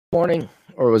morning,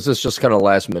 or was this just kind of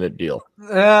last minute deal?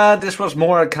 This was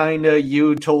more kind of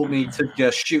you told me to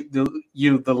just shoot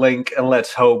you the link and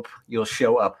let's hope you'll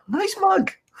show up. Nice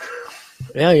mug.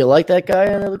 Yeah, you like that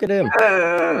guy? Look at him. Look at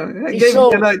look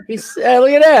at that.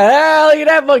 Look at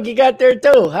that mug you got there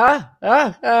too, huh?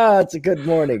 It's a good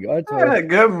morning.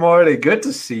 Good morning. Good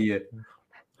to see you.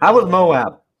 How was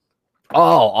Moab?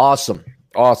 Oh, awesome.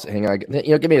 Hang on.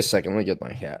 Give me a second. Let me get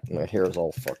my hat. My hair is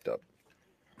all fucked up.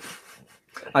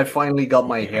 I finally got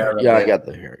my hair. Yeah, I got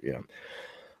the hair. Yeah.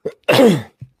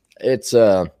 It's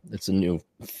a new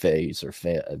phase or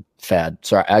fad.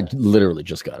 Sorry, I literally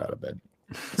just got out of bed.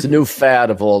 It's a new fad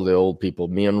of all the old people.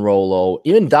 Me and Rolo,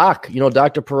 even Doc. You know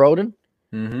Dr. Perodin?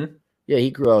 Mm-hmm. Yeah,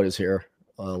 he grew out his hair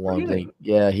long. Really?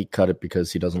 Yeah, he cut it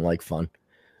because he doesn't like fun.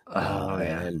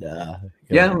 Mine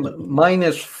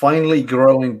is finally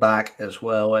growing back as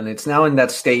well, and it's now in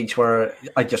that stage where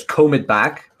I just comb it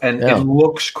back, and it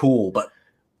looks cool. But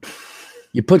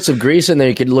you put some grease in there,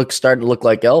 you could start to look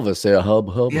like Elvis. Say a hub.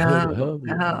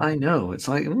 Yeah, I know. It's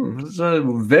like it's a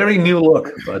very new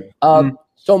look. But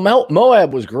so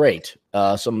Moab was great.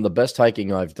 Some of the best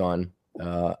hiking I've done.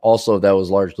 Also, that was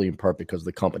largely in part because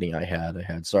the company I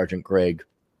had Sergeant Greg,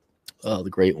 the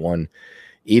great one.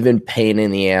 Even pain in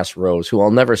the ass Rose, who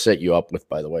I'll never set you up with,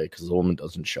 by the way, because the woman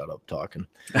doesn't shut up talking.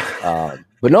 But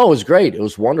no, it was great. It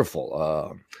was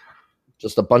wonderful.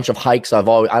 Just a bunch of hikes. I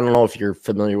don't know if you're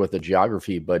familiar with the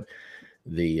geography, but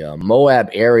the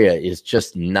Moab area is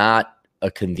just not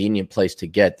a convenient place to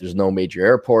get. There's no major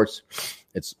airports.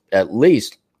 It's at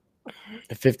least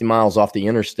 50 miles off the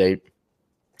interstate.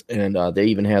 And they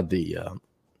even had the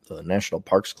national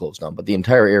parks closed down, but the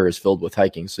entire area is filled with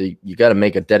hiking. So you got to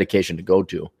make a dedication to go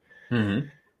to. Mm-hmm.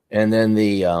 And then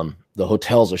the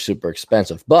hotels are super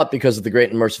expensive, but because of the great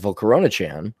and merciful Corona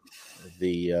Chan,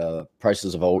 the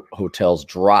prices of hotels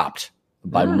dropped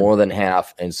by more than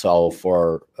half. And so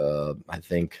for, I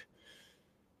think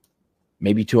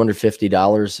maybe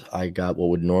 $250, I got what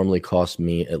would normally cost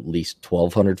me at least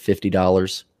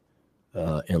 $1,250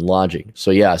 in lodging.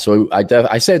 So yeah, so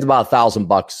I saved about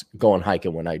 $1,000 going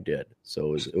hiking when I did.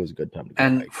 So it was a good time to go.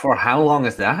 And for how long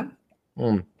is that?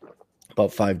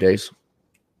 About 5 days.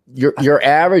 Your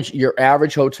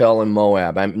average hotel in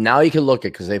Moab. Now you can look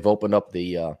at, because they've opened up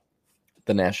the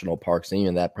national parks, and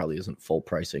even that probably isn't full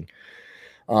pricing.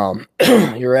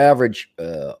 Your average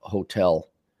hotel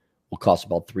will cost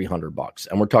about $300,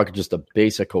 and we're talking just a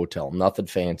basic hotel, nothing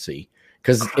fancy.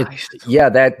 Because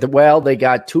they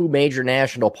got two major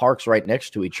national parks right next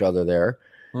to each other there,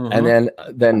 and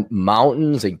then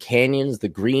mountains and canyons, the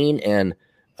Green and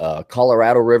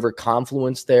Colorado River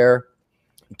confluence there.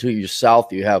 To your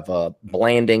south, you have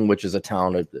Blanding, which is a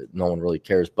town that no one really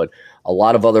cares, but a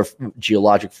lot of other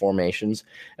geologic formations.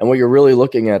 And what you're really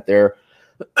looking at there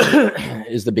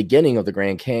is the beginning of the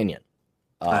Grand Canyon.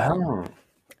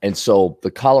 And so the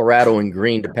Colorado and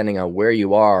Green, depending on where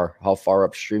you are, how far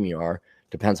upstream you are,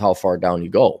 depends how far down you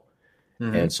go.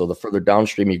 And so the further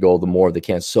downstream you go, the more they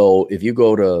can. So if you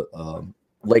go to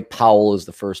Lake Powell is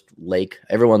the first lake.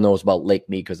 Everyone knows about Lake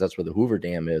Mead because that's where the Hoover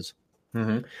Dam is.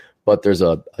 But there's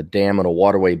a dam and a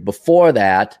waterway before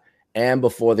that and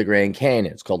before the Grand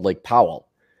Canyon. It's called Lake Powell.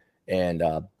 And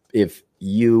if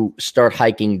you start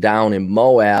hiking down in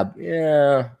Moab,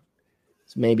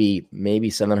 it's maybe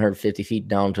 750 feet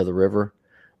down to the river.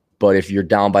 But if you're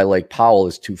down by Lake Powell,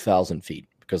 it's 2,000 feet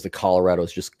because the Colorado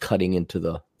is just cutting into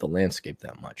the landscape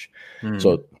that much.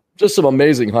 So just some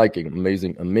amazing hiking,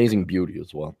 amazing beauty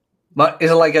as well. But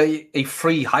is it like a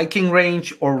free hiking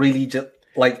range, or really just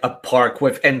like a park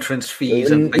with entrance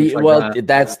fees and things like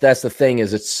that? That's the thing,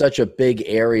 is it's such a big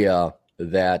area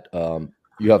that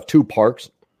you have two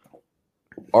parks,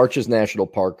 Arches National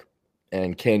Park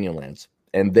and Canyonlands,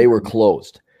 and they were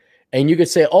closed. And you could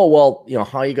say, oh, well,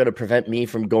 how are you going to prevent me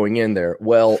from going in there?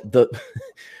 Well,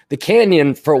 the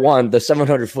canyon, for one, the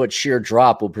 700-foot sheer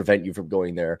drop will prevent you from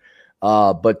going there.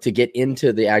 But to get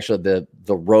into the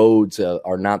roads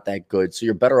are not that good. So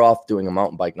you're better off doing a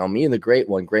mountain bike. Now, me and the Great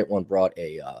One brought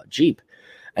a Jeep.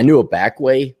 I knew a back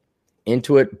way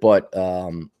into it, but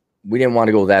we didn't want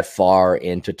to go that far.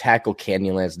 And to tackle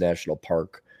Canyonlands National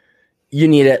Park, you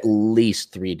need at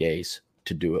least 3 days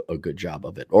to do a good job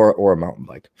of it, or a mountain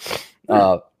bike.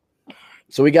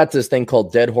 So we got this thing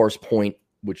called Dead Horse Point,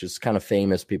 which is kind of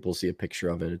famous. People see a picture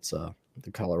of it. It's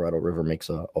the Colorado River makes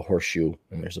a horseshoe,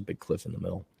 and there's a big cliff in the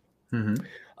middle.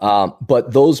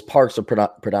 But those parks are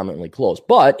predominantly closed.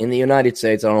 But in the United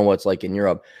States, I don't know what it's like in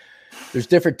Europe, there's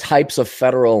different types of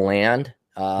federal land,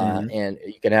 and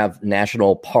you can have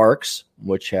national parks,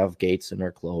 which have gates and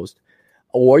are closed.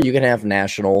 Or you can have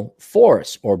National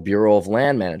Forest or Bureau of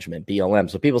Land Management, BLM.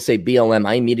 So people say BLM,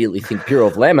 I immediately think Bureau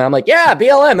of Land. I'm like, yeah,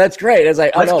 BLM, that's great. It's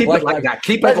like, let's keep it like that.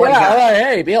 Keep it like that.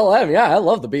 Hey, BLM, yeah, I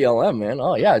love the BLM, man.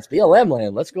 Oh yeah, it's BLM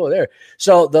land. Let's go there.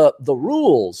 So the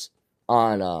rules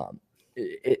on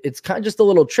it's kind of just a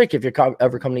little trick if you're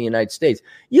ever coming to the United States.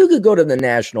 You could go to the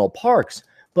national parks,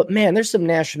 but man, there's some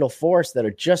national forests that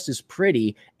are just as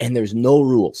pretty, and there's no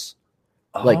rules.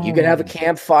 Like you could have a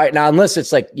campfire now, unless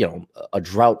it's like, a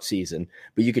drought season,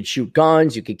 but you could shoot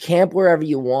guns. You could camp wherever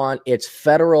you want. It's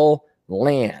federal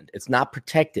land. It's not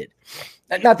protected.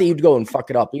 Not that you'd go and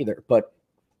fuck it up either, but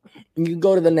you can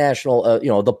go to the national,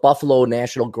 the Buffalo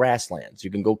National Grasslands.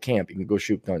 You can go camp. You can go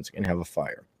shoot guns. You can have a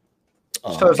fire.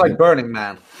 So it's like Burning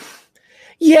Man.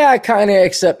 Yeah, kind of,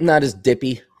 except not as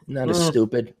dippy, not as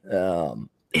stupid.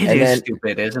 It is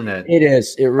stupid, isn't it? It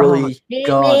is. It really. Oh,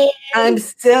 God, I'm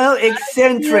so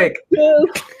eccentric.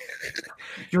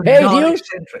 You're not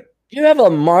eccentric. Do you have a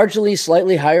marginally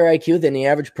slightly higher IQ than the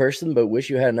average person, but wish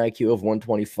you had an IQ of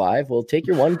 125? Well, take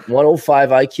your 105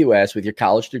 IQ ass with your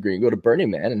college degree and go to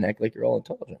Burning Man and act like you're all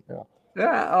intelligent.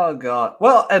 Yeah. Oh God.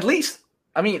 Well, at least,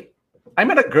 I mean, I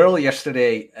met a girl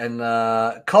yesterday,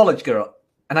 college girl.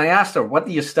 And I asked her, what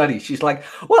do you study? She's like,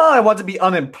 well, I want to be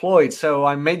unemployed, so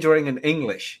I'm majoring in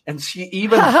English. And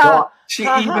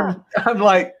I'm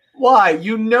like, why?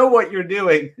 You know what you're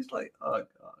doing. She's like, oh,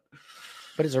 God.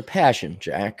 But it's her passion,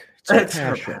 Jack. It's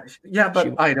her passion. Yeah,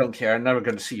 but I don't care. I'm never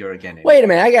going to see her again. Anymore. Wait a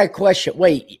minute. I got a question.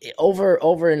 Wait,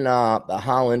 over in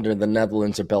Holland or the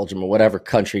Netherlands or Belgium or whatever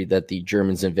country that the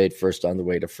Germans invade first on the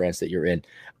way to France that you're in,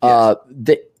 yes.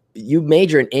 You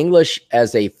major in English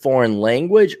as a foreign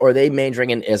language, or are they majoring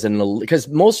in because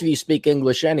most of you speak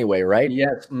English anyway, right?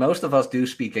 Yes, most of us do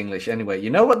speak English anyway. You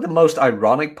know what the most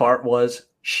ironic part was?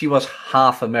 She was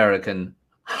half American,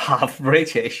 half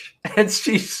British, and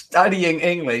she's studying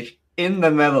English in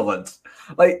the Netherlands.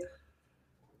 Like,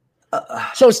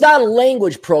 so it's not a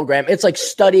language program. It's like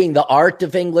studying the art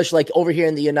of English, like over here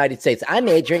in the United States. I'm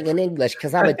majoring in English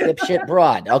because I'm a dipshit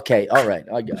broad. Okay, all right,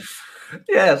 I got it.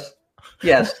 Yes.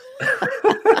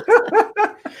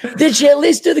 Did she at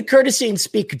least do the courtesy and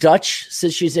speak Dutch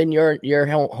since she's in your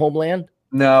homeland?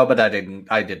 No, but I didn't.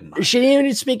 She didn't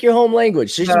even speak your home language.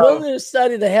 She's willing to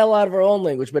study the hell out of her own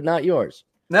language, but not yours.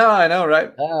 No, I know,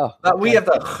 right? Oh, okay. We have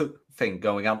the thing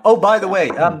going on. Oh, by the way,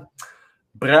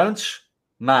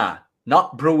 Bruinsma,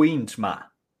 not Bruinsma.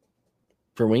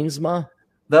 Bruinsma?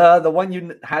 The one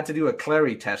you had to do a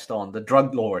Clarey test on, the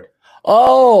drug lord.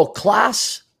 Oh,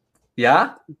 Klaas?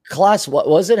 Yeah? Klaas, what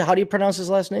was it? How do you pronounce his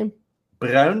last name?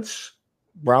 Browns.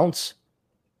 Almost.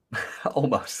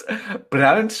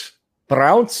 Browns.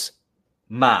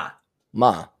 Brownsma.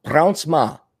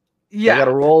 Yeah. You got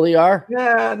to roll the R?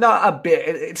 Yeah, not a bit.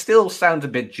 It still sounds a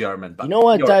bit German. But you know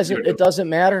what? It doesn't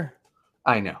matter.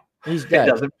 I know. He's dead.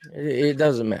 It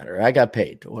doesn't matter. I got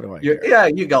paid. What do I care? Yeah,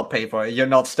 you got paid for it. You're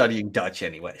not studying Dutch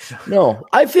anyway. So. No,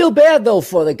 I feel bad, though,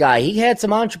 for the guy. He had some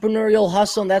entrepreneurial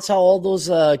hustle, and that's how all those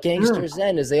gangsters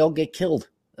end, is they all get killed.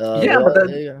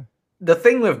 The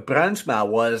thing with Bruinsma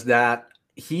was that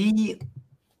he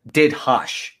did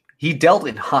hash. He dealt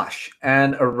in hash.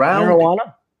 And around...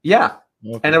 Marijuana? Yeah.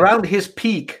 Okay. And around his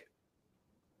peak,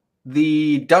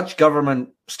 the Dutch government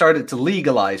started to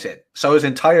legalize it. So his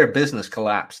entire business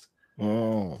collapsed.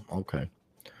 Oh, okay.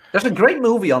 There's a great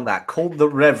movie on that called The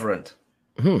Reverend.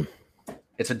 Hmm.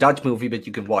 It's a Dutch movie, but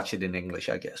you can watch it in English,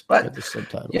 I guess. But the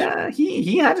subtitles. Yeah,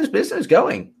 he had his business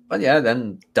going. But yeah,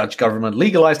 then Dutch government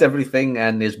legalized everything,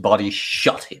 and his body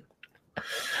shot him.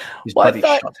 Shot him.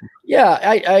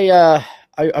 Yeah,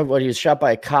 what, he was shot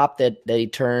by a cop that he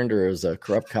turned, or it was a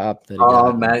corrupt cop?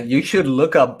 Man, you should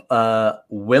look up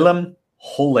Willem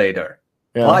Holleder.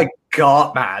 Yeah. My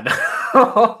God, man.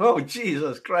 Oh,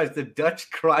 Jesus Christ, the Dutch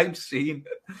crime scene.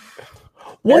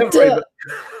 What I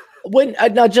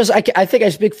think I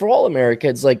speak for all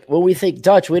Americans. Like, when we think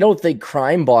Dutch, we don't think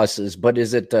crime bosses, but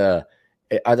is it are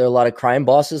there a lot of crime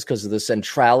bosses because of the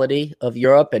centrality of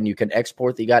Europe, and you can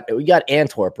export? We got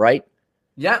Antwerp, right?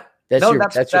 Yeah. That's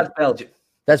Belgium.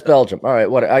 That's Belgium. All right.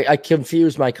 What I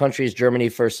confuse my countries. Germany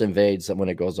first invades when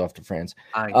it goes off to France.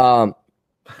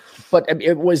 But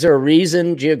was there a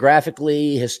reason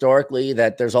geographically, historically,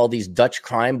 that there's all these Dutch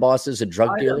crime bosses and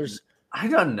drug dealers? I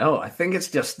don't know. I think it's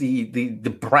just the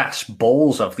brass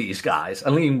balls of these guys. I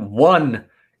mean, one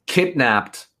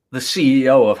kidnapped the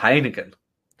CEO of Heineken.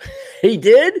 He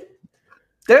did?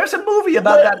 There's a movie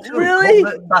about that too. Really?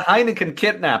 The Heineken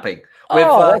kidnapping.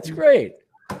 That's great.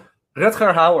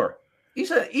 Rutger Hauer.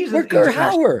 He's Rutger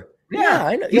Hauer. Yeah,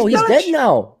 I know. He's dead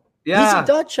now. Yeah. He's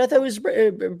Dutch. I thought he was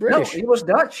British. No, he was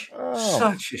Dutch. Oh.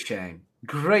 Such a shame.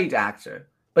 Great actor.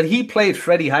 But he played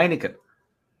Freddie Heineken.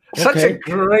 Such a Okay.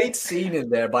 great scene in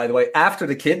there, by the way. After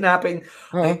the kidnapping,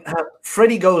 Uh-huh.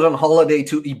 Freddy goes on holiday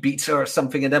to Ibiza or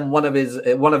something, and then one of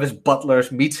his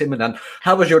butlers meets him, and then,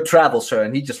 "How was your travel, sir?"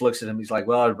 And he just looks at him. He's like,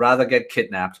 "Well, I'd rather get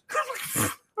kidnapped."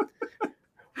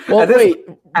 Well, And this wait,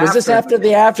 was this after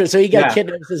the after? So he got Yeah.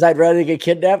 kidnapped. Says, "I'd rather get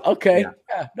kidnapped." Okay, Yeah.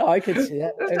 yeah, no, I could see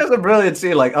that. This is a brilliant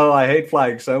scene. Like, "Oh, I hate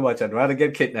flying so much. I'd rather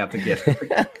get kidnapped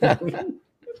again."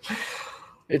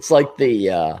 It's like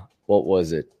the what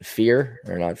was it? Fear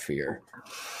or not Fear?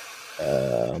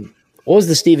 What was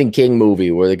the Stephen King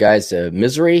movie where the guy's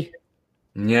Misery?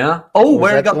 Yeah. Oh, Was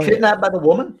where he that got the one? kidnapped by the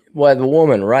woman? Well, the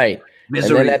woman, right?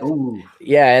 Misery. And then Ooh.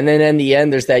 yeah, and then in the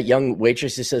end, there's that young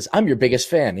waitress who says, "I'm your biggest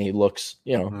fan." And he looks,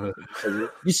 you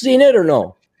seen it or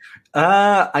no?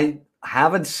 I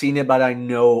haven't seen it, but I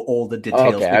know all the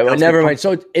details. Okay, never mind.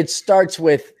 So it starts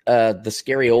with the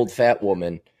scary old fat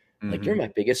woman, like, "You're my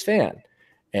biggest fan."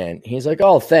 And he's like,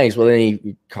 "Oh, thanks." Well, then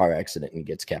he car accident and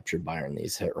gets captured by her and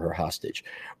he's her hostage.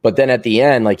 But then at the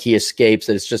end, like, he escapes.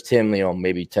 And it's just him,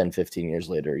 maybe 10, 15 years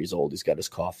later. He's old. He's got his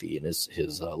coffee and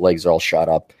his legs are all shot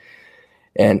up.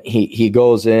 And he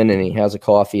goes in and he has a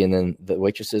coffee. And then the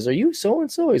waitress says, "Are you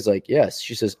so-and-so?" He's like, "Yes."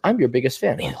 She says, "I'm your biggest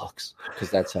fan." He looks, because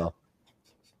that's how.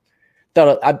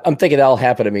 I'm thinking that'll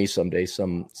happen to me someday.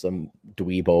 Some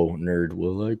dweebo nerd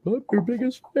will like, "I'm your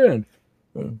biggest fan."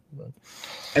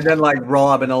 And then, like,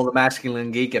 Rob and all the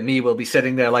masculine geek and me will be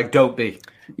sitting there like, "Don't be."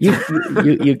 You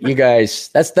guys.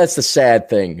 That's the sad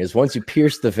thing is once you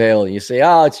pierce the veil and you say,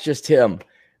 "Oh, it's just him,"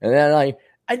 and then I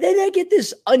get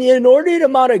this inordinate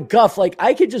amount of guff. Like,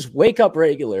 I could just wake up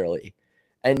regularly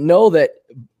and know that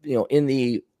in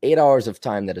the 8 hours of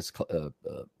time that has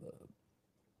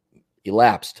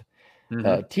elapsed.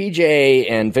 TJ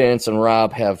and Vince and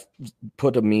Rob have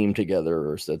put a meme together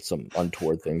or said some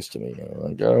untoward things to me.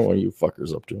 Like, "Oh, what are you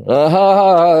fuckers up to?"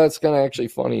 That's kind of actually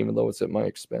funny, even though it's at my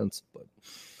expense. But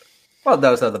Well,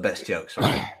 those are the best jokes.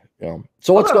 Right?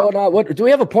 So what's going on? What do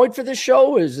we have a point for this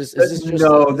show? Is this just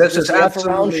this is a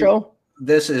around show?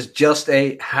 This is just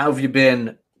a "How have you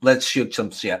been? Let's shoot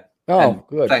some shit." Oh,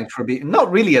 good. Thanks for being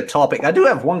not really a topic. I do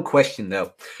have one question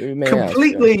though.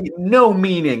 Completely ask, no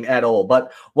meaning at all.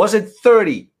 But was it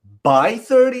 30 by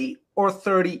 30 or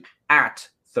 30 at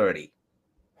 30?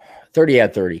 30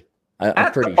 at 30.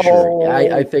 I'm pretty sure.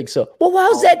 I think so. Well,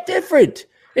 how's that different?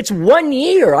 It's 1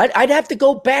 year. I'd have to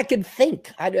go back and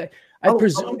think. I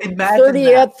presume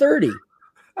 30 at 30.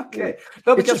 Okay.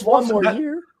 No, it's just one more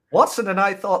year. Watson and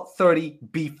I thought 30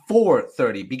 before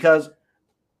 30 because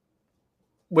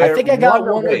I think I got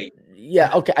one. Okay.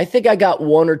 I think I got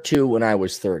one or two when I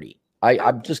was 30.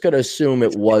 I'm just going to assume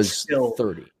it was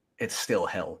 30. It's still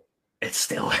hell. It's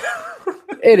still hell.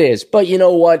 It is. But you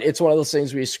know what? It's one of those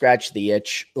things where you scratch the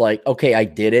itch. Like, okay, I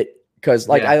did it. Because,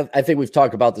 I think we've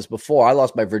talked about this before. I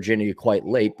lost my virginity quite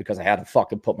late because I had to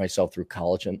fucking put myself through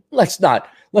college. And let's not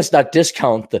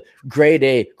discount the grade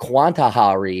A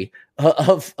Quantahari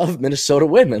of Minnesota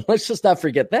women. Let's just not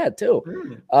forget that too.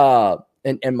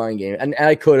 And mind game. And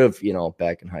I could have,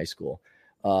 back in high school.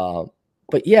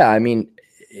 But yeah, I mean,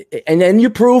 and then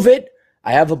you prove it.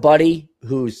 I have a buddy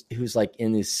who's like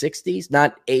in his 60s,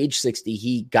 not age 60.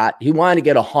 He wanted to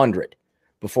get 100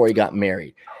 before he got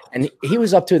married. And he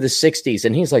was up to the 60s,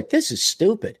 and he's like, "This is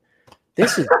stupid.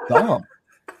 This is dumb."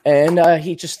 And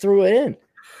he just threw it in.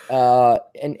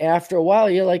 And after a while,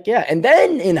 you're like, yeah. And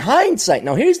then in hindsight,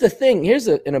 now here's the thing. Here's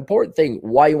an important thing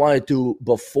why you want to do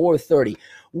before 30.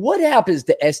 What happens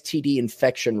to STD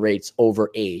infection rates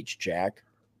over age, Jack?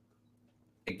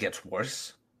 It gets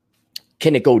worse.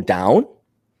 Can it go down?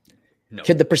 No.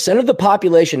 Can the percent of the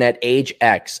population at age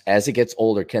X, as it gets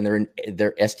older, can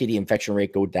their STD infection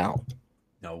rate go down?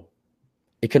 No.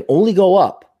 It can only go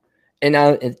up. And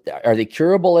now, are they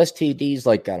curable STDs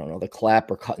like, I don't know, the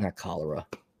clap or not cholera,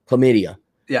 chlamydia?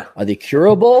 Yeah. Are they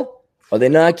curable? Are they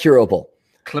not curable?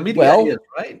 Chlamydia is,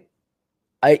 right?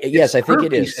 Yes, I think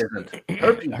it is.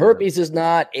 Herpes is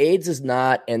not. AIDS is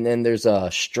not. And then there's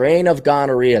a strain of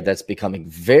gonorrhea that's becoming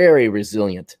very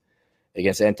resilient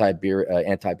against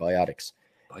antibiotics.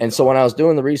 And so when I was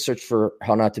doing the research for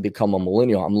how not to become a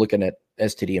millennial, I'm looking at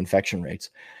STD infection rates.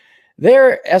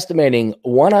 They're estimating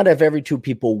 1 out of every 2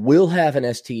 people will have an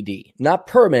STD. Not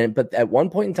permanent, but at one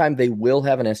point in time, they will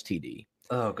have an STD.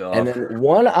 Oh, God. And then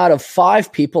 1 out of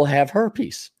 5 people have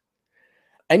herpes.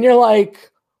 And you're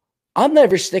like, I'm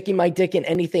never sticking my dick in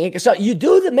anything. So you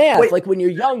do the math. Wait, like when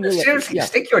you're young, you're seriously, like,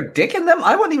 stick your dick in them?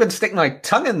 I wouldn't even stick my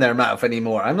tongue in their mouth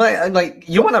anymore. I'm like,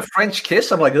 you want a French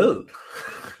kiss? I'm like, ugh.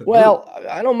 Well,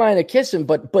 I don't mind a kissing,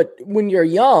 but when you're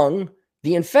young,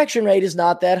 the infection rate is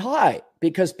not that high.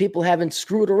 because people haven't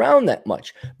screwed around that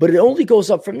much, but it only goes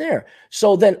up from there.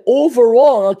 So then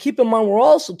overall, now keep in mind, we're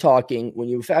also talking, when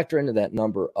you factor into that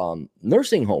number,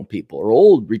 nursing home people or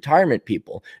old retirement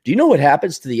people. Do you know what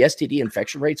happens to the STD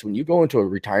infection rates when you go into a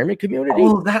retirement community?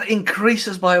 Oh, that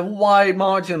increases by a wide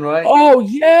margin, right? Oh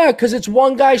yeah, because it's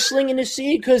one guy slinging his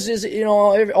seed because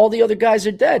all the other guys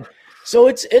are dead. So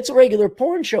it's a regular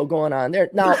porn show going on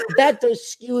there. Now that does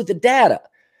skew the data,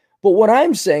 but what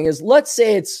I'm saying is, let's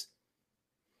say it's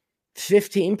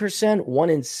 15%, 1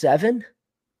 in 7.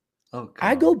 Oh, God.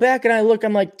 I go back and I look,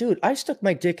 I'm like, dude, I stuck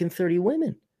my dick in 30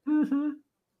 women. Mm-hmm.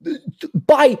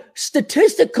 By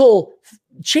statistical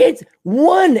chance,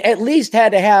 one at least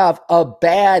had to have a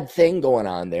bad thing going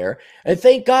on there. And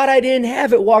thank God I didn't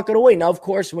have it walking away. Now, of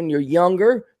course, when you're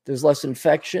younger, there's less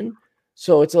infection.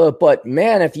 So but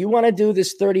man, if you want to do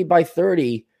this 30 by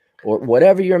 30 or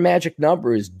whatever your magic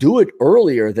number is, do it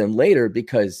earlier than later,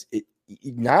 because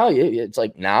now it's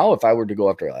like, now if I were to go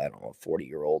after, I don't know, a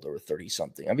 40-year-old or a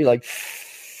 30-something, I'd be like,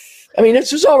 I mean, it's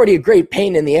just already a great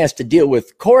pain in the ass to deal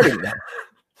with courting them.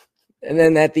 And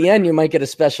then at the end, you might get a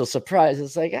special surprise.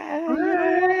 It's like,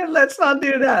 let's not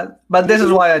do that. But this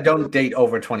is why I don't date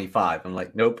over 25. I'm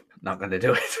like, nope, not going to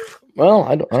do it. Well,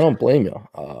 I don't blame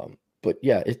you. But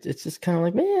yeah, it's just kind of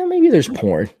like, man, maybe there's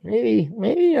porn. Maybe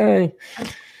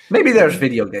there's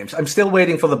video games. I'm still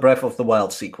waiting for the Breath of the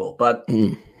Wild sequel, but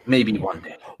maybe one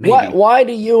day. Maybe. Why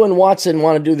do you and Watson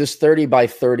want to do this 30 by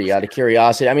 30 out of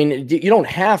curiosity? I mean, you don't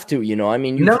have to, I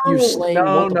mean, you've slain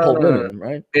multiple women,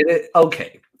 right?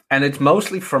 Okay. And it's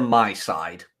mostly from my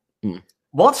side.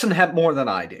 Watson had more than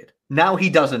I did. Now he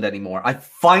doesn't anymore. I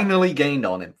finally gained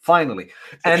on him. Finally.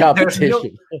 And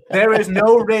there is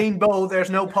no rainbow. There's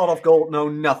no pot of gold. No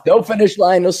nothing. No finish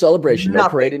line. No celebration. No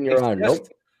parade in your honor. Nope.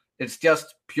 It's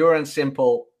just pure and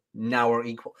simple. Now we're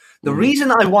equal. The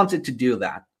reason I wanted to do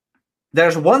that,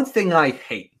 there's one thing I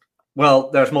hate. Well,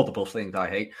 there's multiple things I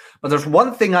hate. But there's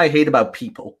one thing I hate about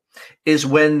people is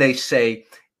when they say,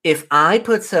 if I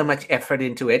put so much effort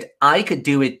into it, I could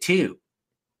do it too.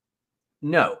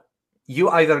 No. You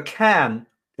either can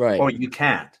or you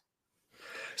can't.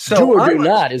 So do or do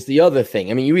not is the other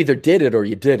thing. I mean, you either did it or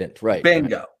you didn't, right?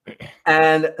 Bingo.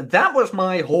 And that was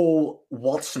my whole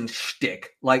Watson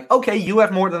shtick. Like, okay, you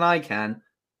have more than I can,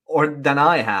 or than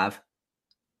I have.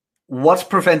 What's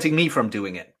preventing me from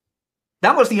doing it?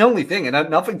 That was the only thing. It had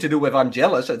nothing to do with I'm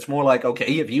jealous. It's more like,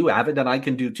 okay, if you have it, then I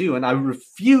can do too. And I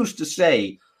refuse to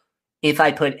say, if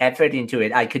I put effort into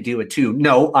it, I could do it too.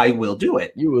 No, I will do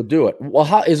it. You will do it.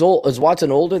 Well, is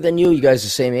Watson older than you? You guys the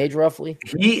same age, roughly?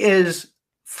 He is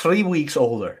 3 weeks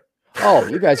older. Oh,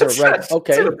 you guys are right.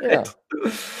 Okay. Yeah.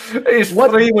 He's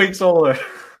 3 weeks older.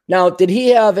 Now, did he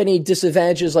have any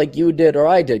disadvantages like you did or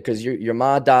I did? Because your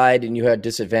mom died and you had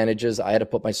disadvantages. I had to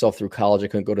put myself through college. I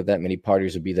couldn't go to that many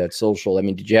parties or be that social. I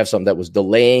mean, did you have something that was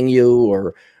delaying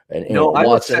you? No, I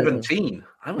was 17.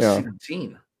 I was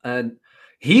 17. And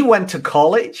he went to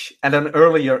college at an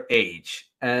earlier age.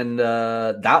 And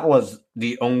that was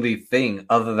the only thing.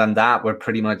 Other than that, we're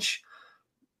pretty much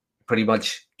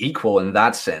equal in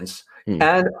that sense.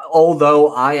 And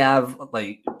although I have,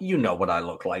 like, you know what I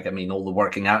look like, I mean, all the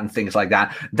working out and things like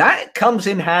that, that comes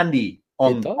in handy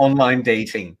on online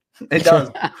dating. It does.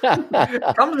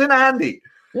 Comes in handy.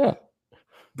 Yeah.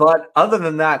 But other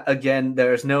than that, again,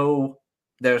 there's no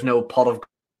pot of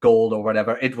gold or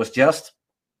whatever. It was just,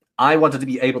 I wanted to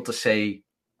be able to say,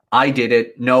 I did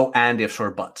it, no and ifs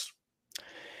or buts.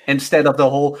 Instead of the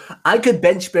whole, I could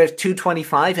bench press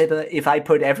 225 if I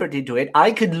put effort into it.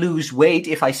 I could lose weight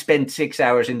if I spend 6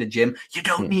 hours in the gym. You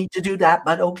don't need to do that,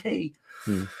 but okay.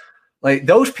 Like,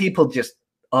 those people just,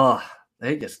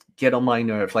 they just get on my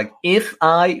nerves. Like, if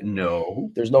I know.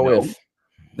 There's no if.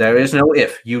 There is no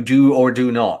if. You do or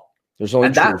do not. There's only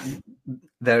truth.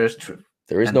 There is truth.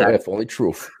 There is no if, only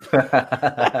truth.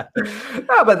 But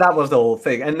that was the whole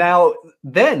thing. And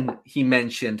then he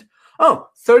mentioned,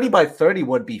 30 by 30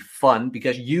 would be fun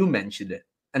because you mentioned it.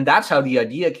 And that's how the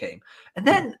idea came. And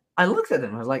then I looked at it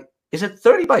and I was like, is it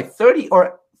 30 by 30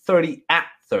 or 30 at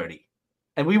 30?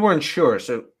 And we weren't sure.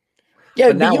 So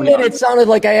yeah, but you made it sounded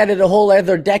like I added a whole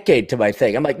other decade to my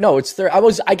thing. I'm like, no, it's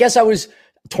 30. I guess I was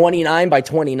 29 by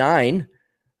 29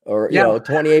 or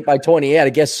 28 by 28. I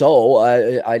guess so.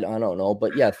 I don't know.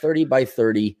 But yeah, 30 by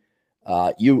 30.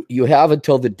 You have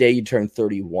until the day you turn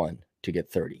 31 to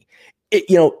get 30.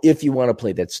 If you want to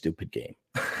play that stupid game.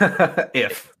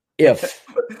 If.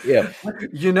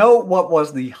 You know what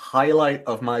was the highlight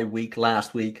of my week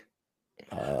last week?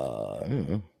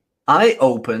 I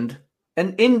opened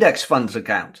an index funds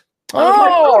account.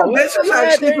 This is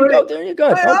actually great. There you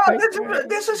go.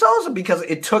 This is awesome because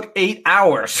it took 8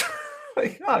 hours.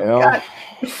 God.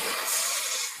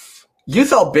 You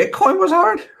thought Bitcoin was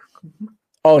hard?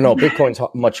 Oh no, Bitcoin's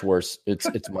much worse.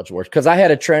 It's much worse because I had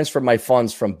to transfer my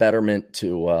funds from Betterment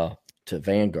to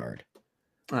Vanguard.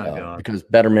 Because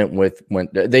Betterment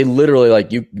went they literally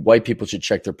like, you white people should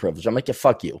check their privilege. I'm like, yeah,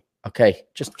 fuck you. Okay.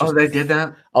 Just they did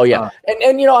that? Oh yeah.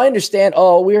 And you know, I understand,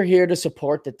 we're here to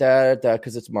support that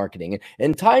because it's marketing.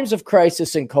 In times of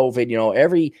crisis and COVID, you know,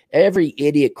 every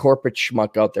idiot corporate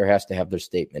schmuck out there has to have their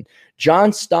statement.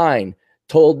 John Stein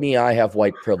told me I have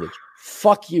white privilege.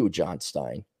 Fuck you, John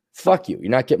Stein. Fuck you.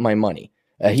 You're not getting my money.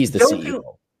 He's the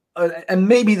CEO. And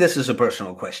maybe this is a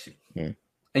personal question, and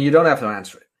you don't have to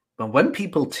answer it. But when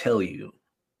people tell you,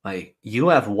 like, you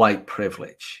have white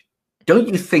privilege, don't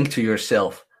you think to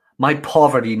yourself, my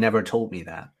poverty never told me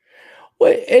that?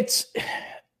 Well,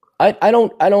 I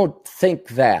don't think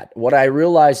that. What I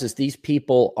realize is these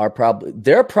people are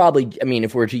probably, I mean,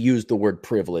 if we're to use the word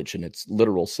privilege in its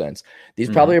literal sense, these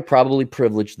are probably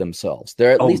privileged themselves.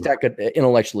 They're at least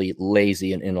intellectually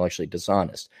lazy and intellectually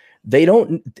dishonest.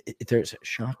 There's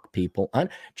shock people.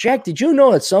 Jack, did you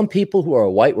know that some people who are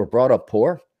white were brought up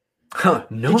poor?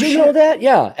 No, did you know that?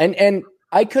 Yeah. And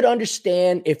I could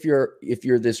understand if you're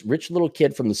this rich little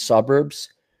kid from the suburbs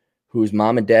whose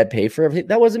mom and dad pay for everything.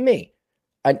 That wasn't me.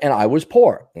 And I was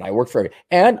poor and I worked for it.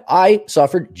 And I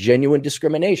suffered genuine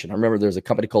discrimination. I remember there's a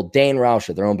company called Dane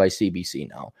Rauscher. They're owned by CBC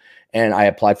now. And I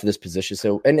applied for this position.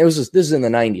 So, and this is in the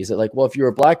 90s. They're like, well, if you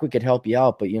were black, we could help you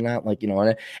out, but you're not, like, you know,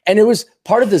 and it was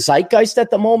part of the zeitgeist at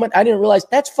the moment. I didn't realize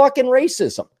that's fucking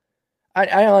racism.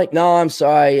 I like, no, I'm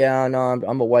sorry. Yeah, no,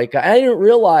 I'm a white guy. I didn't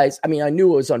realize, I mean, I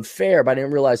knew it was unfair, but I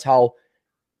didn't realize how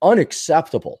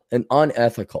unacceptable and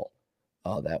unethical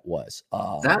that was.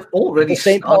 That already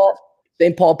St.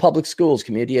 Paul Public Schools,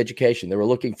 community education. They were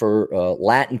looking for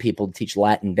Latin people to teach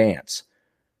Latin dance.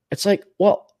 It's like,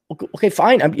 well, okay,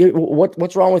 fine.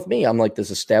 What's wrong with me? I'm like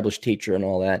this established teacher and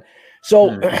all that.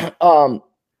 So,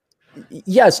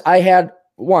 yes, I had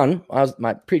one. I was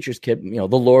my preacher's kid. You know,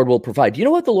 the Lord will provide. Do you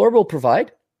know what the Lord will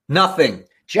provide? Nothing.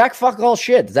 Jack fuck all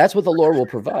shit. That's what the Lord will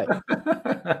provide.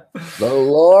 The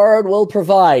Lord will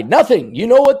provide nothing. You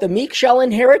know what the meek shall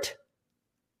inherit?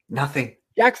 Nothing.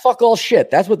 Jack fuck all shit.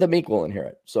 That's what the meek will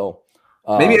inherit. So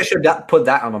maybe I should put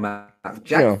that on my mouth.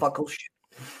 Jack fuck all shit.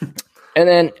 And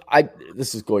then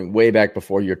this is going way back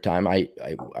before your time. I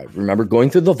remember going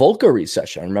through the Volcker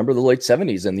recession. I remember the late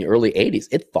 70s and the early 80s.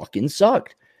 It fucking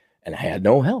sucked. And I had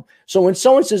no help. So when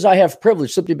someone says I have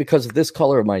privilege simply because of this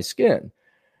color of my skin,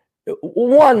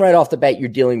 one, right off the bat, you're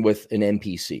dealing with an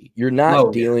NPC. You're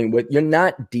not dealing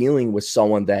with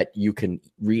someone that you can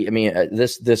read. I mean,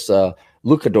 this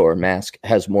Lucador mask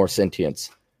has more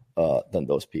sentience than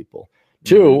those people.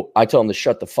 Two, I tell them to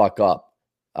shut the fuck up.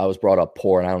 I was brought up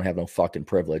poor and I don't have no fucking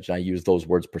privilege. And I use those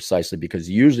words precisely because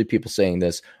usually people saying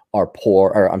this are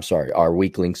are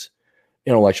weaklings,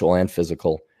 intellectual and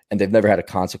physical. And they've never had a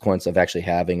consequence of actually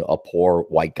having a poor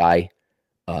white guy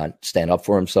stand up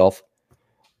for himself.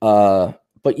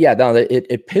 But yeah, no,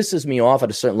 it pisses me off at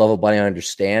a certain level, but I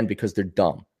understand because they're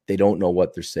dumb. They don't know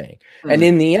what they're saying. And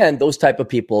in the end, those type of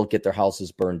people get their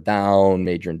houses burned down,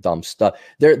 major and dumb stuff.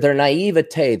 Their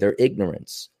naivete, their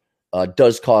ignorance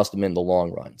does cost them in the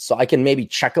long run. So I can maybe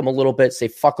check them a little bit, say,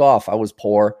 fuck off, I was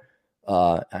poor.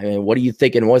 I mean, what are you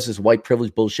thinking? What's this white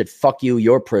privilege bullshit? Fuck you,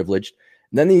 you're privileged.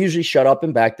 And then they usually shut up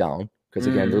and back down because,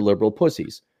 again, they're liberal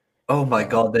pussies. Oh, my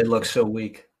God. They look so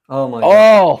weak. Oh, my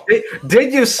God.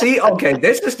 Did you see? Okay,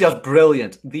 this is just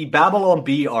brilliant. The Babylon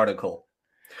Bee article.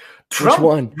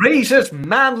 Trump raises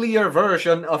manlier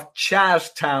version of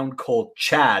Chaztown called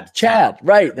Chad. Chad,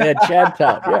 right. They had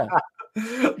Chadtown,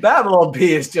 yeah. Babylon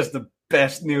Bee is just the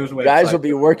best news website. Guys will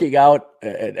be working out.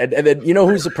 And then, you know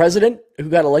who's the president? Who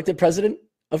got elected president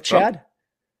of Chad? Trump?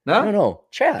 No.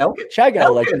 Chad. Elkins? Chad got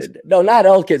elected. No, not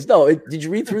Elkins. No. Did you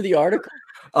read through the article?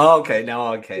 Oh, okay.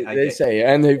 No, okay. They say,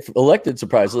 and they've elected,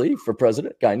 surprisingly, for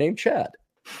president, a guy named Chad.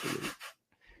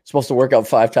 Supposed to work out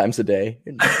 5 times a day.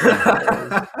 It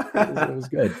was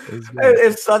good.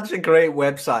 It's such a great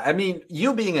website. I mean,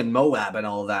 you being in Moab and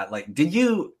all that, like, did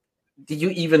you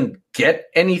even get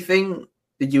anything?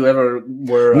 Did you ever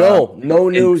were no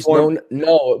news,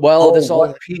 no. Well, this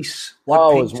all piece. It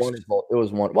was wonderful. It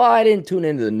was wonderful. Well, I didn't tune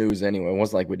into the news anyway. It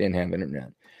wasn't like we didn't have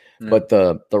internet. But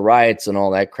the riots and all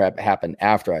that crap happened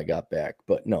after I got back.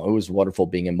 But no, it was wonderful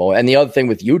being in Moab. And the other thing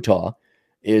with Utah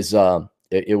is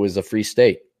it was a free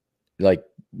state. Like,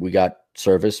 we got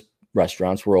service,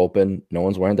 restaurants were open, no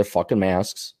one's wearing their fucking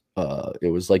masks.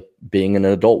 It was like being in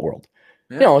an adult world.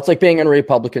 Yeah. You know, it's like being in a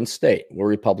Republican state where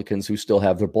Republicans who still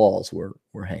have their balls were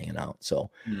hanging out. So,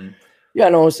 yeah,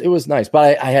 no, it was nice.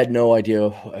 But I had no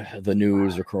idea the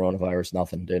news or coronavirus,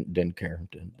 nothing. Didn't care.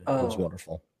 It was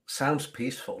wonderful. Sounds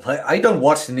peaceful. Like, I don't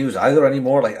watch the news either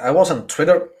anymore. Like, I was on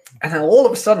Twitter, and then all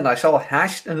of a sudden I saw a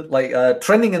hashtag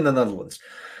trending in the Netherlands.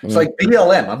 It's like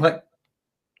BLM. I'm like,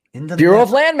 in the Bureau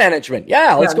of Land Management.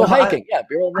 Yeah, let's go hiking.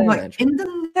 Bureau of Land Management. In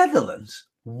the Netherlands,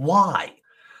 why?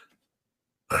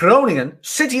 Groningen,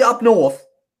 city up north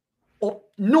of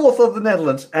the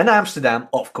Netherlands, and Amsterdam,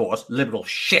 of course, liberal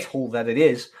shithole that it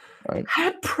is,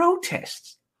 had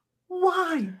protests.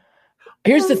 Why?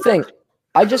 Here's the thing.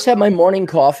 I just had my morning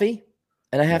coffee,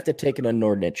 and I have to take an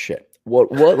inordinate shit.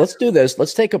 What? Let's do this.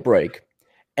 Let's take a break,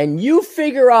 and you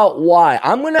figure out why.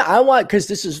 Because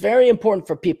this is very important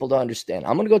for people to understand.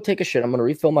 I'm gonna go take a shit. I'm gonna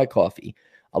refill my coffee.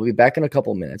 I'll be back in a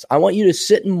couple of minutes. I want you to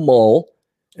sit and mull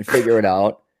and figure it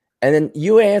out, and then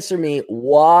you answer me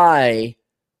why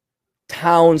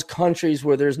towns, countries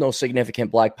where there's no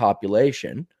significant black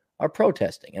population are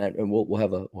protesting, and we'll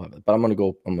have a. But I'm gonna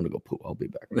go poo. I'll be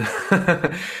back.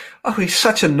 Oh, he's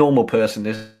such a normal person,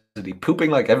 isn't he?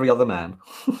 Pooping like every other man.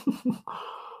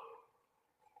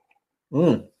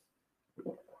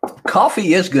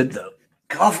 Coffee is good, though.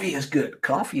 Coffee is good.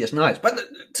 Coffee is nice. But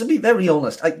to be very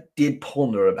honest, I did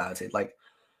ponder about it. Like,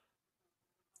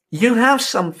 you have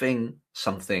something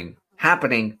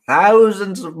happening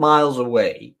thousands of miles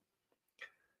away,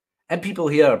 and people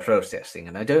here are protesting,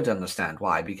 and I don't understand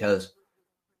why, because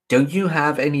don't you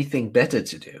have anything better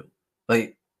to do?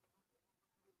 Like,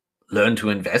 learn to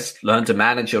invest, learn to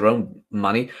manage your own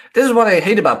money. This is what I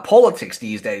hate about politics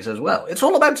these days as well. It's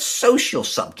all about social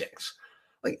subjects.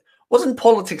 Like, wasn't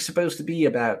politics supposed to be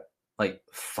about, like,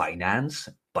 finance,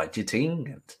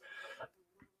 budgeting, and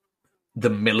the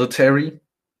military?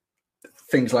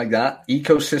 Things like that?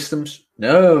 Ecosystems?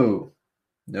 No.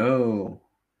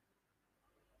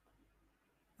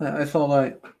 I thought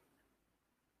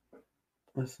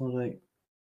like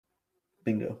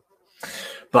bingo.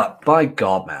 But by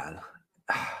God, man.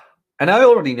 And I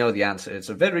already know the answer. It's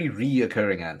a very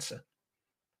reoccurring answer.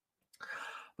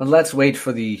 But let's wait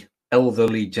for the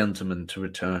elderly gentleman to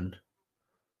return.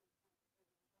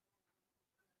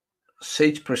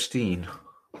 Sage Pristine.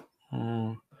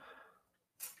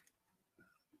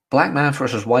 Black man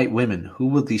versus white women. Who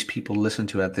will these people listen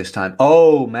to at this time?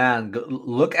 Oh, man.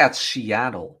 Look at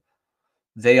Seattle.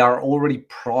 They are already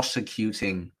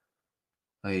prosecuting.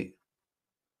 They're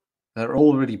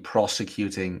already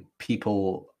prosecuting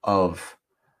people of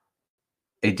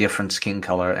a different skin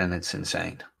color, and it's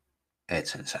insane.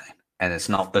 It's insane. And it's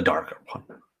not the darker one.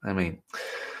 I mean,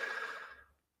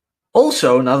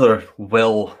 also another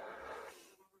well-known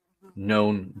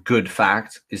good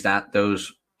fact is that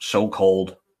those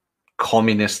so-called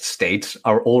communist states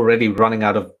are already running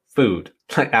out of food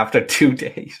after 2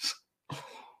 days.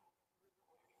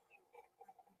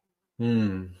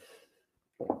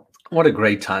 What a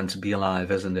great time to be alive,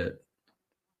 isn't it?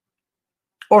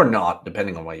 Or not,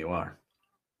 depending on where you are.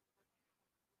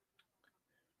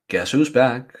 Guess who's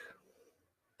back?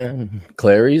 And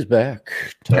Clarey's back.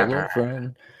 Tell a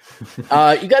friend.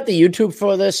 You got the YouTube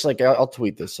for this? Like, I'll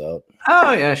tweet this out.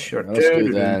 Oh, yeah, sure. Let's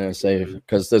do that and say,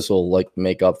 because this will like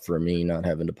make up for me not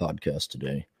having to podcast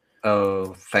today.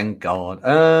 Oh, thank God.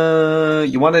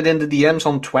 You want it in the DMs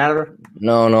on Twitter?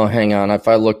 No, hang on. If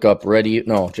I look up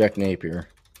Jack Napier.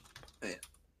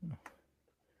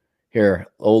 Here,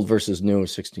 old versus new,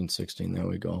 1616. There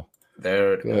we go.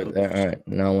 There. Good. All right.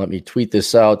 Now let me tweet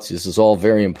this out. This is all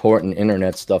very important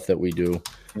internet stuff that we do.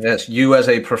 Yes, you as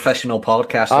a professional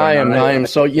podcaster. I am.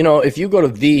 So, if you go to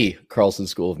the Carlson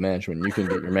School of Management, you can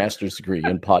get your master's degree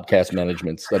in podcast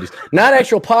management studies. Not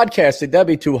actual podcasting. That'd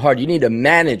be too hard. You need to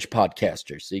manage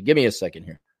podcasters. So give me a second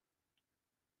here.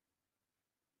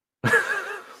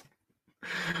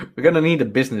 We're going to need a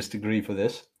business degree for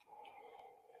this.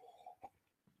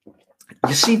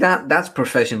 You see that's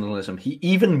professionalism. He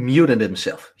even muted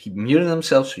himself. He muted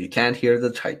himself so you can't hear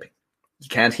the typing. You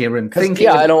can't hear him thinking.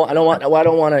 Yeah, I don't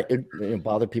want to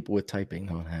bother people with typing.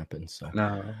 How it happens. So.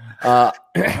 No. All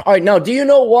right. Now, do you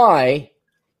know why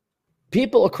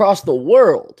people across the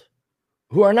world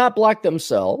who are not black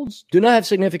themselves do not have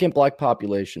significant black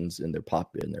populations in their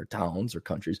towns or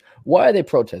countries? Why are they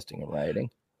protesting and rioting?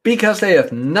 Because they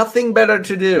have nothing better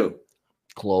to do.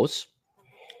 Close.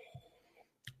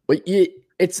 But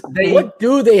what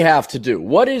do they have to do?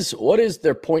 What is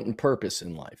their point and purpose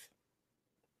in life?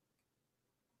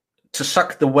 To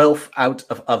suck the wealth out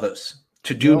of others,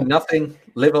 to do nothing,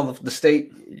 live off the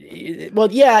state. Well,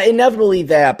 yeah, inevitably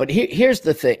that. But here's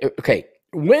the thing. Okay,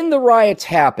 when the riots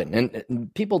happen,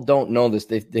 and people don't know this,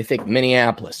 they think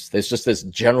Minneapolis, there's just this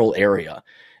general area,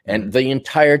 and the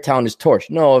entire town is torched.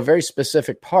 No, a very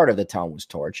specific part of the town was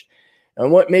torched.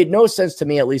 And what made no sense to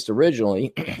me, at least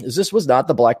originally, is this was not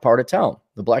the black part of town.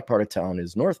 The black part of town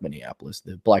is North Minneapolis.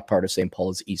 The black part of St.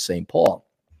 Paul is East St. Paul.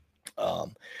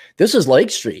 This is Lake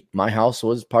Street. My house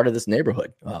was part of this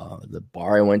neighborhood. The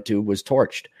bar I went to was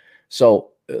torched.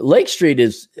 So Lake Street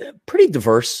is pretty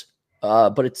diverse,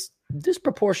 but it's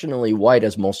disproportionately white,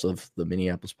 as most of the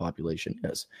Minneapolis population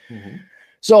is. Mm-hmm.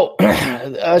 So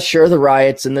sure, the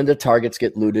riots and then the targets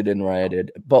get looted and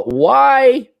rioted. But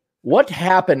why? What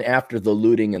happened after the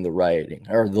looting and the rioting,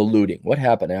 or the looting? What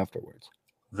happened afterwards?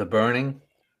 The burning.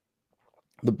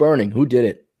 The burning. Who did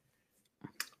it?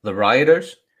 The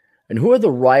rioters. And who are the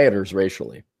rioters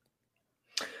racially?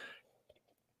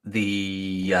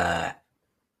 The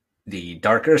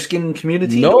darker skinned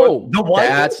community? No, the white.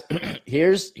 That's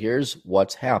here's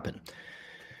what's happened.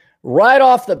 Right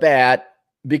off the bat,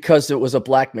 because it was a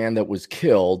black man that was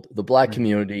killed, the black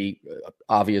community,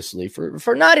 obviously,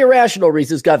 for not irrational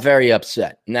reasons, got very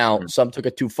upset. Now, some took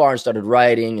it too far and started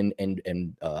rioting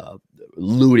and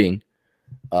looting.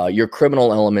 Your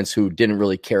criminal elements who didn't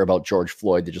really care about George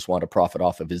Floyd, they just wanted to profit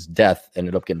off of his death,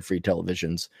 ended up getting free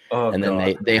televisions. And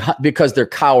then they because they're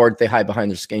coward, they hide behind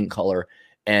their skin color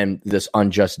and this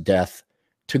unjust death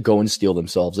to go and steal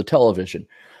themselves a television.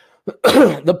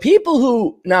 The people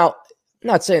who now,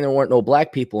 not saying there weren't no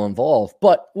black people involved,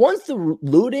 but once the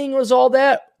looting was all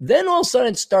that, then all of a sudden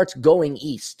it starts going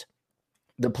east.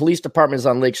 The police department is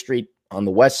on Lake Street on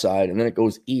the west side, and then it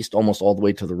goes east almost all the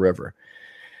way to the river.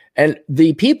 And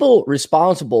the people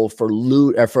responsible for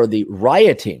the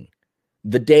rioting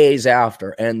the days after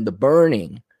and the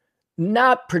burning,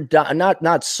 not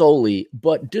solely,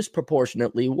 but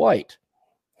disproportionately white.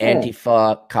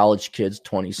 Antifa, college kids,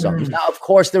 20-somethings. Now, of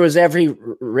course, there was every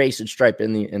race and stripe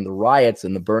in the riots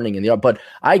and the burning and but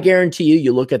I guarantee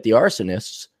you look at the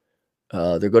arsonists,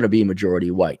 they're going to be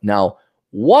majority white. Now,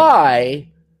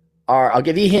 I'll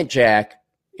give you a hint, Jack.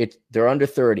 They're under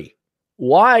 30.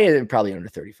 Why are they probably under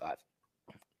 35?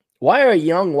 Why are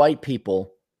young white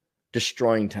people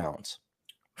destroying towns?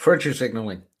 Virtue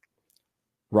signaling.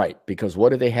 Right, because what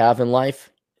do they have in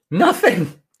life?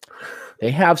 Nothing. They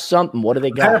have something. What do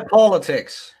they got? Their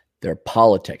politics. Their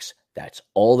politics. That's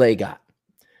all they got.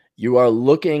 You are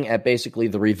looking at basically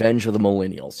the revenge of the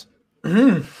millennials.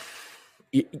 Mm.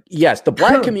 Yes, the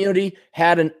black community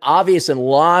had an obvious and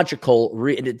logical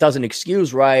it doesn't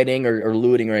excuse rioting or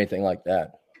looting or anything like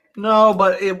that. No,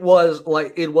 but it was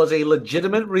a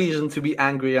legitimate reason to be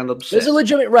angry and upset. There's a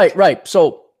legitimate right.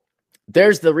 So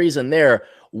there's the reason there.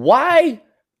 Why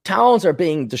towns are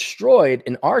being destroyed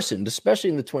in arson, especially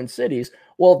in the Twin Cities.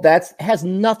 Well, that has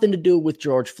nothing to do with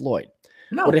George Floyd.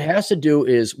 No. What it has to do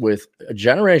is with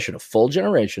a full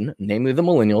generation, namely the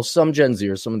millennials, some Gen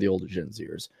Zers, some of the older Gen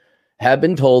Zers, have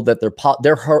been told that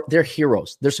they're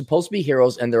heroes. They're supposed to be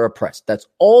heroes, and they're oppressed. That's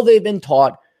all they've been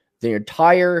taught the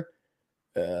entire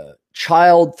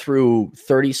child through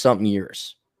 30-something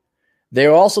years.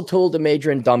 They're also told to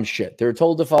major in dumb shit. They're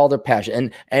told to follow their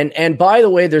passion. And by the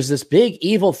way, there's this big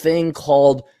evil thing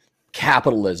called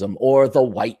capitalism or the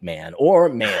white man or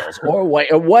males or white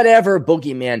or whatever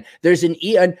boogeyman. There's an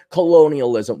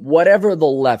colonialism, whatever the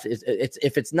left is.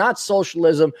 If it's not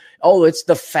socialism, it's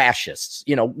the fascists,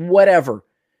 whatever.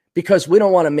 Because we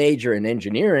don't want to major in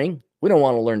engineering. We don't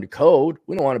want to learn to code.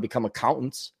 We don't want to become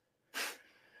accountants.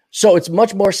 So it's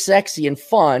much more sexy and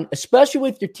fun, especially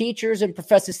with your teachers and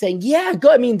professors saying, yeah,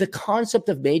 good. I mean, the concept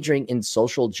of majoring in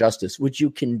social justice, which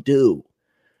you can do,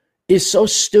 is so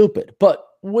stupid. But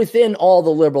within all the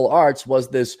liberal arts was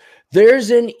this,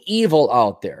 there's an evil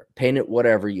out there. Paint it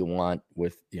whatever you want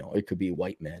with, it could be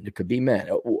white men, it could be men,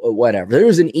 whatever.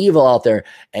 There's an evil out there,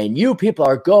 and you people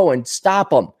are going,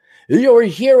 stop them. You're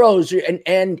heroes.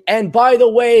 And by the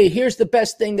way, here's the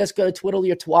best thing that's going to twiddle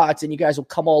your twats and you guys will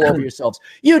come all over yourselves.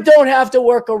 You don't have to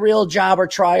work a real job or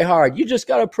try hard. You just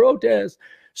got to protest.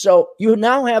 So you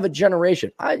now have a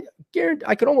generation. I guarantee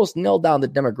I could almost nail down the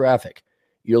demographic.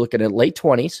 You're looking at late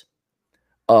 20s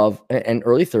and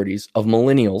early 30s of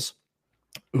millennials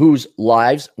whose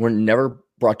lives were never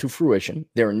brought to fruition.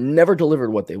 They were never delivered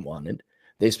what they wanted.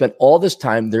 They spent all this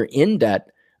time. They're in debt.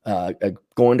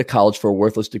 Going to college for a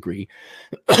worthless degree.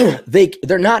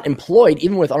 They're not employed,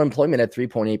 even with unemployment at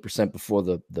 3.8% before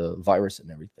the virus and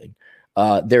everything.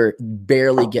 They're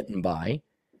barely getting by.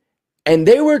 And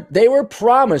they were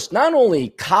promised not only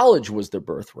college was their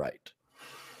birthright,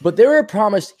 but they were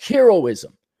promised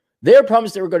heroism. They were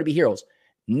promised they were going to be heroes.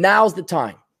 Now's the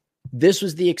time. This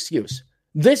was the excuse.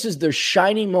 This is their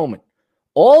shining moment.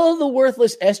 All of the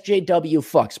worthless SJW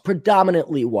fucks,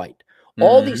 predominantly white,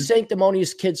 All these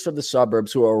sanctimonious kids from the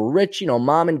suburbs who are rich,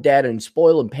 mom and dad and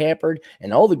spoiled and pampered,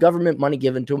 and all the government money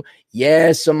given to them.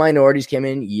 Yes, some minorities came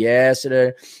in. Yes,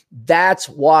 that's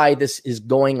why this is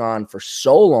going on for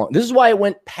so long. This is why it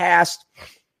went past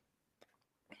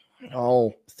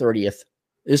 30th.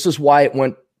 This is why it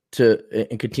went to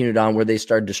and continued on where they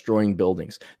started destroying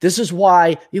buildings. This is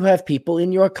why you have people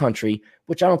in your country,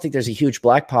 which I don't think there's a huge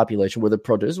black population where they're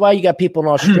protesting. This is why you got people in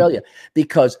Australia,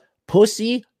 because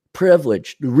pussy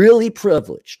privileged, really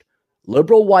privileged,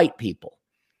 liberal white people,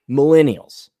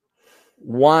 millennials,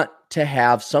 want to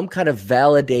have some kind of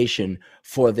validation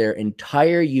for their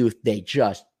entire youth. They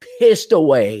just pissed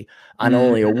away on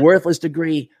only a worthless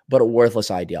degree, but a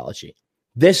worthless ideology.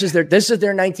 This is their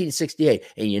 1968.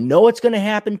 And you know what's going to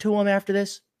happen to them after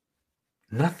this?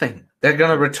 Nothing. They're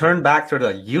going to return back to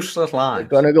the useless lives.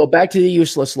 They're going to go back to the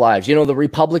useless lives. The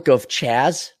Republic of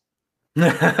Chaz?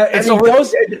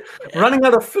 Running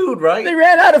out of food, right? They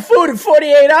ran out of food in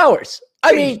 48 hours.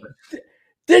 I mean,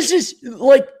 this is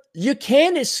like, you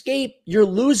can't escape your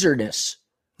loserness.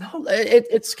 No,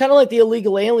 it's kind of like the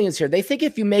illegal aliens here. They think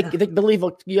if you they believe,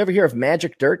 you ever hear of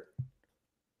magic dirt?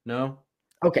 No.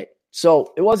 Okay.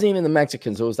 So it wasn't even the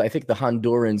Mexicans. It was, I think, the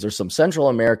Hondurans or some Central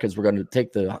Americans were going to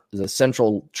take the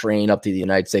central train up to the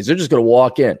United States. They're just going to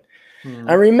walk in.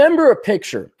 I remember a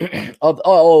picture of,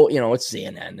 it's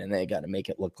CNN, and they got to make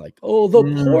it look like, the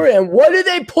poor. And what do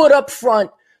they put up front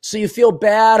so you feel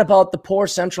bad about the poor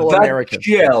Central Americans?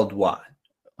 The chilled one.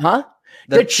 Huh?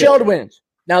 The chilled ones.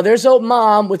 Now, there's a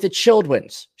mom with the chilled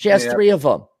ones. She has 3 of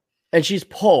them, and she's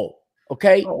po.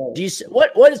 Okay? Oh. Do you see,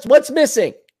 what's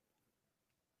missing?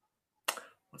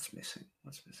 What's missing?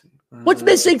 What's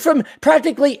missing from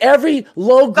practically every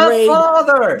low grade?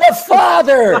 The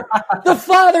father. The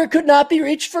father could not be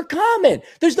reached for comment.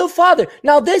 There's no father.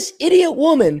 Now, this idiot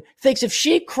woman thinks if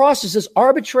she crosses this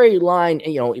arbitrary line,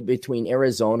 between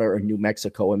Arizona or New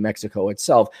Mexico and Mexico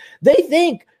itself, they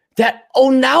think that,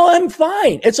 now I'm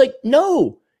fine. It's like,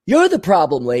 no, you're the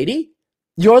problem, lady.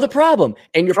 You're the problem.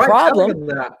 And your problem,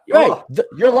 right?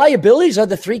 Your liabilities are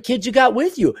the 3 kids you got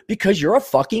with you because you're a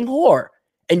fucking whore.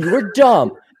 And you're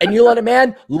dumb. And you let a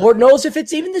man, Lord knows if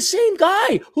it's even the same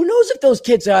guy. Who knows if those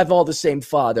kids have all the same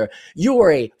father? You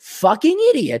are a fucking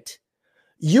idiot.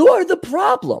 You are the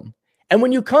problem. And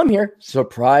when you come here,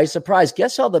 surprise, surprise,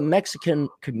 guess how the Mexican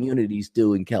communities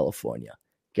do in California?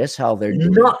 Guess how they're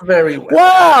doing? Not very well.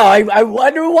 Wow, I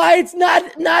wonder why it's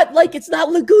not like it's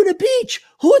not Laguna Beach.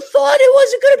 Who thought it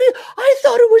wasn't going to be? I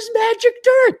thought it was magic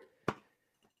dirt.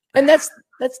 And that's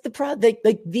the problem.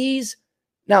 These.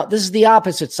 Now, this is the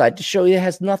opposite side to show you it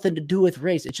has nothing to do with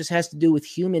race. It just has to do with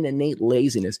human innate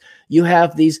laziness. You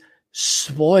have these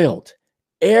spoiled,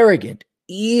 arrogant,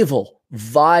 evil,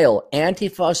 vile,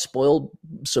 Antifa spoiled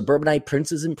suburbanite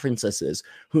princes and princesses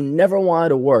who never wanted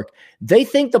to work. They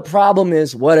think the problem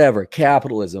is whatever,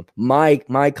 capitalism, my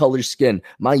color skin,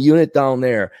 my unit down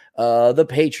there, the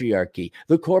patriarchy,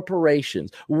 the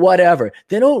corporations, whatever.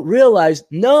 They don't realize,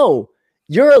 no,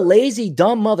 you're a lazy,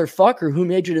 dumb motherfucker who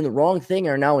majored in the wrong thing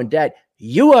and are now in debt.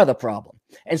 You are the problem.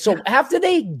 And so after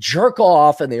they jerk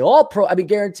off and they all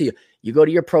guarantee you go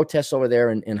to your protests over there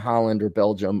in Holland or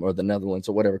Belgium or the Netherlands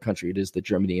or whatever country it is that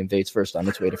Germany invades first on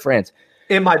its way to France.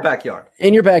 In my backyard.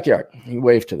 In your backyard. You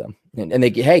wave to them. And they,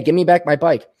 hey, give me back my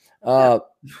bike.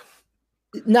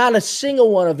 Not a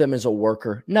single one of them is a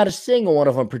worker. Not a single one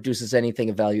of them produces anything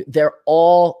of value. They're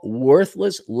all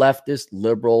worthless, leftist,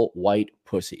 liberal, white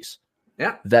pussies.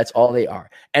 Yeah. That's all they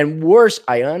are. And worse,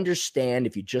 I understand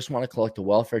if you just want to collect a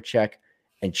welfare check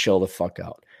and chill the fuck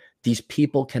out. These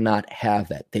people cannot have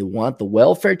that. They want the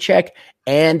welfare check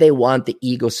and they want the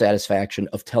ego satisfaction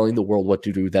of telling the world what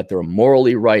to do, that they're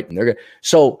morally right. And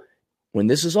so when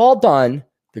this is all done,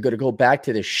 they're going to go back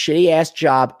to this shitty ass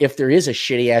job, if there is a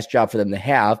shitty ass job for them to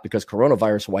have, because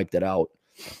coronavirus wiped it out.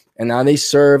 And now they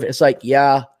serve. It's like,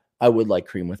 yeah, I would like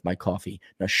cream with my coffee.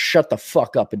 Now shut the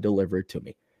fuck up and deliver it to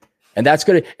me. And that's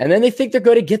good. And then they think they're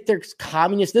going to get their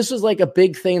communist. This is like a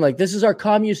big thing. Like, this is our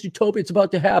communist utopia. It's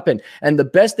about to happen. And the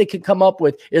best they can come up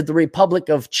with is the Republic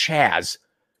of Chaz.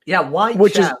 Yeah. Why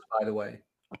Chaz, by the way?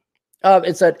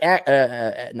 It's an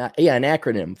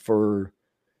acronym for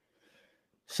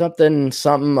something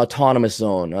autonomous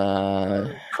zone.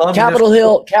 Capitol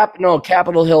Hill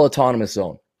Autonomous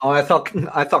Zone. Oh, I thought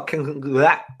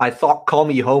call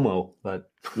me homo,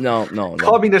 but no.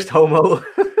 Communist homo.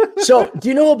 So, do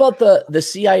you know about the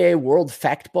CIA World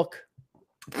Fact Book?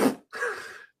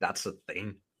 That's a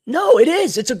thing. No, it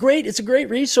is. It's a great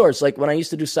resource. Like when I used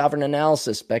to do sovereign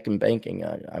analysis back in banking,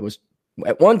 I was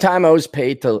at one time I was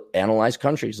paid to analyze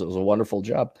countries. It was a wonderful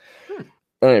job.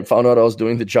 And I found out I was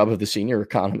doing the job of the senior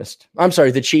economist. I'm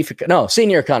sorry,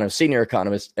 senior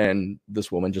economist. And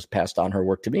this woman just passed on her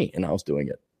work to me, and I was doing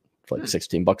it for like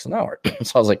 $16 an hour.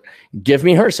 So I was like, give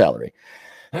me her salary.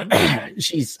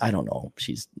 I don't know.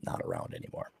 She's not around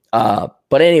anymore.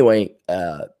 But anyway,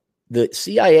 the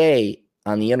CIA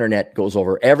on the internet goes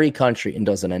over every country and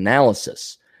does an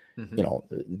analysis.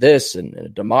 This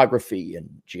and demography and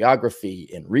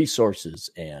geography and resources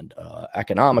and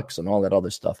economics and all that other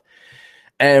stuff.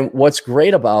 And what's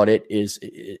great about it is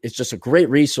it's just a great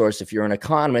resource. If you're an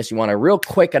economist, you want a real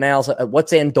quick analysis.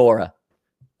 What's Andorra?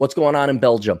 What's going on in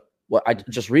Belgium? Well, I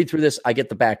just read through this. I get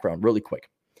the background really quick.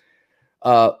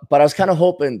 But I was kind of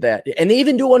hoping that, and they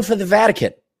even do one for the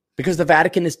Vatican, because the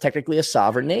Vatican is technically a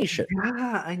sovereign nation.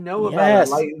 Yeah, I know about it.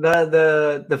 Like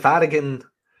the Vatican,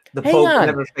 the Pope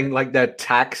and everything, like their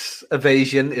tax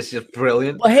evasion is just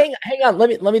brilliant. Well, hang on.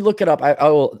 Let me look it up. I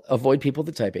will avoid people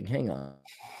the typing. Hang on.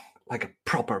 Like a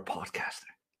proper podcaster.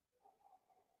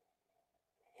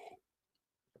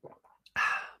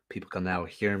 People can now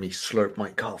hear me slurp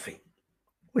my coffee,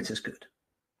 which is good.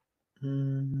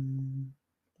 Boom,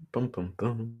 boom,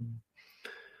 boom.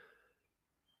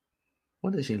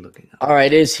 What is he looking at? All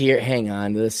right, it is here. Hang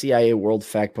on. The CIA World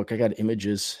Factbook. I got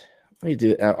images. Let me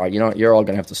do it. You know what? You're all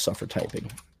going to have to suffer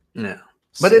typing. Yeah.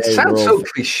 But it sounds so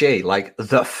cliche, like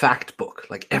the fact book,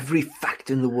 like every fact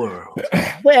in the world.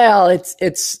 Well,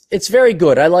 it's very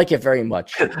good. I like it very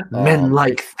much. Men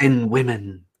like thin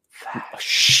women.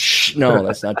 Shh. No,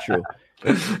 that's not true.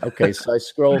 Okay, so I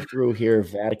scroll through here.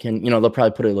 Vatican. They'll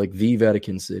probably put it like the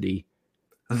Vatican City.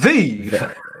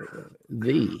 The.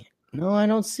 No, I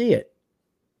don't see it.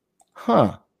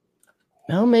 Huh.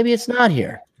 No, maybe it's not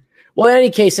here. Well, in any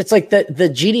case, it's like the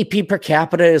GDP per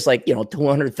capita is like,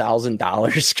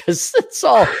 $200,000 because it's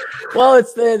all, well,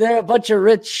 they're a bunch of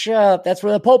rich, that's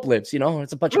where the Pope lives,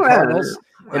 it's a bunch of cardinals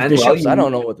and bishops. I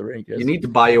don't know what the rank is. You need to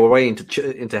buy your way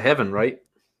into heaven, right?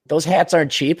 Those hats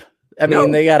aren't cheap. I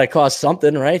mean, they got to cost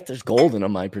something, right? There's gold in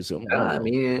them, I presume. I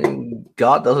mean,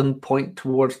 God doesn't point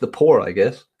towards the poor, I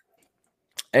guess.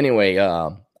 Anyway,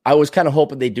 I was kind of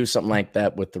hoping they'd do something like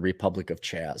that with the Republic of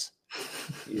Chaz.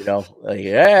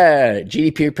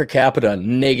 GDP per capita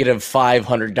negative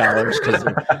 $500 because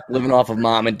they're living off of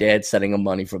mom and dad sending them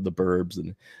money from the burbs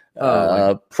and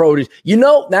produce.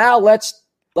 Now let's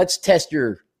test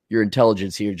your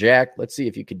intelligence here, Jack. Let's see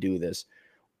if you could do this.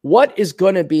 What is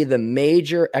going to be the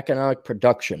major economic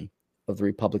production of the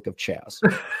Republic of Chaz?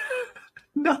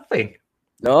 Nothing.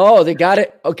 No, they got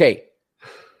it. Okay.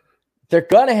 They're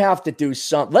going to have to do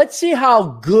something. Let's see how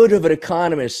good of an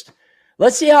economist.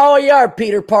 Let's see how you are,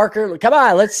 Peter Parker. Come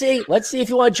on, let's see. Let's see if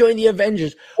you want to join the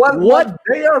Avengers. What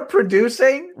they are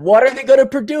producing? What are they going to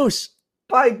produce?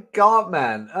 By God,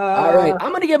 man. All right, I'm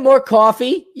going to get more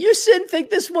coffee. You sit and think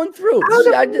this one through. No,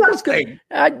 they're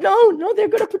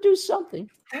going to produce something.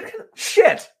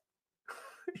 Shit.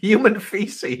 Human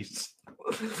feces.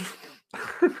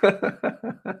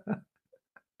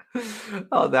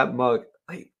 Oh, that mug.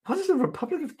 Like, what is the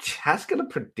Republic of Chaz going to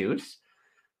produce?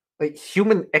 Like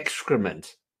human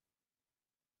excrement.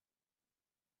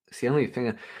 It's the only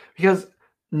thing, because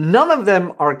none of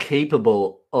them are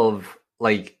capable of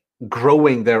like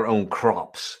growing their own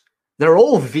crops. They're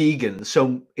all vegan,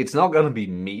 so it's not going to be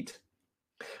meat.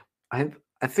 I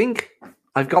think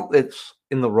I've got this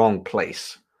in the wrong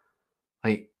place.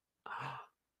 I'm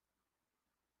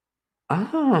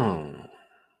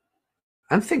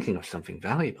thinking of something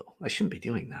valuable. I shouldn't be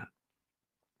doing that.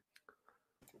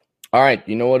 All right,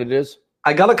 you know what it is?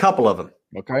 I got a couple of them.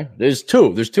 Okay. There's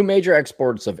two. There's two major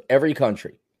exports of every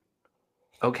country.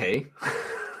 Okay.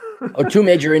 Or two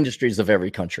major industries of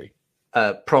every country.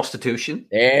 Prostitution.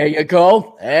 There you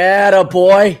go. Atta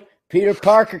boy. Peter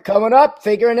Parker coming up,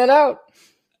 figuring it out.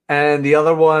 And the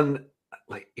other one,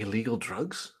 like illegal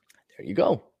drugs. There you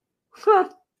go. Huh.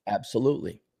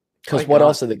 Absolutely. Because what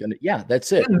else are they going to? Yeah,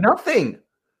 that's it. Nothing.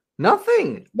 No,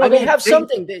 they have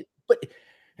something. But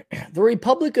the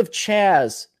Republic of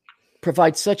Chaz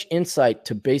provides such insight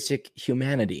to basic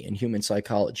humanity and human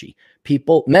psychology.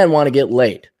 Men want to get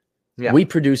laid. Yeah. We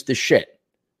produce the shit.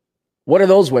 What are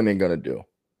those women going to do?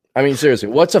 I mean, seriously,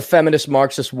 what's a feminist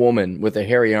Marxist woman with a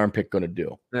hairy armpit going to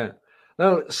do? Yeah.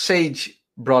 No, Sage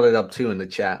brought it up too in the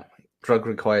chat. Drug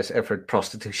requires effort,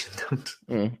 prostitution don't.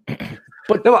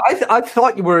 But no, I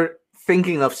thought you were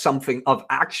thinking of something of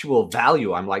actual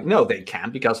value. I'm like, no, they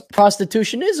can't, because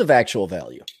prostitution is of actual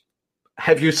value.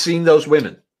 Have you seen those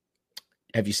women?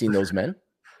 Have you seen those men?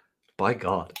 By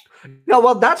God. No,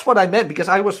 well, that's what I meant, because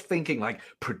I was thinking like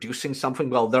producing something.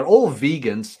 Well, they're all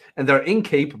vegans and they're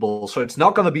incapable, so it's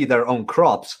not going to be their own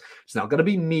crops. It's not going to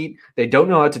be meat. They don't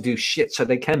know how to do shit, so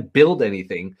they can't build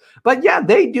anything. But yeah,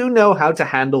 they do know how to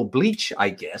handle bleach, I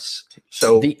guess.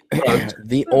 So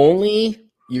the only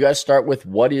you guys start with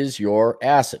what is your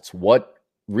assets? What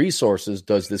resources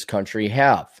does this country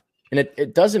have? And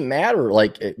it doesn't matter.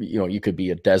 Like, you could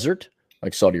be a desert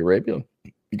like Saudi Arabia.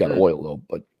 You got oil though,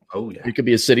 but it could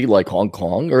be a city like Hong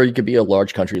Kong, or you could be a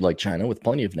large country like China with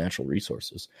plenty of natural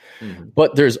resources. Mm-hmm.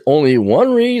 But there's only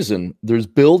one reason there's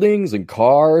buildings and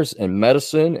cars and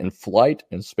medicine and flight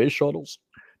and space shuttles.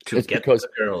 To get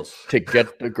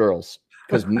the girls.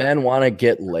 Because men want to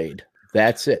get laid.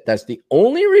 That's it. That's the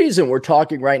only reason we're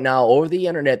talking right now over the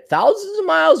internet, thousands of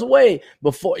miles away,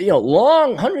 before,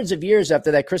 long hundreds of years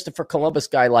after that Christopher Columbus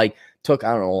guy took,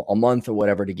 I don't know, a month or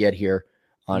whatever to get here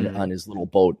on his little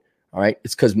boat. All right.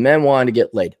 It's because men wanted to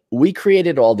get laid. We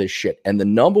created all this shit. And the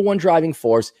number one driving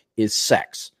force is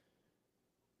sex.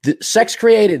 Sex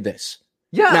created this.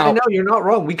 Yeah, now, I know, you're not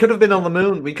wrong. We could have been on the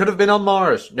moon. We could have been on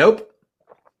Mars. Nope.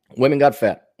 Women got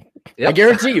fat. Yep. I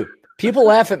guarantee you. People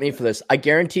laugh at me for this. I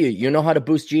guarantee you. You know how to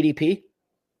boost GDP?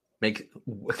 Make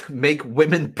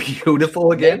women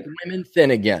beautiful again? Make women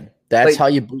thin again. That's how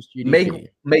you boost GDP.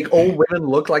 Make old women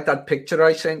look like that picture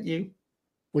I sent you.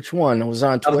 Which one? It was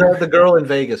on Twitter. The girl in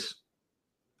Vegas.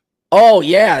 Oh,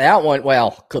 yeah, that one.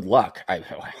 Well, good luck. I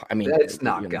mean, that's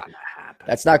not going to happen.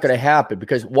 That's not going to happen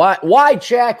because why,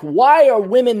 Jack? Why are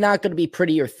women not going to be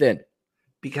pretty or thin?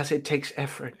 Because it takes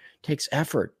effort. It takes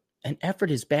effort. And effort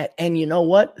is bad. And you know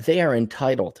what? They are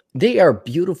entitled. They are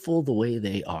beautiful the way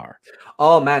they are.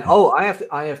 Oh, man. Oh, I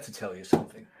have to tell you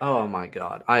something. Oh, my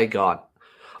God.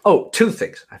 Two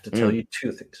things. I have to tell you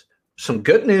two things. Some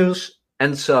good news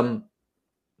and some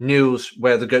news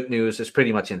where the good news is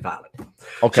pretty much invalid.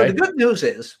 Okay. So the good news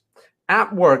is,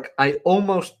 at work, I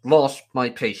almost lost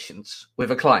my patience with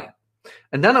a client.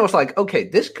 And then I was like, okay,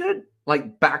 this could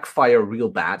backfire real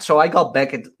bad. So I got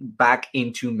back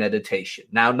into meditation.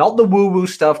 Now, not the woo-woo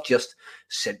stuff, just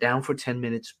sit down for 10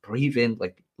 minutes, breathe in,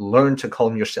 learn to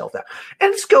calm yourself down.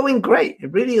 And it's going great.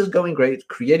 It really is going great. It's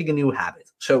creating a new habit.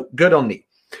 So good on me.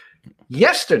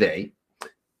 Yesterday,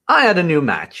 I had a new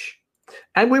match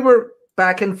and we were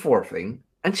back and forthing.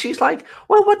 And she's like,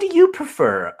 well, what do you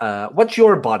prefer? What's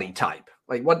your body type?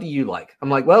 What do you like? I'm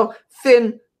like, well,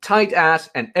 thin, tight ass,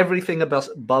 and everything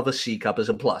above a C cup is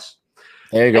a plus.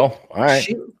 There you go. All right.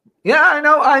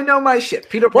 I know my shit.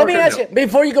 Peter Parker. Let me ask you,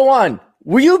 before you go on,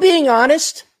 were you being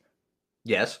honest?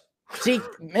 Yes. See,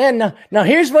 man, now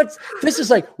here's what this is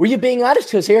like. Were you being honest?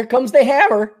 Because here comes the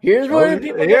hammer. Here's where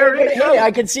people hey,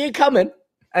 I can see it coming.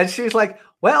 And she's like,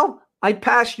 well, I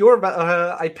passed your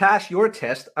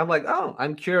test. I'm like, oh,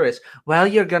 I'm curious. Well,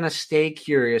 you're going to stay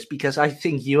curious because I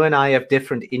think you and I have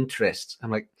different interests. I'm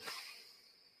like,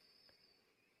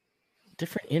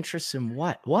 different interests in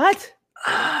what? What?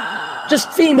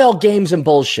 Just female games and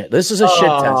bullshit. This is a shit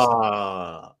test.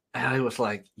 And I was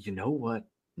like, you know what?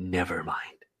 Never mind.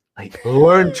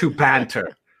 Learn to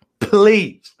banter.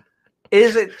 Please.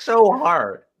 Is it so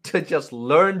hard to just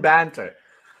learn banter?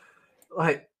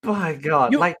 My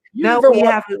God.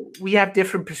 We have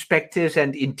different perspectives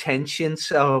and intentions.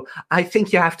 So I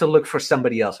think you have to look for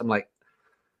somebody else. I'm like,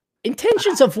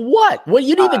 intentions of what? Well,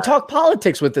 you didn't even talk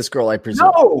politics with this girl, I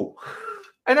presume. No.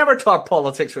 I never talk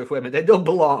politics with women. They don't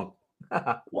belong.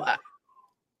 What?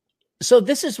 So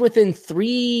this is within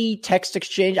 3 text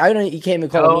exchange. I don't know. You can't even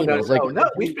call me. No.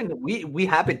 We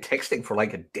have been texting for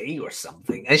a day or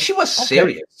something, and she was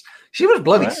serious. She was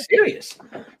bloody serious.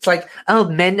 It's like, oh,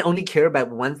 men only care about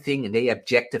one thing, and they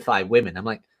objectify women. I'm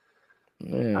like,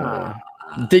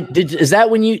 is that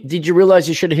when did you realize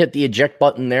you should have hit the eject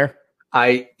button there?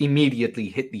 I immediately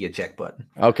hit the eject button.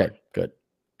 Okay, good.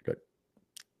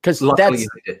 Because that's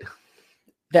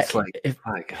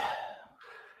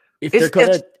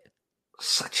it's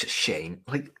such a shame.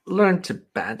 Learn to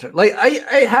banter.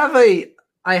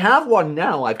 I have one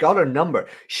now. I've got her number.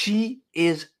 She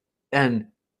is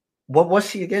what was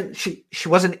she again? She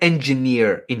was an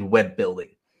engineer in web building.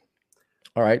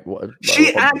 All right. She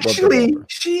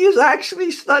is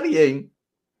actually studying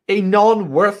a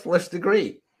non-worthless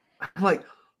degree. I'm like,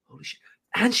 holy shit.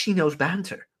 And she knows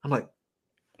banter. I'm like,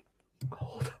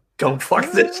 hold up. Don't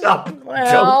fuck this up.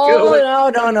 Well, don't do it.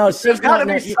 No. There's got to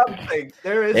be something.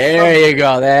 There you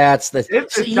go. That's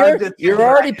the. You're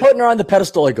already putting her on the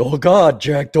pedestal. Oh God,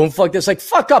 Jack, don't fuck this.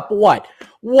 Fuck up what?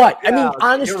 What? Yeah, I mean,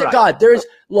 honest to God,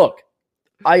 look.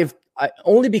 I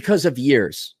only because of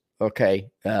years. Okay,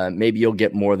 maybe you'll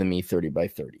get more than me 30 by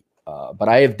 30. But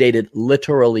I have dated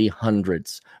literally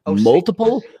hundreds,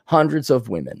 multiple hundreds of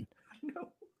women.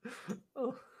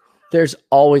 There's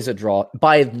always a draw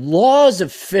by laws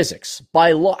of physics.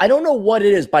 By law, I don't know what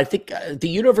it is, but I think the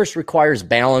universe requires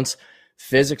balance.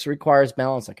 Physics requires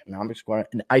balance. Economics requires,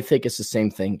 and I think it's the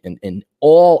same thing in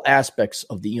all aspects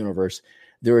of the universe.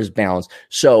 There is balance.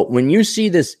 So when you see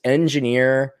this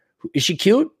engineer, is she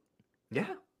cute? Yeah.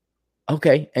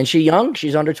 Okay, and she young?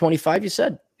 She's under 25. You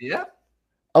said? Yeah.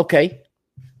 Okay.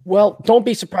 Well, don't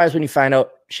be surprised when you find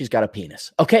out she's got a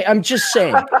penis. Okay, I'm just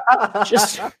saying.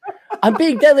 I'm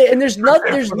being deadly, and there's no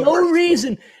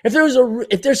reason. If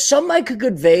there's something I could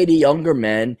convey to younger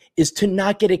men is to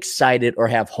not get excited or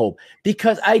have hope,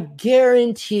 because I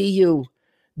guarantee you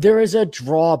there is a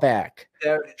drawback.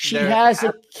 She has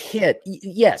a kid.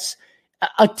 Yes,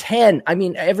 a 10. I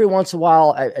mean, every once in a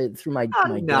while, through my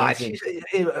dancing.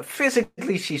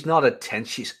 Physically, she's not a 10.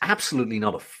 She's absolutely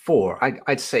not a 4.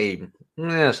 I'd say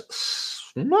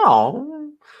yes,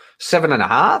 no,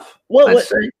 7.5. Well,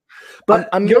 but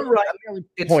you're right. I'm really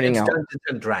pointing out Dungeons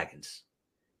and Dragons.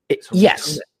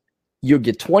 Yes, you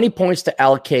get 20 points to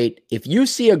allocate. If you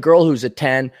see a girl who's a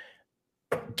 10,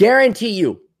 guarantee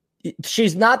you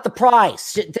she's not the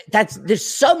prize. There's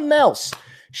something else.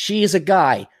 She's a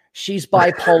guy. She's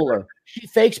bipolar. She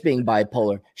fakes being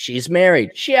bipolar. She's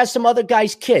married. She has some other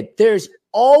guy's kid. There's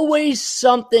always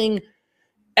something.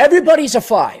 Everybody's a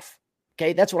 5.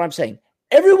 Okay, that's what I'm saying.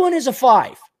 Everyone is a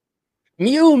 5.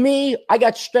 You, me, I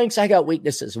got strengths, I got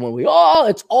weaknesses. And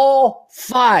it's all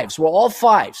 5s. We're all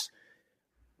 5s.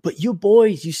 But you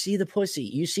boys, you see the pussy.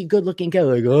 You see good-looking guy,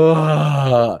 like,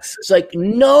 oh. It's like,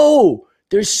 no,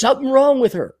 there's something wrong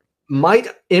with her.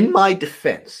 In my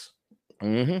defense,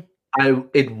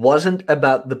 it wasn't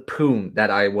about the poon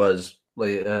that I was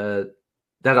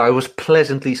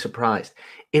pleasantly surprised.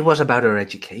 It was about her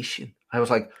education. I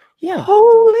was like, yeah,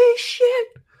 holy shit.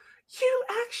 You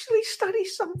actually study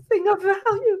something of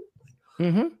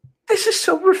value. This is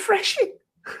so refreshing.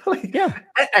 Yeah.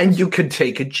 And you can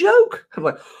take a joke. I'm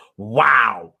like,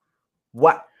 wow.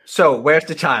 What? So where's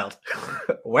the child?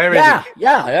 Where is he?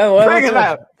 Yeah. Bring it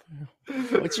out.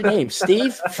 What's your name?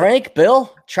 Steve? Frank?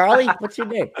 Bill? Charlie? What's your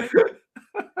name?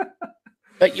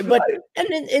 But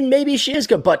maybe she is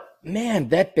good. But man,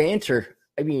 that banter.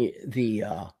 I mean, you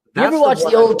ever watch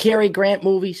the old Cary Grant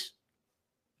movies?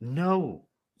 No.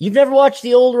 You've never watched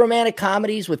the old romantic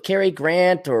comedies with Cary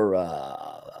Grant or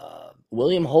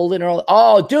William Holden?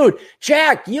 Oh, dude,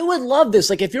 Jack, you would love this.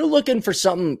 Like, if you're looking for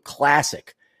something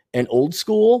classic and old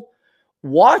school,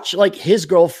 watch like His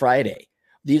Girl Friday.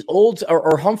 These old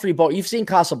or Humphrey Bogart. You've seen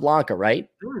Casablanca, right?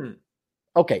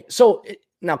 Okay, so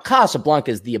now Casablanca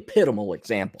is the epitomal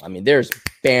example. I mean, there's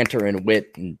banter and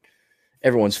wit, and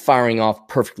everyone's firing off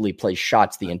perfectly placed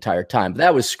shots the entire time. But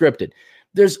that was scripted.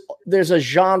 There's a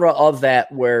genre of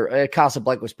that where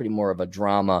Casablanca was pretty more of a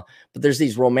drama, but there's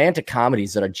these romantic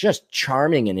comedies that are just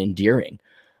charming and endearing,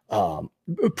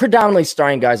 predominantly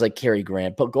starring guys like Cary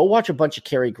Grant. But go watch a bunch of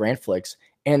Cary Grant flicks,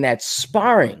 and that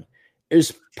sparring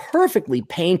is perfectly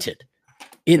painted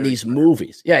in these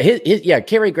movies. Yeah,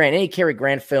 Cary Grant, any Cary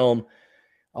Grant film.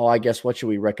 Oh, I guess what should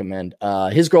we recommend?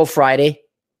 His Girl Friday,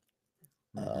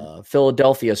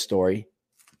 Philadelphia Story.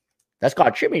 That's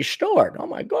got Jimmy Stewart. Oh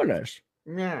my goodness.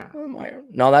 Yeah.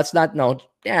 No, that's not. No.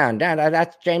 Yeah,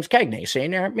 that's James Cagney. See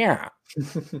there? Yeah.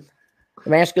 The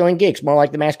masculine geeks, more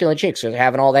like the masculine chicks, are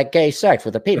having all that gay sex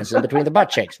with the penis in between the butt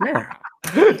cheeks. Yeah.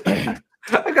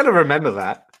 I gotta remember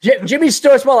that. Jimmy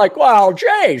Stewart's more like, well,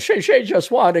 Jay, she just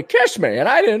wanted to kiss me, and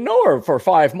I didn't know her for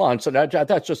 5 months, and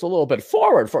that's just a little bit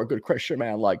forward for a good Christian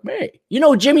man like me. You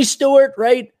know Jimmy Stewart,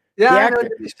 right? Yeah, I know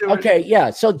Jimmy Stewart. Okay,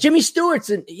 yeah. So Jimmy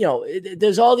Stewart's,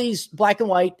 there's all these black and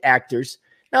white actors.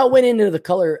 Now it went into the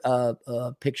color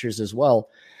pictures as well.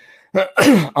 By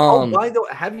the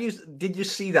way, did you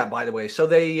see that, by the way? So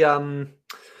they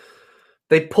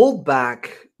pulled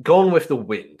back Gone with the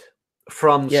Wind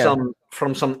from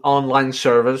some online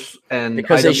service, and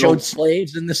because they showed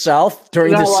slaves in the South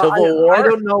during the Civil War. I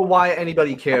don't know why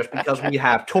anybody cares, because we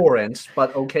have torrents,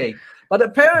 but okay. But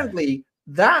apparently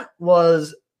that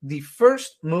was the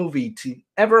first movie to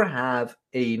ever have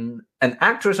an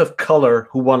actress of color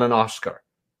who won an Oscar.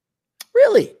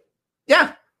 Really?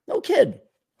 Yeah. No kid.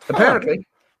 Apparently.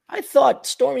 I thought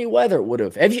Stormy Weather would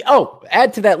have.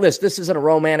 Add to that list. This isn't a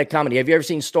romantic comedy. Have you ever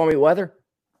seen Stormy Weather?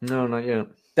 No, not yet.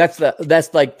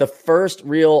 That's like the first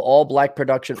real all black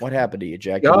production. What happened to you,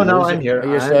 Jack? Oh, no, I'm here.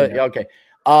 Okay.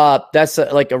 That's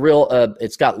like a real.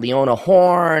 It's got Leona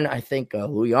Horn, I think,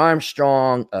 Louis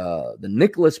Armstrong, the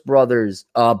Nicholas brothers.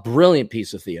 Brilliant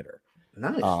piece of theater.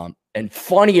 Nice. And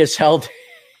funny as hell.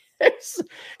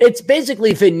 It's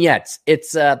basically vignettes. It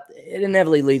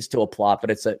inevitably leads to a plot, but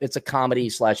it's a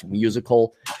comedy /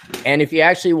 musical. And if you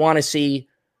actually want to see,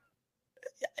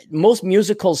 most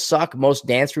musicals suck. Most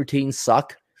dance routines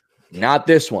suck. Not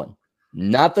this one.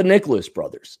 Not the Nicholas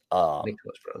Brothers.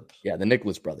 Nicholas Brothers. Yeah, the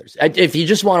Nicholas Brothers. If you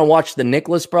just want to watch the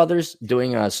Nicholas Brothers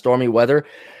doing stormy weather,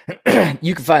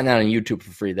 you can find that on YouTube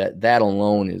for free. That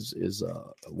alone is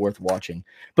worth watching.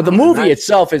 But the movie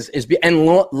itself is and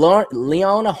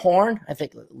Leona Horn, I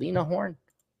think Lena Horn.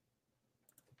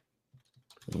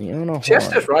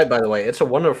 Chester's right, by the way. It's a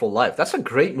Wonderful Life. That's a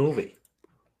great movie.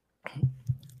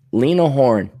 Lena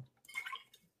Horn.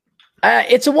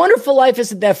 It's a Wonderful Life.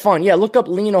 Isn't that fun? Yeah, look up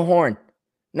Lena Horne.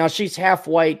 Now she's half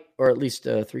white, or at least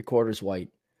 3/4 white,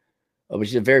 but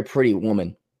she's a very pretty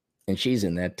woman, and she's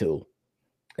in that too.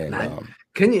 And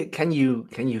can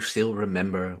you still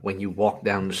remember when you walked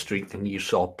down the street and you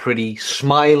saw pretty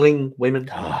smiling women?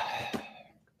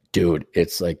 Dude,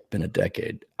 it's like been a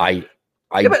decade.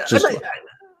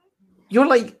 You're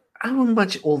like, how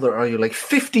much older are you? Like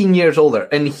 15 years older.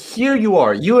 And here you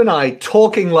are, you and I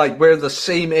talking like we're the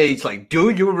same age. Like, do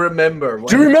you remember?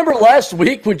 Do you remember last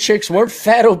week when chicks weren't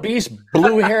fat, obese,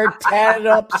 blue-haired, tatted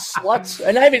up sluts?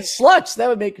 And I mean sluts. That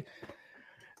would make...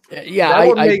 Yeah, that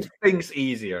would make things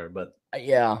easier. But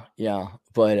yeah.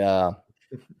 But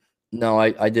no,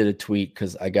 I did a tweet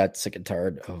because I got sick and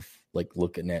tired of like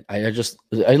looking at. I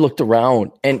looked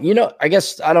around, and I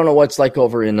guess I don't know what's like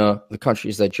over in the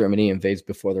countries that Germany invades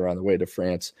before they're on their way to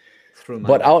France.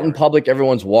 But out in public,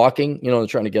 everyone's walking. They're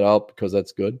trying to get out because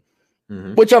that's good,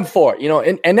 which I'm for.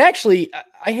 And actually,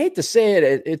 I hate to say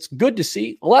it, it's good to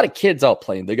see a lot of kids out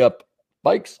playing. They got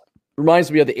bikes.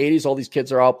 Reminds me of the 80s. All these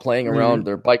kids are out playing around.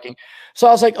 They're biking. So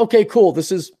I was like, okay, cool.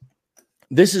 This is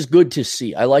good to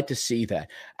see. I like to see that.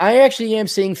 I actually am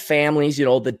seeing families,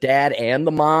 the dad and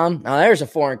the mom. Now, there's a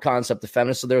foreign concept of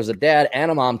feminists. So there's a dad and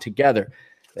a mom together.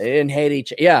 They didn't hate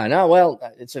each other. Yeah, no, well,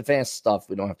 it's advanced stuff.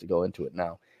 We don't have to go into it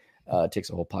now. It takes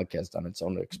a whole podcast on its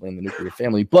own to explain the nuclear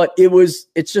family. But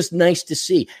it's just nice to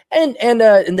see. And in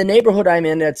the neighborhood I'm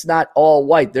in, it's not all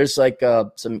white. There's like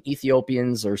some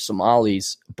Ethiopians or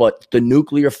Somalis, but the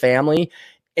nuclear family.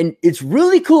 And it's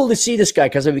really cool to see this guy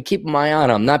because I've been keeping my eye on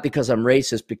him, not because I'm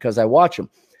racist, because I watch him.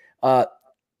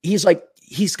 He's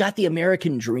got the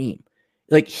American dream.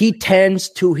 Like, he tends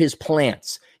to his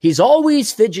plants. He's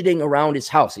always fidgeting around his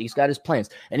house. He's got his plants,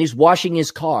 and he's washing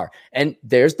his car. And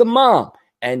there's the mom,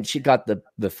 and she got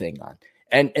the thing on.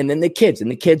 And then the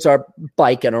kids are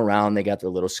biking around. They got their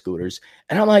little scooters.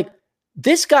 And I'm like,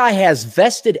 this guy has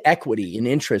vested equity and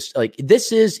interest. Like,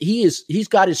 he's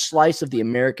got his slice of the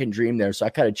American dream there. So I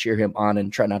kind of cheer him on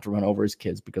and try not to run over his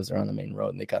kids because they're on the main road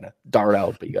and they kind of dart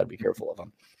out, but you got to be careful of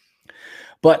them.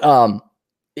 But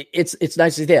it's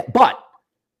nice to see that. But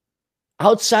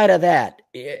outside of that,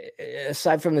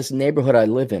 aside from this neighborhood I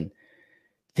live in,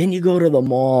 then you go to the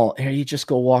mall and you just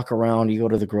go walk around. You go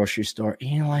to the grocery store,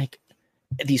 and like,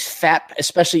 these fat,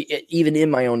 especially even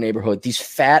in my own neighborhood, these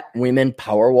fat women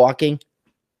power walking.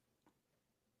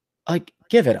 Like,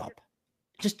 give it up.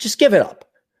 Just give it up.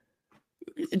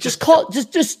 Just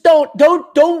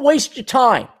don't waste your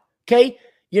time. Okay.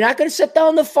 You're not going to set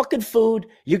down the fucking food.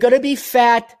 You're going to be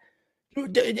fat.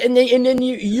 And then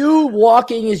you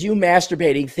walking is you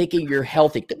masturbating, thinking you're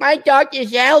healthy. My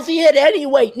doctor's healthy at any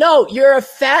weight. No, you're a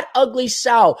fat, ugly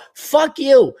sow. Fuck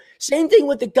you. Same thing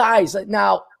with the guys.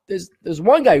 Now, There's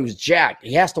one guy who's jacked.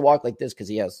 He has to walk like this because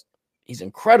he's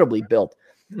incredibly built.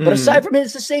 But aside from it,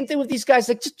 it's the same thing with these guys.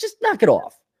 Like, just knock it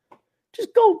off.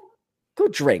 Just go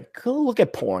drink. Go look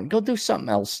at porn. Go do something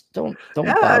else. Don't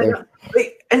bother.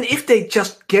 And if they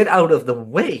just get out of the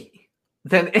way,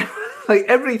 then like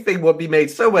everything would be made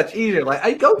so much easier. Like,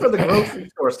 I go for the grocery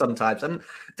store sometimes, and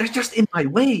they're just in my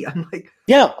way. I'm like,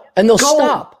 yeah, and they'll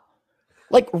stop.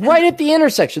 Like, right at the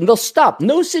intersection, they'll stop.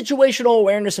 No situational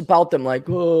awareness about them. Like,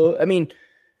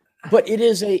 but it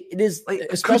is like,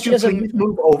 especially could you please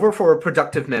move over for a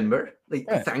productive member? Like,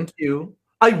 thank you.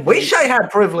 I wish I had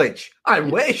privilege. I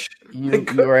wish. You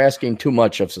are asking too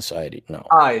much of society. No,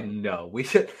 I know we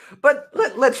should, but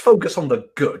let's focus on the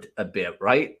good a bit,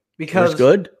 right? Because where's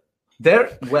good?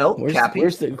 Cappy.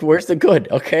 Where's the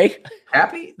good? Okay,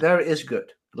 Cappy, there is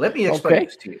good. Let me explain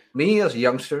this to you. Me as a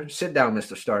youngster, sit down,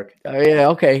 Mr. Stark. Oh yeah,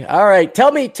 okay, all right.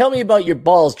 Tell me about your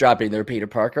balls dropping there, Peter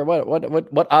Parker.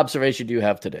 What observation do you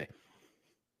have today?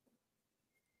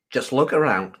 Just look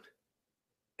around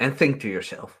and think to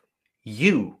yourself: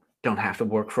 you don't have to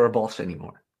work for a boss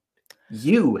anymore.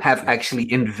 You have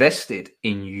actually invested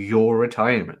in your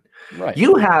retirement. Right.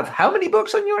 You have how many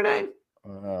books on your name?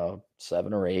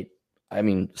 7 or 8. I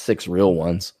mean, 6 real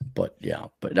ones, but yeah.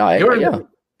 But you're in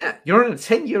a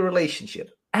 10-year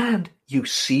relationship, and you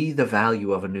see the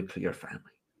value of a nuclear family.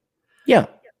 Yeah.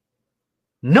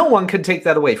 No one can take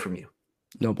that away from you.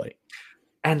 Nobody.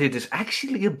 And it is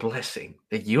actually a blessing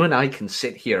that you and I can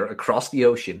sit here across the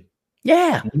ocean,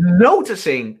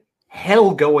 noticing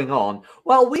hell going on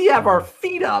while we have our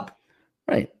feet up,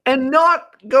 right, and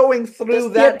not going through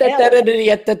that.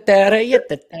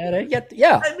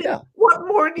 What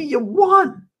more do you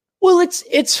want? Well,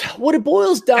 it's what it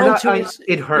boils down to is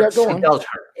it hurts. It does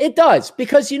hurt. It does,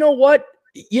 because you know what?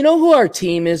 You know who our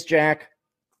team is, Jack?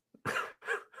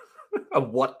 A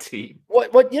what team?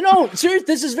 What seriously,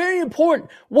 this is very important.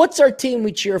 What's our team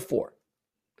we cheer for?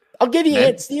 I'll give you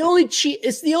it's the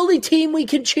only team we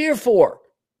can cheer for.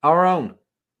 Our own.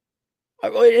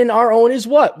 And our own is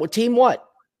what? What team what?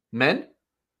 Men?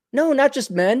 No, not just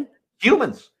men.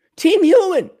 Humans. Team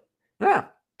human. Yeah.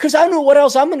 Because I don't know what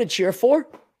else I'm going to cheer for.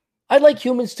 I'd like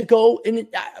humans to go, and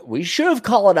we should have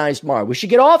colonized Mars. We should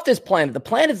get off this planet. The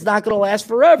planet's not going to last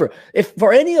forever. If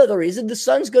for any other reason, the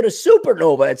sun's going to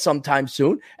supernova at some time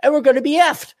soon, and we're going to be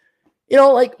effed.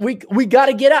 We got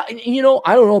to get out. And,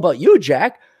 I don't know about you,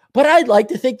 Jack, but I'd like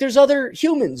to think there's other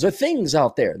humans or things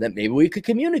out there that maybe we could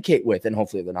communicate with, and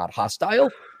hopefully they're not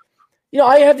hostile.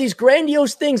 I have these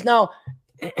grandiose things. Now,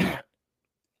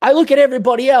 I look at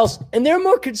everybody else, and they're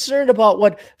more concerned about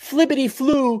what Flippity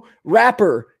Flu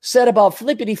rapper said about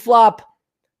Flippity Flop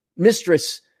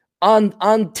Mistress on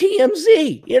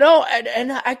TMZ,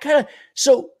 and I kind of,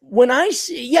 so when I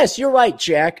see, yes, you're right,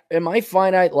 Jack, in my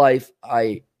finite life,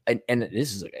 I'm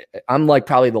like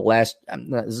probably the last,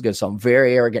 this is going to sound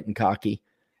very arrogant and cocky,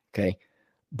 okay,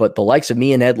 but the likes of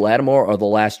me and Ed Lattimore are the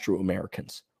last true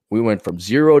Americans. We went from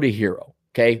zero to hero.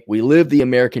 Okay, we lived the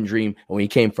American dream, and we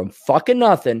came from fucking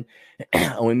nothing,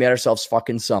 and we made ourselves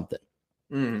fucking something,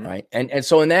 right? And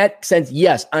so in that sense,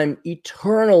 yes, I'm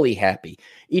eternally happy,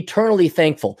 eternally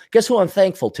thankful. Guess who I'm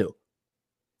thankful to?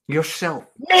 Yourself.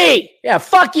 Me! Yeah,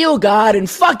 fuck you, God, and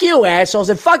fuck you, assholes,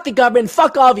 and fuck the government, and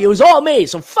fuck all of you. It was all me,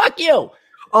 so fuck you.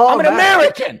 I'm an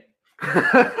American.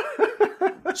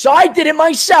 So I did it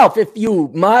myself. If you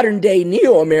modern-day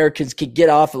neo-Americans could get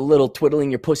off a little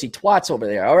twiddling your pussy twats over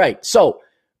there. All right, so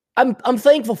I'm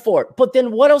thankful for it. But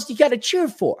then what else you got to cheer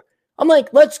for? I'm like,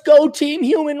 let's go team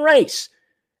human race.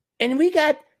 And we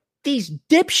got these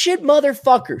dipshit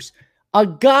motherfuckers. A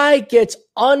guy gets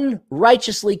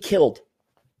unrighteously killed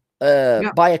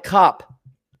by a cop.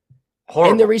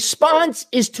 Horrible. And the response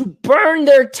is to burn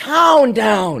their town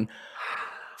down.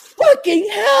 Fucking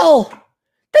hell.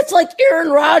 That's like Aaron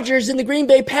Rodgers and the Green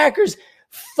Bay Packers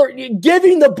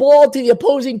giving the ball to the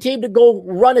opposing team to go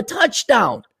run a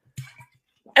touchdown.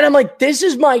 And I'm like, this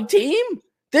is my team?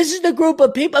 This is the group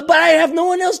of people, but I have no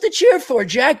one else to cheer for,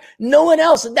 Jack. No one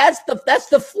else. And that's the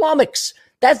flummox.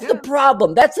 That's the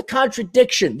problem. That's the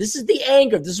contradiction. This is the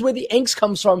anger. This is where the angst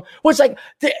comes from. Where it's like,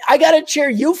 I got to cheer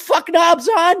you fuck knobs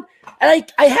on? And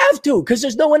I have to, because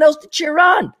there's no one else to cheer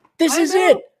on. This is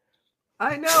it.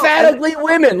 I know. Fat, ugly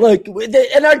women. Look,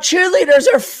 and our cheerleaders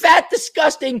are fat,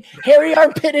 disgusting, hairy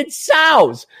armpitted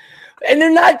sows. And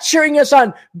they're not cheering us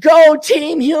on. Go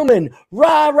team human.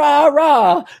 Rah, rah,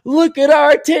 rah. Look at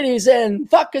our titties and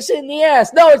fuck us in the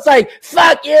ass. No, it's like,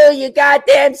 fuck you, you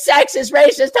goddamn sexist,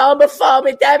 racist,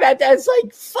 homophobic. It's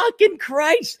like, fucking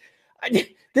Christ.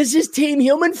 This is team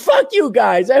human. Fuck you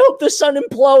guys. I hope the sun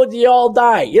implodes. You all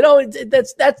die.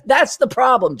 That's the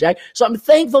problem, Jack. So I'm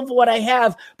thankful for what I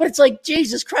have, but it's like,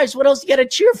 Jesus Christ, what else you got to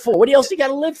cheer for? What else you got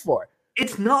to live for?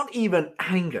 It's not even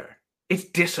anger. It's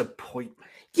disappointment.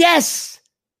 Yes.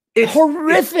 It's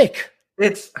horrific.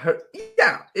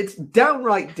 It's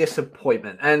downright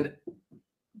disappointment. And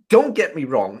don't get me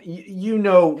wrong. You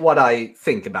know what I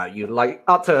think about you. Like,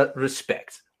 utter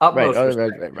respect. Utmost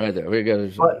respect. Right there. We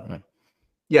got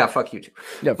yeah, fuck you too.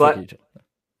 Yeah, fuck you too.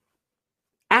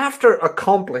 After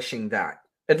accomplishing that,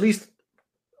 at least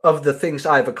of the things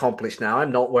I've accomplished now,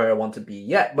 I'm not where I want to be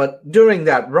yet. But during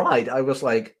that ride, I was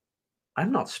like,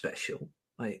 I'm not special.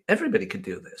 Like, everybody could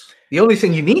do this. The only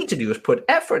thing you need to do is put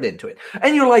effort into it.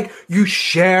 And you're like, you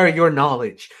share your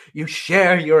knowledge. You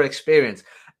share your experience.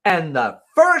 And the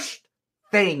first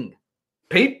thing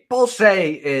people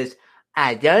say is,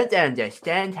 I don't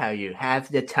understand how you have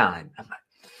the time. I'm like,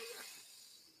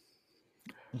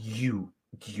 you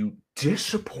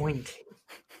disappointing,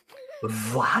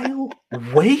 vile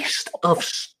waste of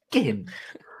skin.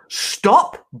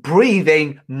 Stop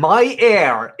breathing my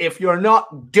air if you're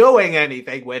not doing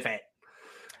anything with it.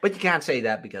 But you can't say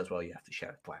that because, well, you have to share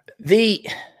it flat.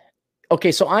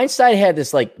 Okay, so Einstein had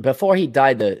this, like, before he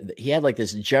died, he had like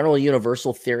this general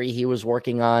universal theory he was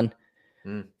working on.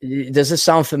 Does this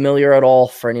sound familiar at all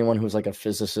for anyone who's like a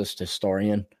physicist,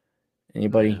 historian?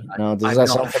 Anybody? No, does that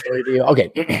sound familiar to you?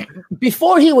 Okay.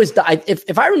 Before he was died,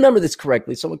 if I remember this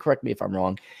correctly, someone correct me if I'm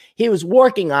wrong, he was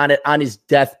working on it on his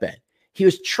deathbed. He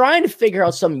was trying to figure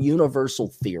out some universal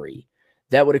theory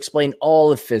that would explain all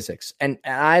of physics. And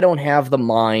I don't have the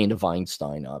mind of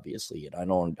Einstein, obviously.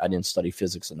 And I didn't study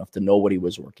physics enough to know what he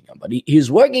was working on. But he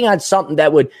was working on something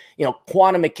that would,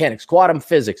 quantum mechanics, quantum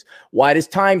physics. Why does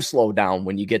time slow down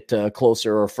when you get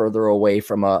closer or further away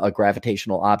from a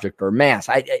gravitational object or mass?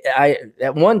 I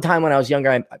at one time when I was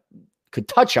younger, I could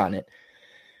touch on it.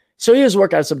 So he was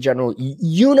working on some general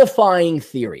unifying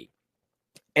theory.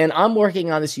 And I'm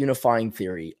working on this unifying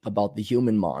theory about the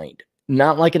human mind.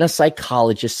 Not like in a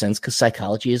psychologist sense, because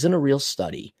psychology isn't a real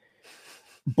study.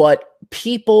 But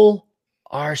people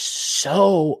are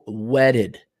so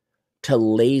wedded to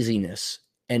laziness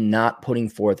and not putting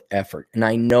forth effort. And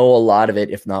I know a lot of it,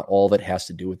 if not all of it, has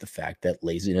to do with the fact that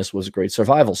laziness was a great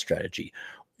survival strategy.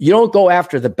 You don't go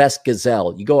after the best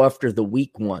gazelle. You go after the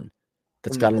weak one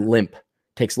that's got a limp,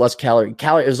 takes less calorie.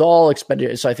 Calorie is all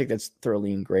expended. So I think that's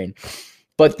thoroughly ingrained.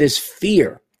 But this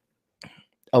fear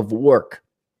of work,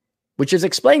 which is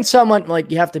explained somewhat like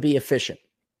you have to be efficient.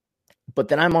 But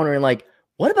then I'm wondering, like,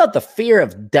 what about the fear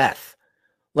of death?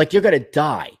 Like you're going to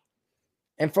die.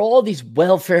 And for all these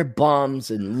welfare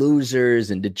bums and losers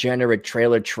and degenerate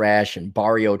trailer trash and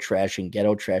barrio trash and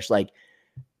ghetto trash, like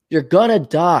you're going to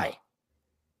die.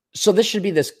 So this should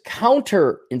be this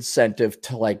counter incentive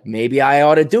to like, maybe I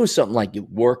ought to do something like you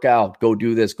work out, go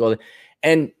do this, go.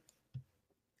 And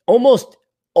almost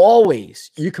always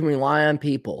you can rely on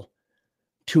people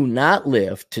to not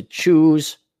live, to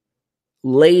choose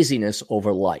laziness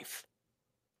over life.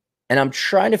 And I'm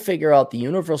trying to figure out the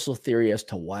universal theory as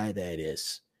to why that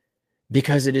is.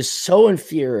 Because it is so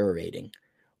infuriating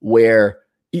where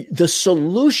the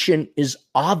solution is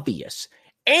obvious.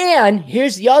 And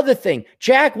here's the other thing.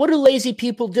 Jack, what do lazy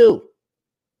people do?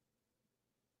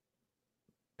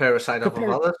 Parasite off of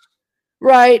others?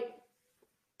 Right.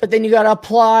 But then you got to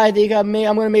apply. Then you got I'm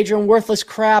going to major in worthless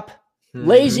crap. Mm-hmm.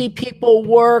 Lazy people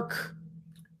work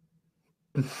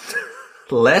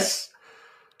less,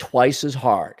 twice as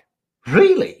hard.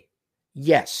 Really?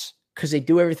 Yes, because they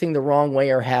do everything the wrong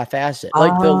way or half-ass it.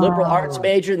 Like the liberal arts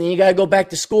major, and then you got to go back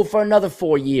to school for another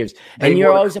 4 years, and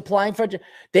you're always applying for.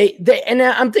 And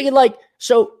I'm thinking like,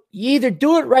 so you either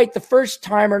do it right the first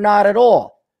time or not at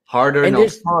all. Harder, and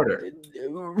not harder.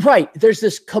 Right. There's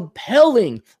this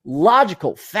compelling,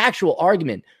 logical, factual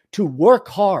argument to work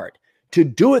hard, to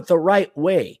do it the right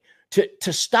way,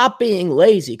 to stop being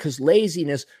lazy, because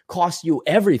laziness costs you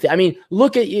everything. I mean,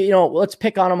 look at, let's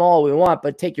pick on them all we want,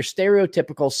 but take your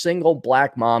stereotypical single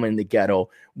black mom in the ghetto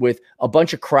with a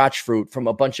bunch of crotch fruit from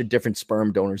a bunch of different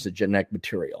sperm donors of genetic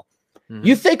material. Mm-hmm.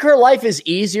 You think her life is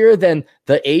easier than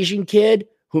the Asian kid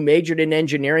who majored in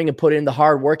engineering and put in the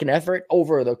hard work and effort?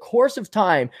 Over the course of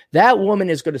time, that woman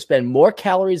is going to spend more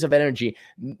calories of energy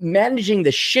managing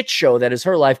the shit show that is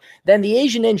her life than the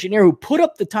Asian engineer who put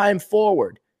up the time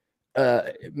forward,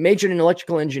 majored in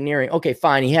electrical engineering. Okay,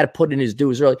 fine. He had to put in his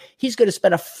dues early. He's going to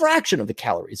spend a fraction of the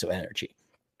calories of energy.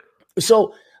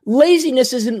 So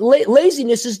laziness is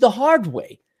the hard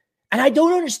way. And I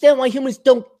don't understand why humans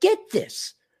don't get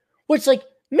this. Where it's like,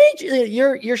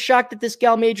 you're shocked that this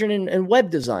gal majored in web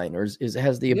design or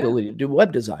has the ability to do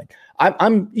web design.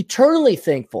 I'm eternally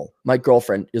thankful. My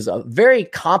girlfriend is a very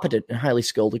competent and highly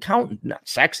skilled accountant. Not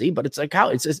sexy, but it's a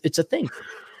thing.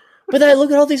 But then I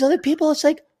look at all these other people. It's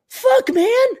like, fuck,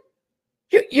 man,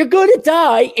 you're going to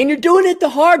die and you're doing it the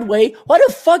hard way. Why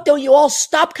the fuck don't you all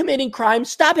stop committing crime?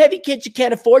 Stop having kids you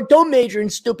can't afford. Don't major in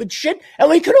stupid shit, and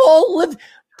we could all live.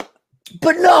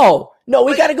 But no,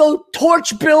 we got to go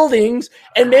torch buildings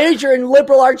and major in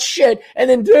liberal arts shit, and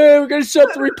then we're going to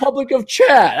set the Republic of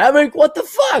Chad. I mean, what the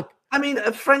fuck? I mean,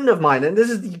 a friend of mine, and this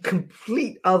is the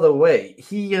complete other way.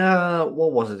 He,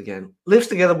 what was it again? Lives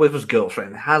together with his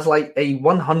girlfriend, has like a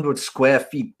 100 square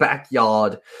feet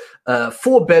backyard,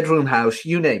 4-bedroom house,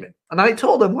 you name it. And I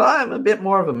told him, well, I'm a bit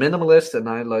more of a minimalist, and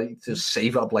I like to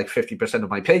save up like 50% of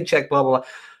my paycheck, blah, blah, blah.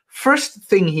 First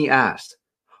thing he asked,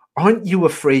 aren't you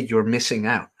afraid you're missing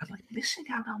out? I'm like, missing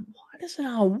out on what? Missing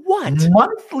out on what?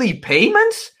 Monthly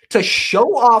payments to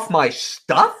show off my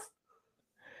stuff?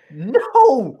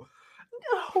 No,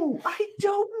 I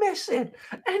don't miss it,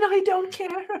 and I don't care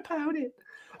about it.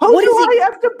 What do I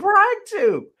have to brag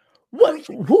to?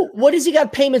 What does he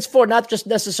got payments for? Not just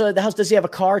necessarily the house. Does he have a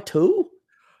car too?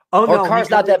 Oh, no, car's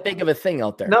not that big of a thing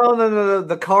out there. No.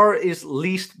 The car is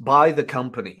leased by the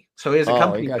company. So he has a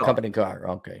company car. Company car.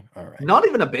 Okay, all right. Not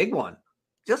even a big one.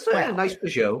 Just a nice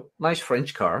Peugeot, nice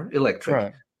French car, electric.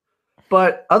 Right.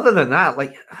 But other than that,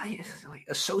 like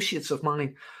associates of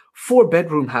mine,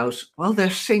 4-bedroom house, well, they're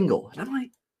single. And I'm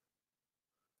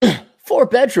like,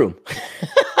 4-bedroom.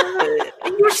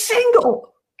 And you're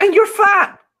single, and you're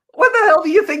fat. What the hell do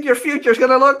you think your future's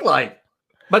going to look like?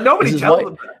 But nobody tells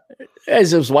him that.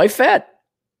 Is his wife fat?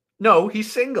 No,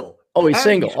 he's single. Oh, he's And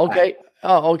single. he's Okay.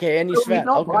 Oh, okay. And he's so fat. he's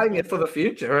not Okay. buying it for the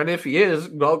future. And if he is,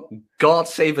 well, God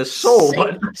save his soul.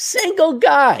 Single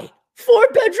guy,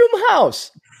 4-bedroom house.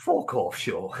 Fuck off,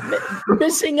 sure.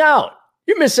 Missing out.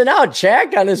 You're missing out,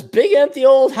 Jack, on this big empty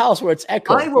old house where it's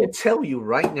echoing. I will tell you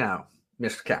right now,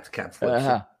 Mr.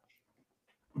 Cat.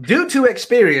 Due to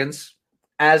experience,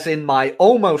 as in my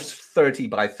almost 30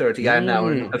 by 30, I am now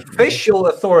an official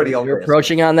authority on You're this.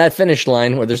 approaching on that finish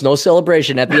line where there's no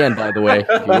celebration at the end, by the way.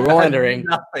 If you were wondering.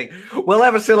 Nothing. We'll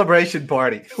have a celebration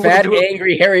party. Fat,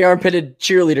 angry, hairy armpitted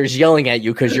cheerleaders yelling at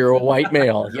you because you're a white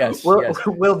male. Yes.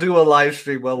 We'll do a live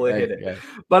stream while we'll hit it. Yeah.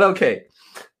 But okay.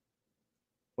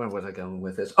 Where was I going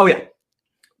with this? Oh, yeah.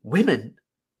 Women,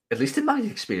 at least in my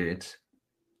experience,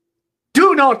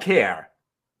 do not care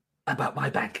about my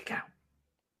bank account.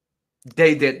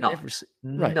 They did not.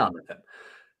 None of them.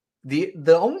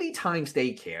 The only times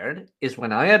they cared is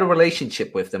when I had a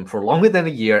relationship with them for longer than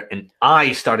a year and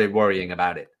I started worrying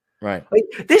about it. Right.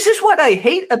 Like, this is what I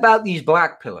hate about these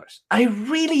black pillars. I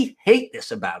really hate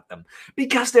this about them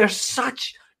because they're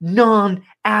such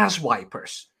non-ass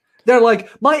wipers. They're like,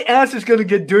 my ass is going to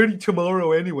get dirty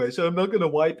tomorrow anyway, so I'm not going to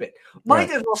wipe it. Might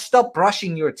as well stop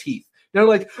brushing your teeth. They're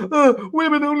like,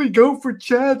 women only go for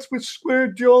chats with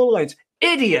square jawlines.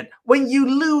 Idiot. When you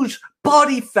lose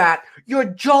body fat, your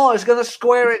jaw is going to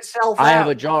square itself out. I have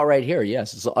a jaw right here.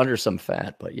 Yes, it's under some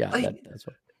fat, but yeah, that's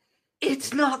what.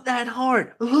 It's not that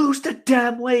hard. Lose the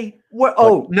damn weight.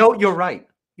 No, you're right.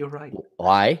 You're right.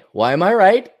 Why? Why am I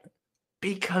right?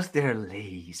 Because they're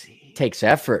lazy. Takes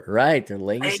effort, right? They're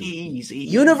lazy.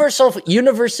 Universal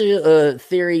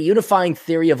theory, unifying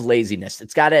theory of laziness.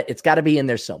 It's gotta be in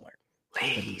there somewhere.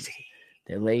 Lazy.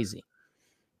 They're lazy.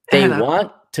 They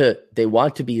want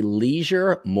to be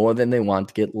leisure more than they want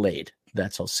to get laid.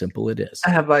 That's how simple it is.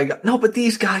 No, but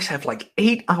these guys have like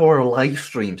 8-hour live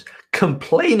streams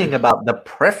complaining about the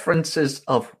preferences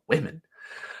of women.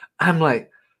 I'm like,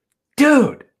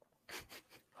 dude,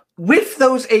 with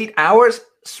those 8 hours,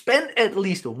 spend at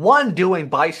least one doing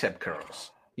bicep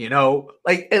curls.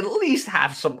 Like at least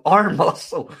have some arm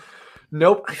muscle.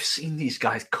 Nope, I've seen these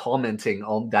guys commenting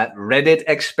on that Reddit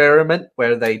experiment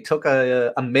where they took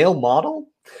a male model.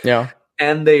 Yeah.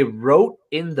 And they wrote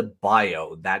in the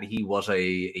bio that he was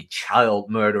a child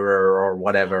murderer or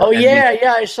whatever. Oh,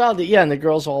 I saw that. Yeah, and the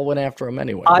girls all went after him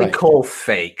anyway. I call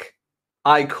fake.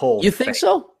 You think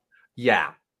so?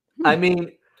 Yeah. I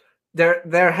mean,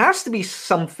 there has to be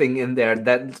something in there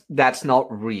that's not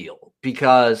real.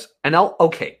 Because, in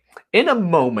a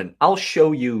moment, I'll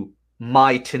show you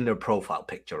my Tinder profile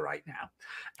picture right now.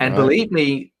 And believe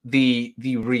me, the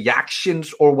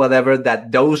reactions or whatever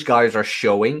that those guys are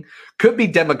showing could be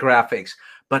demographics,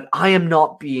 but I am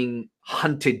not being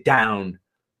hunted down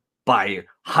by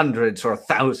hundreds or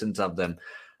thousands of them.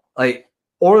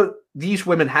 Or these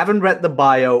women haven't read the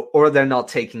bio or they're not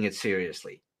taking it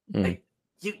seriously.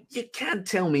 You can't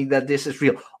tell me that this is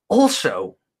real.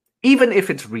 Also, even if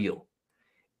it's real,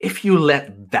 if you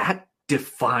let that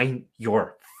define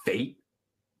your fate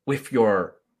with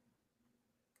your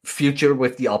future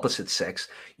with the opposite sex,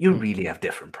 you really have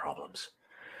different problems.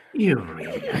 You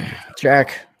really have.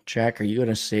 Jack, are you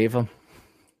gonna save him?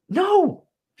 No.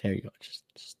 There you go.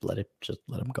 Just let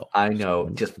him go. I know.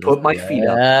 Just put my feet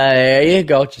up. There you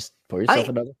go. Just pour yourself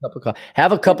another cup of coffee.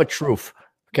 Have a cup of truth.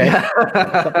 Okay.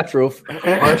 Cup of truth.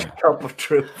 Cup of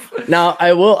truth. Now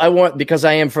I want because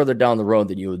I am further down the road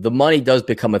than you. The money does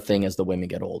become a thing as the women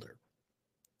get older.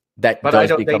 But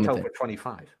does become a thing. For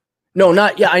 25. No,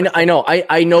 not I know.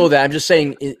 I know that. I'm just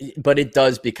saying, but it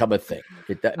does become a thing.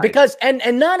 Because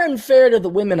and not unfair to the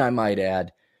women, I might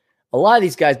add. A lot of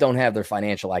these guys don't have their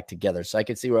financial act together, so I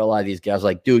can see where a lot of these guys are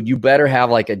like, dude, you better have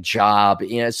like a job,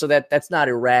 So that's not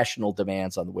irrational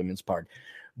demands on the women's part.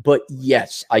 But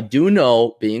yes, I do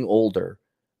know, being older,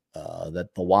 that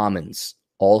the womans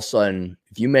all of a sudden,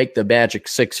 if you make the magic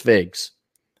 6 figs.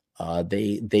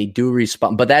 They do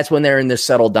respond, but that's when they're in this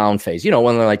settle down phase.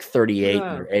 When they're like 38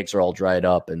 and their eggs are all dried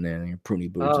up and then your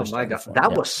pruny boobs. Oh my god,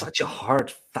 that was such a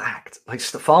hard fact. Like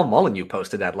Stefan Molyneux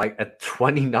posted that. Like at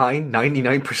 29,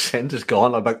 99% is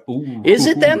gone. I'm like, ooh, is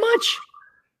it that much?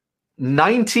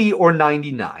 90 or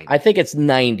 99? I think it's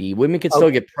 90. Women can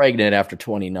still get pregnant after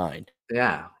 29.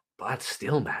 Yeah, but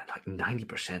still, man, like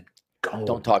 90%. Go.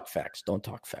 Don't talk facts.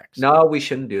 No, we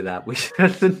shouldn't do that. We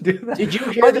shouldn't do that. Did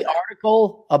you hear the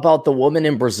article about the woman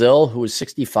in Brazil who was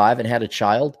 65 and had a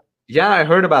child? Yeah, I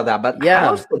heard about that. But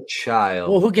how's the child?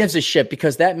 Well, who gives a shit?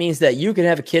 Because that means that you can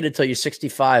have a kid until you're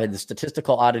 65 and the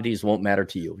statistical oddities won't matter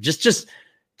to you. Just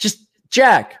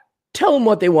Jack, tell them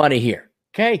what they want to hear.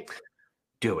 Okay?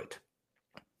 Do it.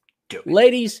 Do it.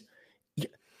 Ladies,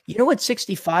 you know what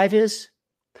 65 is?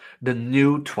 The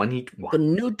new 21. The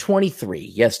new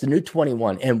 23. Yes, the new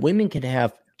 21. And women can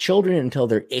have children until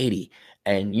they're 80.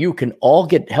 And you can all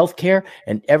get health care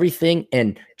and everything.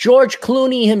 And George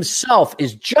Clooney himself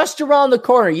is just around the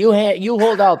corner. You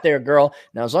hold out there, girl.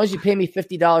 Now, as long as you pay me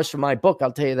 $50 for my book,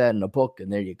 I'll tell you that in a book.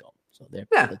 And there you go. So there.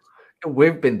 Yeah,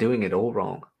 we've been doing it all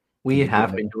wrong. We've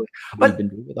been doing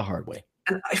it the hard way.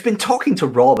 And I've been talking to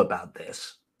Rob about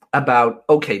this. About,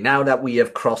 okay, now that we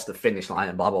have crossed the finish line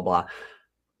and blah, blah, blah.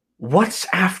 What's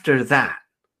after that?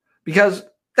 Because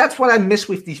that's what I miss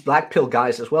with these black pill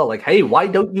guys as well. Like, hey, why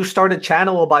don't you start a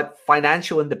channel about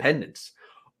financial independence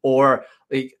or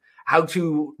like how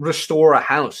to restore a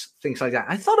house, things like that.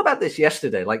 I thought about this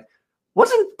yesterday. Like,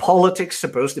 wasn't politics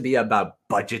supposed to be about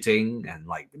budgeting and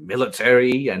like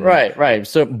military and right?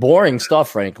 So boring stuff,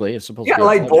 frankly. It's supposed to be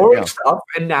like boring stuff,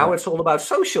 and now it's all about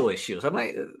social issues. I'm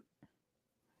like,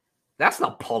 that's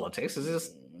not politics. It's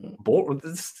just boring.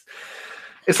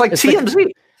 It's like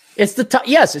TMZ. It's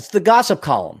the gossip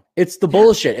column. It's the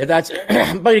bullshit. That's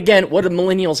but again, what do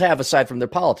millennials have aside from their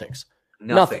politics?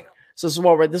 Nothing. So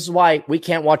this is why we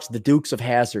can't watch the Dukes of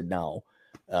Hazzard now,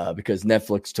 because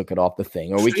Netflix took it off the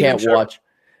thing, or we can't watch.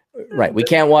 Right, we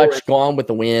can't watch Gone with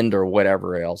the Wind or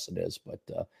whatever else it is. But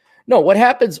no, what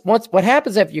happens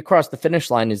after you cross the finish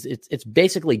line is it's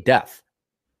basically death.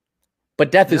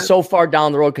 But death is so far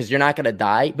down the road because you're not going to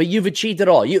die, but you've achieved it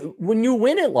all. When you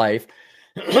win at life.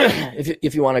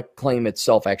 if you want to claim it's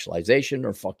self-actualization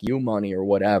or fuck you money or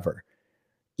whatever,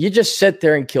 you just sit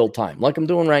there and kill time like I'm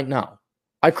doing right now.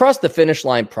 I crossed the finish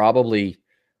line probably,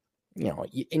 and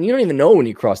you don't even know when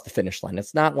you cross the finish line.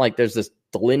 It's not like there's this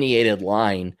delineated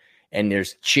line and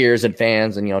there's cheers and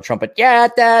fans and, trumpet. Yeah,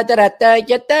 da, da, da, da,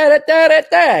 yeah, da, da, da, da,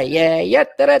 da, yeah,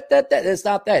 da, da, da, da. It's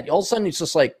not that. All of a sudden it's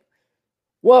just like,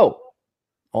 whoa,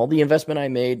 all the investment I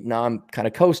made, now I'm kind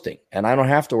of coasting and I don't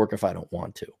have to work if I don't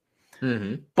want to.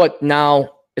 Mm-hmm. But now,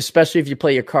 especially if you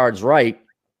play your cards right,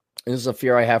 this is a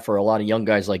fear I have for a lot of young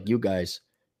guys like you guys.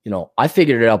 I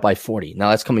figured it out by 40.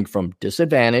 Now that's coming from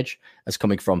disadvantage. That's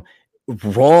coming from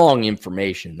wrong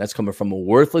information. That's coming from a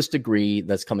worthless degree.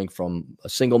 That's coming from a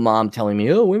single mom telling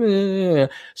me, oh, women.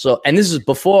 So, and this is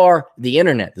before the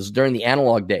internet. This is during the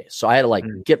analog days. So I had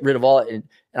to get rid of all it. And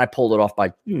I pulled it off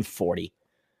by 40.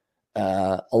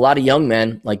 A lot of young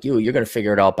men like you're going to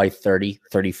figure it out by 30,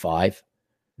 35.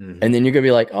 And then you're going to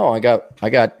be like, oh, I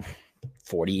got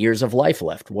 40 years of life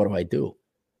left. What do I do?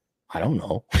 I don't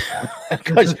know.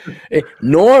 Because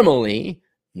normally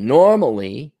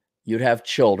you'd have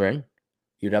children,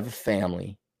 you'd have a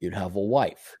family, you'd have a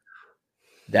wife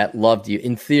that loved you,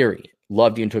 in theory,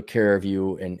 loved you and took care of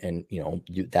you. And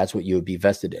that's what you would be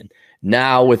vested in.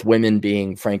 Now with women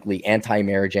being, frankly,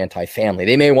 anti-marriage, anti-family,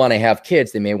 they may want to have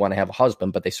kids, they may want to have a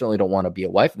husband, but they certainly don't want to be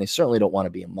a wife and they certainly don't want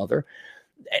to be a mother.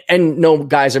 And no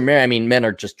guys are married. I mean, men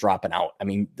are just dropping out. I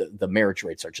mean, the marriage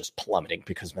rates are just plummeting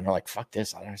because men are like, fuck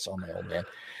this. I saw my old man.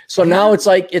 So now it's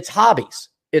like, it's hobbies.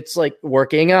 It's like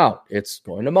working out. It's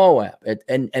going to Moab.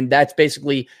 And that's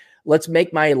basically, let's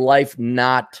make my life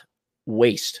not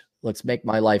waste. Let's make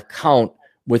my life count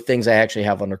with things I actually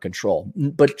have under control.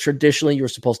 But traditionally, you're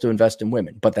supposed to invest in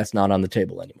women, but that's not on the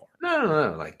table anymore.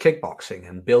 No, like kickboxing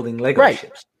and building Lego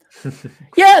ships.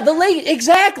 Yeah,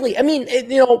 exactly. I mean,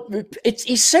 it's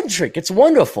eccentric. It's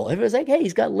wonderful. It was like, hey,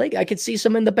 he's got leg. I could see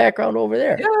some in the background over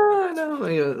there. Yeah, I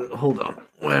know. Hold on.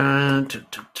 Hold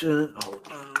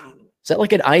on. Is that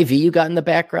like an IV you got in the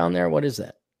background there? What is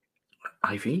that?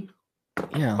 IV?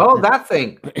 Yeah. Oh, that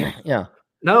thing. Yeah.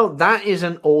 No, that is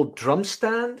an old drum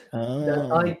stand that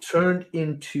I turned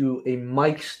into a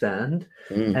mic stand,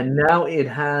 and now it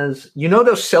has.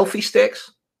 Those selfie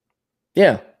sticks?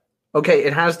 Yeah. Okay,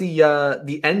 it has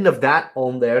the end of that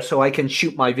on there, so I can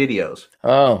shoot my videos.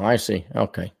 Oh, I see.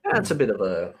 Okay, that's a bit of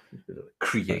a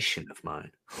creation of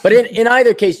mine. But in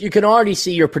either case, you can already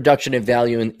see your production and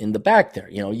value in the back there.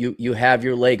 You have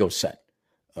your Lego set.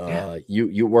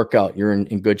 You work out. You're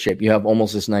in good shape. You have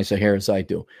almost as nice a hair as I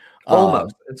do.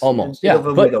 Almost. Yeah,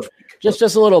 but just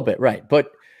a little bit, right?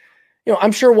 But.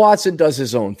 I'm sure Watson does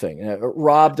his own thing.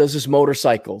 Rob does his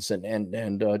motorcycles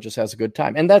and just has a good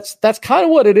time. And that's kind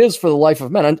of what it is for the life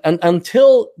of men.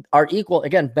 Until our equal,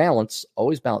 again, balance,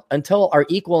 always balance, until our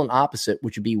equal and opposite,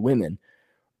 which would be women,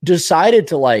 decided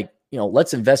to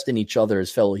let's invest in each other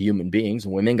as fellow human beings.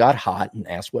 And women got hot and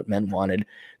asked what men wanted.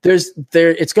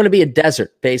 It's going to be a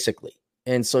desert, basically.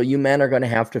 And so you men are going to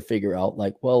have to figure out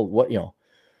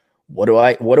what do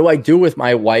I do with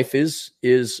my wife is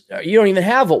you don't even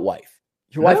have a wife.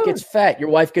 Your wife gets fat. Your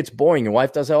wife gets boring. Your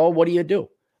wife does, what do you do?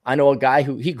 I know a guy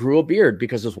who he grew a beard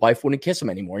because his wife wouldn't kiss him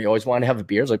anymore. He always wanted to have a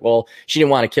beard. It's like, well, she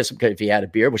didn't want to kiss him if he had a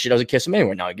beard, but she doesn't kiss him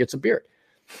anymore. Now he gets a beard.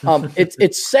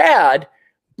 It's sad,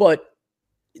 but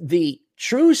the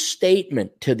true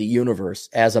statement to the universe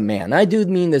as a man, I do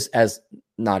mean this as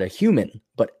not a human,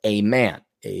 but a man,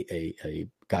 a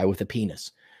guy with a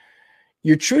penis.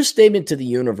 Your true statement to the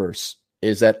universe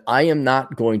is that I am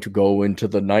not going to go into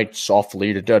the night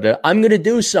softly. I'm going to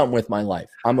do something with my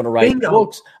life. I'm going to write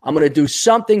books. I'm going to do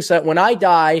something so that when I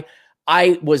die,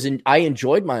 I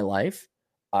enjoyed my life.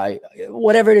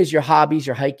 Whatever it is, your hobbies,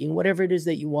 your hiking, whatever it is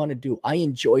that you want to do, I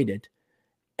enjoyed it.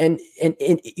 And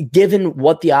given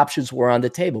what the options were on the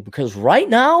table, because right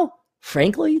now,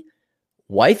 frankly,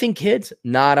 wife and kids,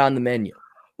 not on the menu.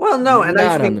 Well, no, and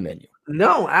not on the menu.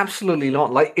 No, absolutely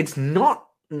not. Like, it's not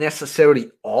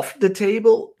necessarily off the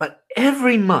table, but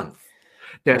every month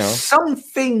there's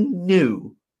something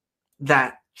new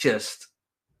that just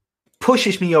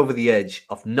pushes me over the edge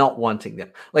of not wanting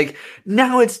them. Like,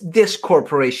 now it's this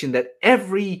corporation that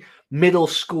every middle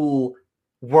school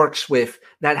works with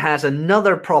that has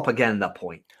another propaganda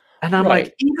point. And I'm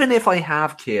like, even if I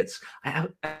have kids,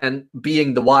 and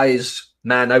being the wise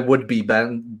man I would be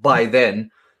by then,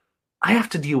 I have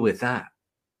to deal with that.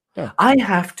 Yeah. I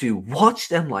have to watch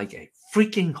them like a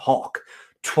freaking hawk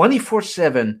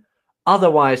 24/7.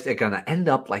 Otherwise, they're going to end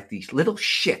up like these little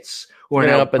shits who are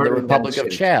now up in the Republic of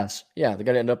Chaz. Yeah, they're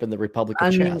going to end up in the Republic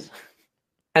of Chaz.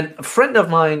 And a friend of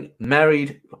mine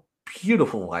married a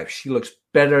beautiful wife. She looks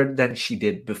better than she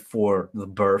did before the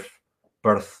birth.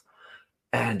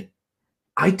 And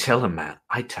I tell him, man,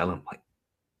 like,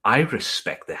 I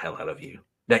respect the hell out of you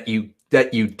that you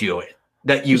do it.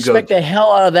 That you respect the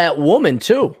hell out of that woman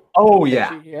too. Oh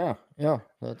yeah, yeah.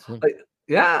 That's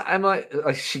yeah. I'm like,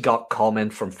 she got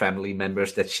comment from family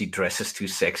members that she dresses too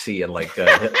sexy, and like,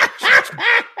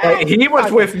 he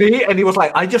was with me, and he was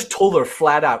like, I just told her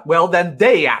flat out. Well, then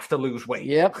they have to lose weight.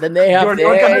 Yep. Then they have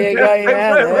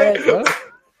to.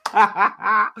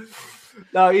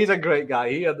 No, he's a great guy.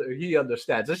 He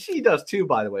understands, and she does too,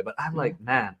 by the way. But I'm like,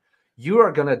 man, you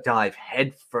are gonna dive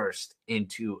headfirst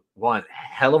into one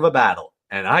hell of a battle,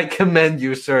 and I commend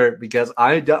you, sir, because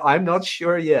I'm not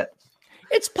sure yet.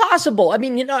 It's possible. I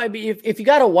mean, if you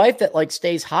got a wife that like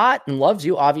stays hot and loves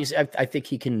you, obviously, I think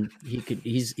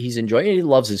he's enjoying it. He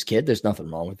loves his kid. There's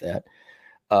nothing wrong with that.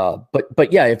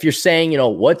 But yeah, if you're saying,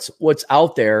 what's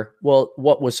out there, well,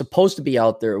 what was supposed to be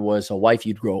out there was a wife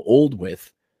you'd grow old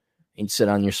with and sit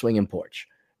on your swinging porch.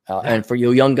 And for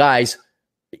you young guys,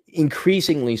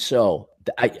 increasingly so.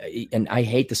 I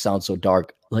hate to sound so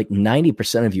dark. Like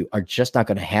 90% of you are just not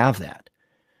going to have that.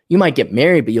 You might get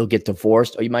married, but you'll get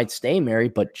divorced, or you might stay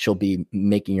married, but she'll be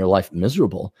making your life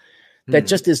miserable. That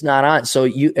just is not on. So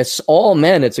it's all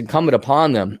men. It's incumbent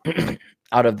upon them,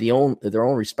 out of their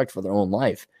own respect for their own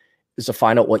life, is to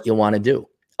find out what you want to do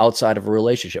outside of a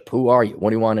relationship. Who are you? What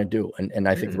do you want to do? And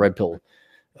I think the Red Pill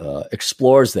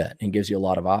explores that and gives you a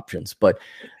lot of options. But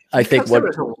I think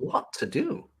there's a lot to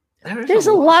do. There's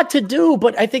a lot to do,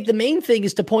 but I think the main thing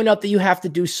is to point out that you have to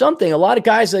do something. A lot of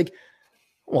guys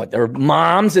their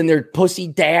moms and their pussy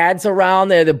dads around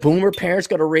there. The boomer parents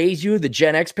go to raise you. The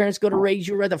Gen X parents go to raise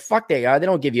you. Where the fuck they are. They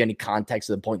don't give you any context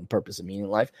of the point and purpose of meaning in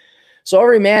life. So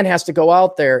every man has to go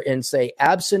out there and say,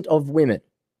 absent of women,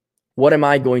 what am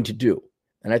I going to do?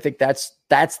 And I think that's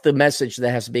the message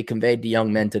that has to be conveyed to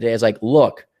young men today. It's like,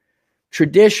 look,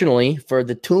 traditionally, for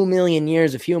the 2 million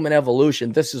years of human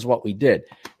evolution, this is what we did.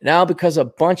 Now, because a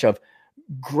bunch of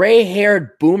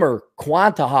gray-haired boomer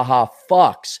quantahaha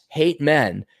fucks hate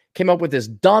men, came up with this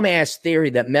dumbass theory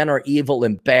that men are evil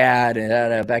and bad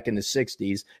and back in the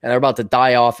 60s, and they're about to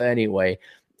die off anyway.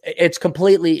 It's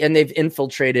completely, and they've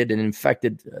infiltrated and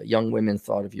infected young women's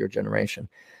thought of your generation.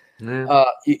 Yeah.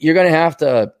 You're going to have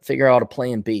to figure out a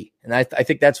plan B. And I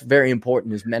think that's very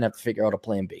important, is men have to figure out a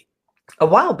plan B. A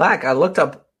while back, I looked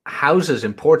up houses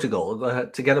in Portugal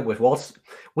together with Watson.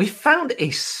 We found a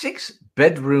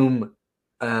 6-bedroom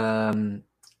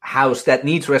house that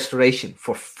needs restoration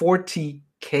for $40,000.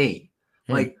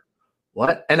 Like,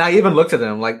 what? And I even looked at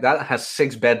him like, that has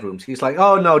 6 bedrooms. He's like,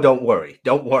 oh no, don't worry.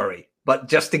 But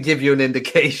just to give you an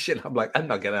indication, I'm like, I'm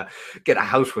not gonna get a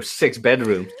house with 6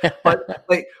 bedrooms. But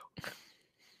like,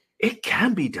 it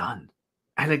can be done,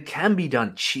 and it can be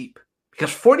done cheap,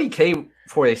 because $40,000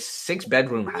 for a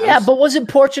 6-bedroom house. Yeah, but wasn't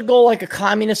Portugal like a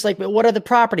communist? Like, what are the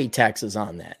property taxes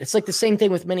on that? It's like the same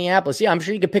thing with Minneapolis. Yeah, I'm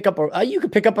sure you could pick up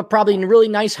a probably really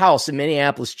nice house in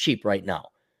Minneapolis cheap right now.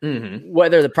 Mm-hmm.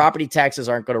 Whether the property taxes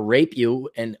aren't going to rape you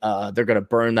and they're going to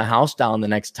burn the house down the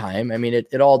next time. I mean,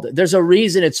 it all. There's a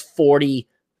reason it's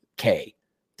 $40,000.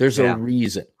 There's a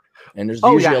reason, and there's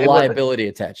usually a liability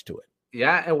attached to it.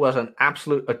 Yeah, it was an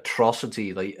absolute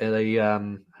atrocity.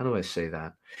 How do I say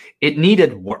that? It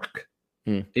needed work.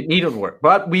 Hmm. It needed work,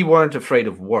 but we weren't afraid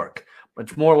of work. But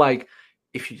it's more like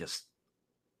if you just.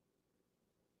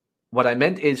 What I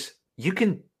meant is you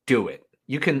can do it.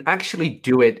 You can actually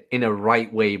do it in a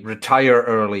right way. Retire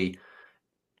early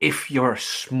if you're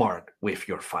smart with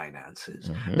your finances.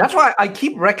 Mm-hmm. That's why I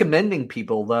keep recommending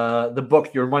people the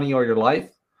book Your Money or Your Life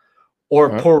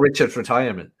or Poor Richard's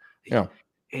Retirement. Yeah.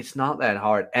 It's not that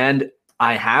hard. And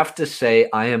I have to say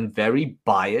I am very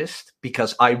biased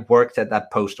because I worked at that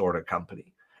post-order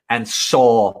company and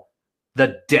saw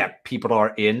the debt people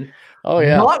are in. Oh,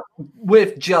 yeah. Not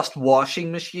with just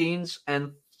washing machines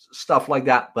and stuff like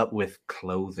that, but with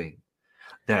clothing.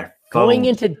 They're going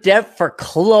into debt for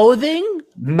clothing?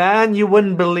 Man, you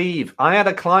wouldn't believe. I had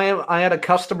a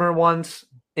customer once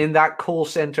in that call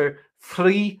center,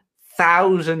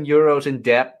 3,000 euros in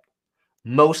debt.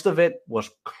 Most of it was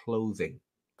clothing.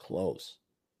 Clothes.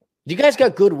 Do you guys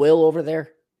got Goodwill over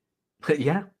there?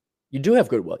 Yeah. You do have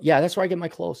Goodwill. Yeah, that's where I get my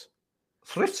clothes.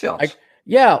 Thrift shops.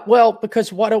 Yeah, well,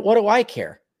 because what do I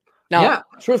care? Now, Yeah.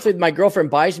 truthfully, my girlfriend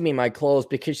buys me my clothes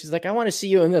because she's like, I want to see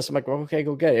you in this. I'm like, well, okay,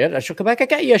 go get it. She'll come back. I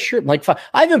got you a shirt. I'm like, fine.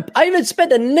 I haven't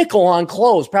spent a nickel on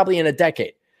clothes probably in a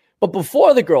decade. But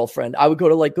before the girlfriend, I would go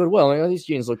to like Goodwill. And, these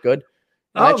jeans look good.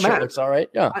 That shirt looks all right.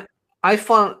 Yeah. I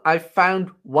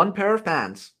found one pair of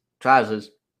pants,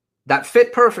 trousers, that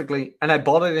fit perfectly, and I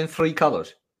bought it in 3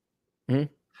 colors.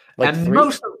 Mm-hmm. Like and 3?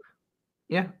 Most of,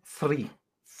 yeah, 3.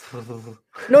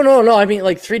 No. I mean,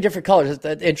 like 3 different colors.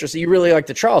 That's interesting. You really like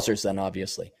the trousers, then,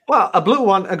 obviously. Well, a blue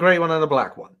one, a gray one, and a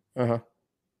black one. Uh-huh.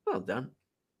 Well, done.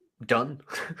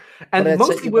 And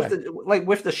mostly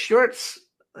with the shirts,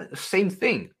 same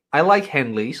thing. I like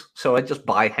Henleys, so I just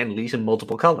buy Henleys in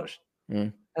multiple colors.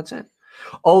 Mm. That's it.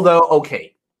 Although,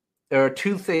 okay, there are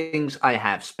 2 things I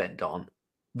have spent on: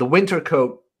 the winter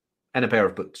coat and a pair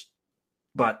of boots.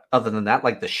 But other than that,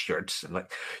 like the shirts,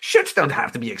 shirts don't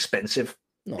have to be expensive.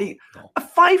 No. A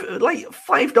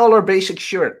 $5 basic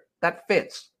shirt that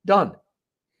fits. Done.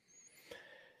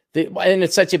 And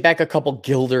it sets you back a couple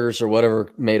guilders or whatever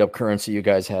made up currency you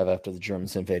guys have after the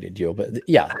Germans invaded you. But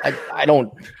yeah, I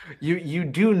don't. You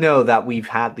do know that we've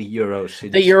had the euro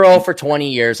since the euro for 20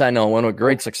 years. I know. What a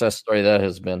great success story that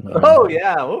has been. Oh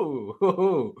yeah.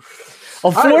 Ooh.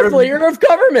 A fourth layer of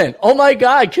government. Oh my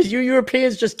God! Because you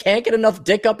Europeans just can't get enough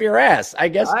dick up your ass. I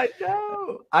guess. I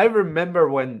know. I remember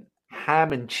when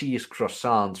ham and cheese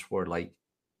croissants were like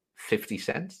 50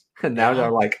 cents, and now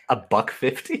they're like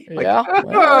 $1.50. Yeah.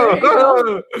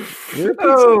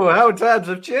 How times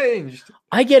have changed.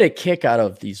 I get a kick out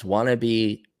of these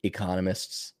wannabe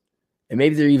economists, and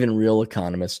maybe they're even real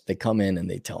economists. They come in and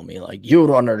they tell me like, "You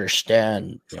don't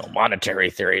understand, monetary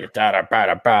theory." I'm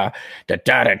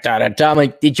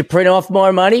like, "Did you print off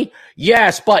more money?"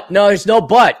 Yes, but no, there's no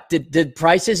but. Did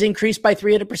prices increase by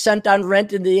 300% on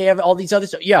rent, and they have all these other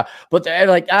stuff? Yeah, but they're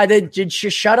like,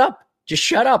 just shut up. Just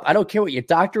shut up. I don't care what your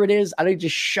doctorate is. I don't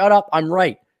just shut up. I'm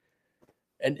right.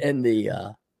 And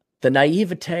the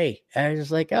naivete. I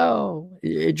was like, oh,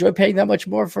 enjoy paying that much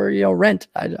more for rent.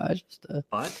 I just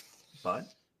But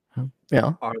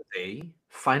yeah. Are they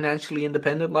financially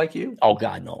independent like you? Oh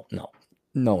God, no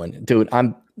one, dude.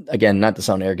 I'm again, not to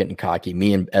sound arrogant and cocky.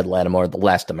 Me and Ed Lattimore, the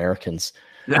last Americans.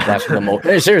 Seriously,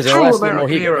 the last of the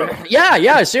Mohicans.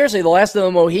 Yeah. Seriously, the last of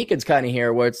the Mohicans kind of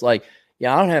here, where it's like,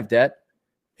 yeah, I don't have debt.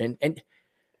 And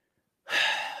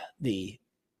it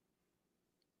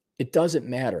doesn't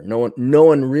matter. No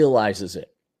one realizes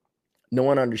it. No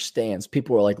one understands.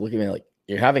 People are like looking at me like,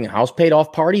 you're having a house paid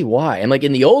off party? Why? And like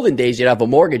in the olden days, you'd have a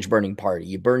mortgage burning party.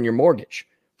 You burn your mortgage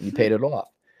and you paid it off.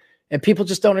 And people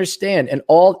just don't understand. And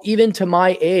even to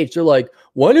my age, they're like,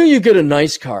 why don't you get a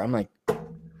nice car? I'm like,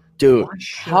 dude,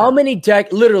 how many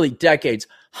literally decades,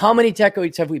 how many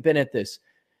decades have we been at this?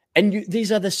 And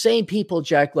these are the same people,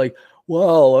 Jack, like,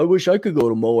 well, I wish I could go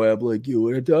to Moab like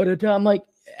you. I'm like,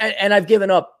 and I've given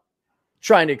up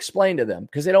trying to explain to them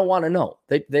because they don't want to know.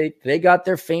 They got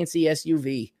their fancy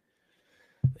SUV.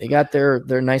 They got their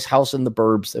nice house in the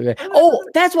burbs. Oh,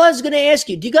 that's what I was going to ask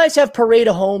you. Do you guys have Parade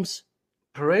of Homes?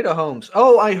 Parade of Homes.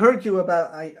 Oh, I heard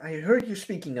you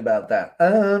speaking about that.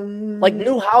 Like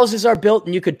new houses are built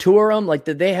and you could tour them. Like,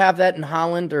 did they have that in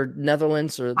Holland or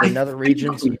Netherlands or the nether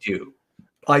regions? We do.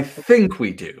 I think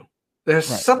we do. There's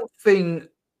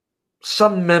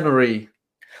some memory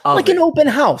of like an open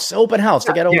house. Open house.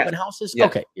 They got open houses. Yeah.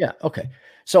 Okay. Yeah. Okay.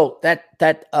 So that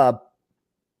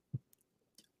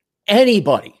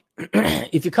anybody,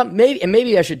 if you come,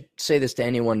 maybe I should say this to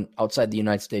anyone outside the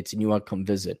United States and you want to come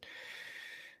visit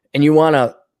and you want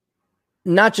to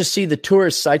not just see the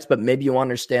tourist sites, but maybe you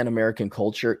understand American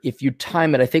culture. If you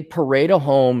time it, I think Parade of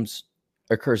Homes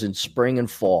occurs in spring and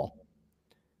fall.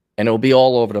 And it'll be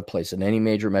all over the place in any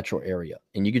major metro area.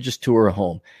 And you could just tour a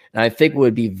home. And I think it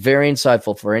would be very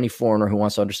insightful for any foreigner who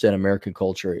wants to understand American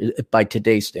culture by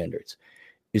today's standards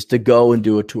is to go and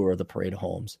do a tour of the Parade of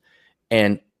Homes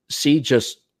and see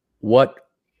just what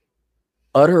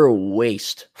utter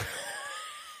waste.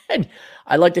 And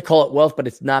I like to call it wealth, but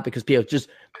it's not because people just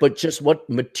what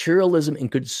materialism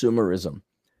and consumerism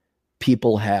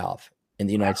people have in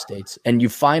the United States. And you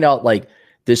find out like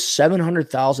this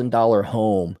 $700,000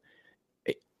 home,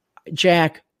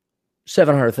 Jack,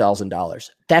 $700,000.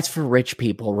 That's for rich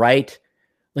people, right?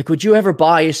 Like, would you ever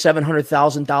buy a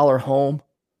 $700,000 home?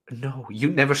 No,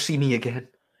 you'd never see me again.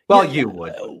 Well, you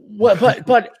would.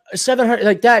 But 700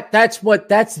 like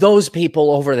that's those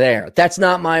people over there. That's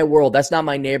not my world. That's not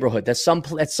my neighborhood. That's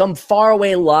some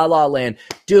faraway la la land,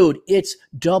 dude. It's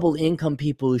double income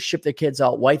people who ship their kids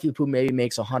out. Wifey who maybe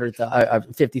makes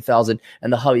 50,000,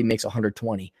 and the hubby makes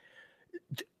 120.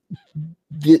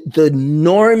 The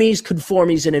normies,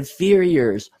 conformies, and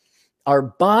inferiors are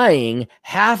buying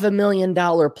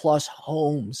 $500,000 plus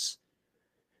homes,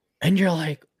 and you're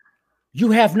like,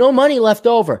 you have no money left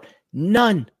over.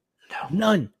 None.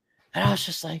 And I was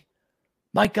just like,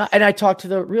 my God. And I talked to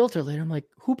the realtor later. I'm like,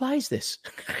 who buys this?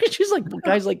 She's like, well,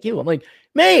 guys like you. I'm like,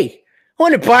 me. I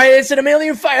want to buy this in $1.5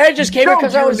 million. I just came here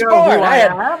because I was bored.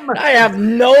 I have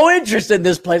no interest in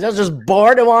this place. I was just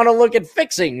bored and want to look at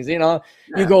fixings. You know,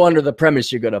 you go under the premise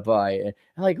you're going to buy. And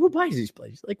I'm like, who buys these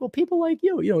places? Like, well, people like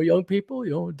you, young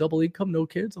people, double income, no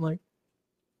kids. I'm like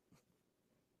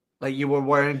you were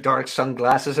wearing dark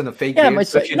sunglasses and a fake beard,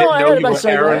 but you didn't know you were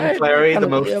Aaron Clarey, the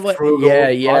most frugal.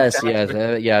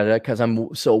 Because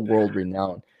I'm so world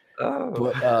renowned.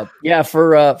 But,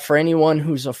 for anyone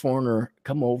who's a foreigner,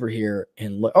 come over here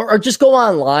and look, or just go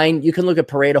online. You can look at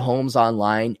Parade of Homes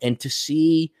online and to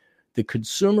see the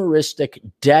consumeristic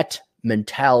debt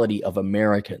mentality of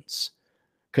Americans.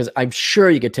 Because I'm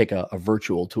sure you could take a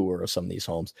virtual tour of some of these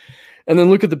homes, and then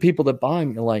look at the people that buy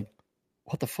them. You're like,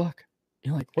 what the fuck?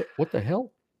 You're like, what the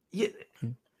hell? Yeah,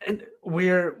 and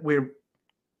we're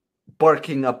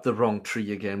barking up the wrong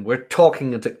tree again. We're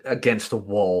talking against the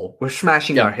wall. We're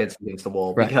smashing our heads against the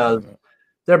wall because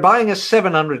they're buying a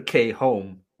 $700K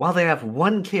home while they have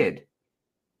one kid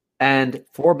and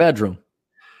 4-bedroom.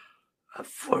 A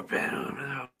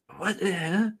 4-bedroom. What?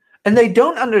 And they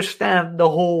don't understand the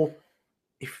whole.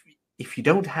 If you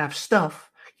don't have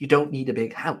stuff, you don't need a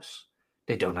big house.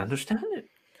 They don't understand it.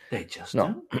 They just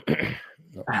don't.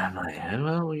 No. I'm like,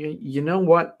 well, you know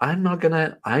what? I'm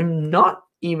not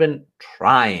even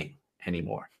trying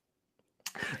anymore.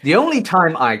 The only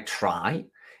time I try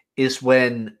is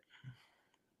when,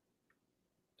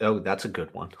 that's a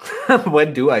good one.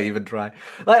 When do I even try?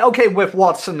 Like, okay, with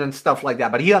Watson and stuff like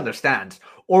that, but he understands.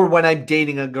 Or when I'm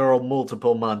dating a girl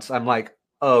multiple months, I'm like,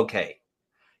 okay,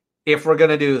 if we're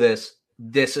going to do this,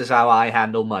 this is how I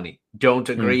handle money. Don't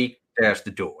agree, there's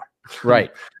the door.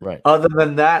 Right. Other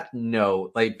than that,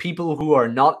 no. Like, people who are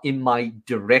not in my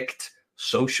direct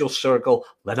social circle,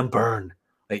 let them burn.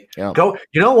 Go.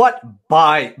 You know what?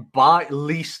 Buy,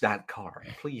 lease that car.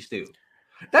 Please do.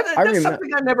 That's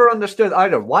something I never understood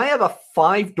either. Why have a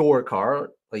 5-door car,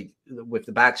 like with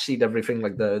the back seat, everything,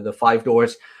 like the 5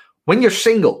 doors, when you're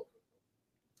single?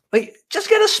 Like, just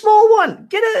get a small one.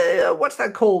 Get a what's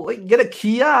that called? Like, get a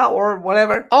Kia or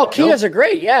whatever. Oh, Kias are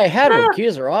great. Yeah, I had one.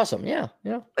 Kias are awesome. Yeah.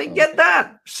 Like, get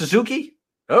that. Suzuki.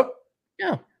 Oh,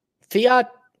 yeah.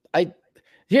 Fiat. I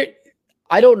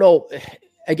don't know.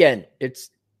 Again,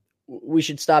 we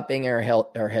should stop banging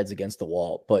our heads against the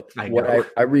wall. But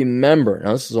I remember,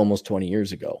 now this is almost 20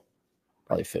 years ago,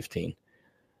 probably 15.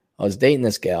 I was dating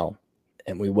this gal,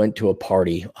 and we went to a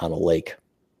party on a lake,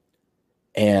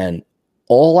 and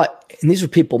these were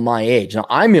people my age. Now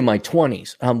I'm in my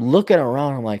 20s. I'm looking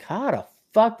around. I'm like, how the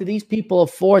fuck do these people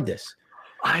afford this?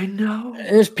 I know.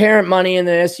 And there's parent money in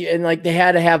this, and like they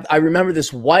had to have. I remember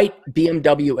this white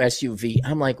BMW SUV.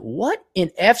 I'm like, what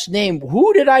in F's name?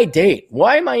 Who did I date?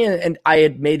 Why am I in? And I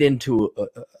had made into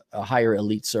a higher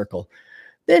elite circle.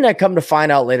 Then I come to find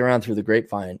out later on through the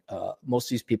grapevine, most of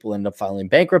these people end up filing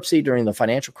bankruptcy during the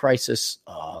financial crisis.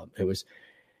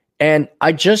 And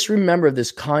I just remember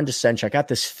this condescension. I got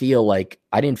this feel like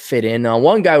I didn't fit in.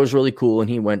 One guy was really cool, and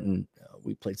he went and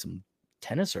we played some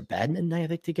tennis or badminton, I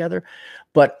think, together.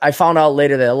 But I found out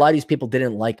later that a lot of these people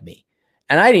didn't like me.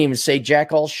 And I didn't even say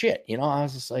jack all shit. I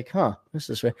was just like,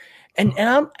 this is way. And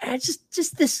I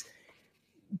just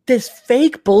this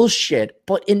fake bullshit.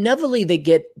 But inevitably they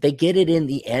get it in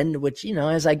the end, which,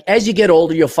 as you get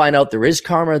older, you'll find out there is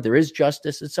karma, there is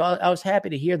justice. And so I was happy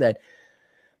to hear that.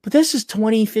 But this is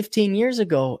 20, 15 years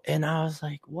ago. And I was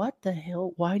like, what the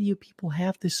hell? Why do you people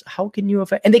have this? How can you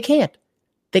affect? And they can't.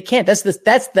 They can't. That's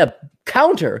the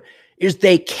counter is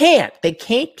they can't. They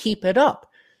can't keep it up.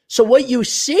 So what you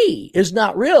see is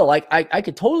not real. Like I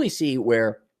could totally see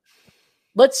where,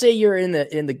 let's say you're in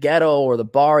the ghetto or the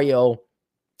barrio,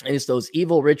 and it's those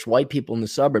evil rich white people in the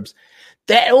suburbs.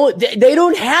 They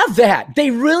don't have that.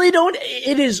 They really don't.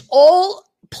 It is all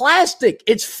plastic.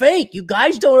 It's fake. You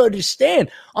guys don't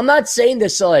understand. I'm not saying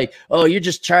this like, oh, you're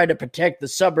just trying to protect the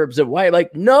suburbs of white.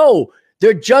 Like, no,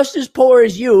 they're just as poor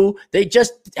as you. They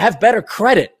just have better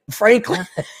credit, frankly.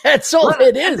 That's all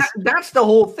it is. That's the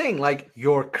whole thing. Like,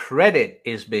 your credit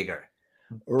is bigger.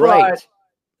 Right. But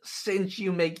since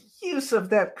you make use of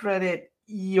that credit,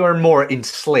 you're more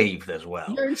enslaved as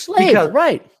well. You're enslaved,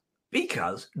 right.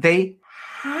 Because they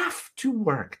have to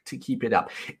work to keep it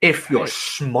up. If you're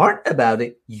smart about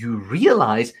it, you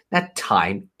realize that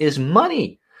time is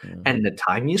money. Mm-hmm. And the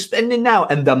time you spend it now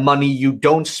and the money you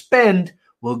don't spend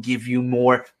will give you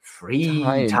more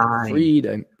free time.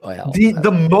 Freedom. Well,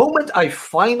 the moment I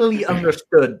finally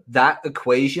understood that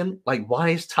equation, like, why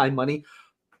is time money?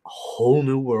 A whole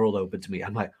new world opened to me.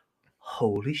 I'm like,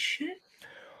 holy shit.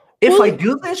 If I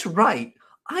do this right,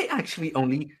 I actually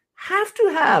only have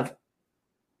to have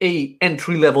a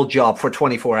entry-level job for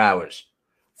 24 hours.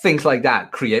 Things like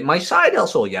that. Create my side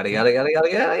hustle, yada, yada, yada,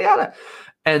 yada, yada, yada.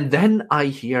 And then I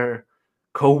hear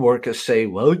co-workers say,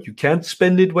 well, you can't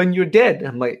spend it when you're dead.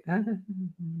 I'm like,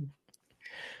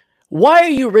 Why are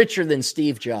you richer than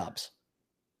Steve Jobs?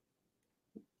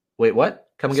 Wait, what?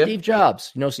 Come again? Steve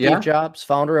Jobs. You know Steve Jobs,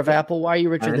 founder of Apple? Why are you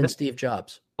richer than Steve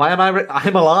Jobs? Why am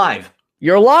I'm alive.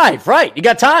 You're alive, right? You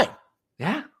got time.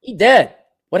 Yeah. He dead.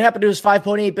 What happened to his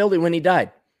 5.8 building when he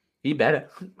died? He better.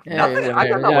 Yeah, I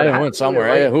don't know. I went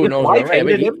somewhere. Who knows?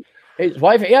 His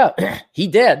wife, he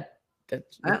dead.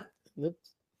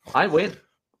 I win.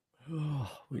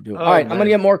 We do. All right, man. I'm going to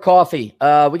get more coffee.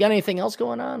 We got anything else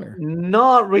going on? Or?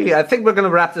 Not really. I think we're going to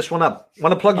wrap this one up.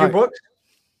 Want to plug your books?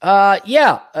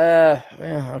 Yeah.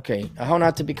 Okay. How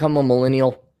not to become a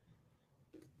millennial.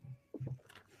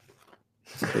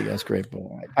 That's great.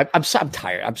 I'm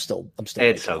tired. I'm still.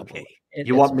 It's okay.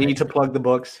 You want me to plug the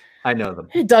books? I know them.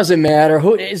 It doesn't matter.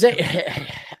 Who is it?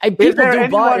 Is there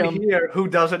anyone here who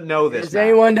doesn't know this? Is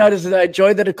anyone does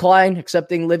enjoy the decline,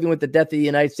 accepting living with the death of the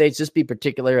United States? Just be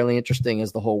particularly interesting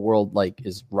as the whole world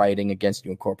is rioting against you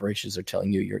and corporations are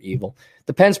telling you you're evil.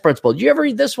 The Pence Principle. Did you ever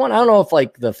read this one? I don't know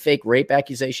if the fake rape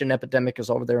accusation epidemic is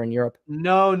over there in Europe.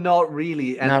 No, not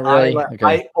really. And not really.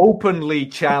 I openly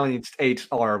challenged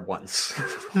HR once.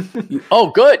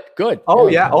 Oh, good. Oh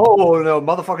yeah. Oh no,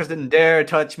 motherfuckers didn't dare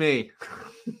touch me.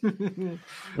 Nope.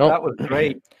 That was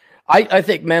great. I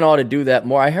think men ought to do that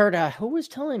more. I heard who was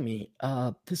telling me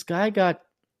this guy got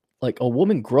a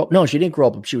woman grow up. No, she didn't grow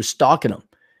up. She was stalking him,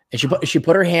 and she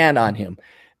put her hand on him,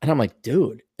 and I'm like,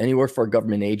 dude. And he worked for a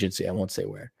government agency. I won't say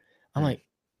where. I'm like,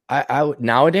 I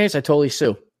nowadays I totally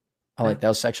sue. I'm like, that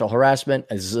was sexual harassment.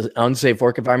 This is an unsafe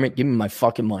work environment. Give me my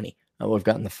fucking money. I would have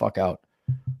gotten the fuck out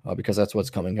because that's what's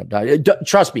coming up.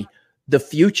 Trust me, the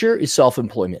future is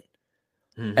self-employment.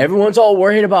 Mm-hmm. Everyone's all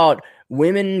worried about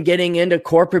women getting into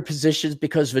corporate positions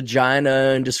because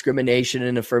vagina and discrimination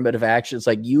and affirmative action. It's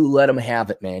like, you let them have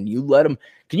it, man. You let them.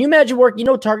 Can you imagine work?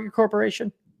 Target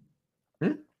Corporation?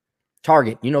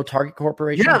 Target. Target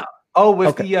Corporation? Yeah. Oh,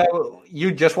 with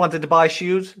you just wanted to buy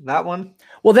shoes? That one?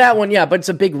 Well, that one, yeah. But it's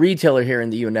a big retailer here in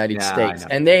the United States.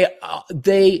 And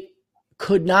they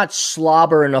could not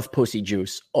slobber enough pussy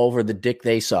juice over the dick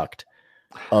they sucked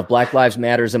of Black Lives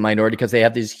Matters and minority, because they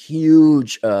have this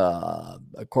huge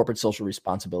corporate social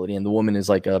responsibility, and the woman is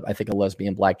I think a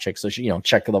lesbian black chick, so she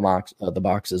check the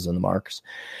boxes and the marks.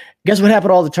 Guess what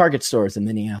happened to all the Target stores in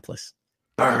Minneapolis?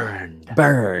 Burned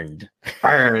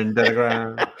to the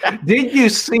ground. Did you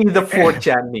see the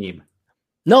 4chan meme?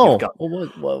 No.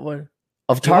 What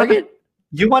of Target?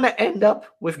 You want to end up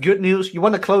with good news? You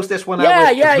want to close this one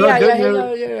out? Yeah.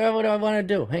 What do I want to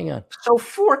do? Hang on. So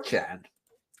 4chan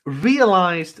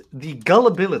realized the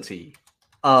gullibility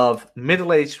of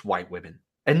middle-aged white women,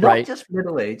 and not just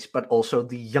middle-aged, but also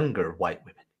the younger white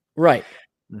women. Right.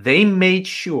 They made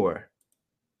sure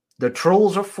the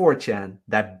trolls of 4chan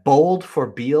that bowled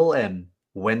for BLM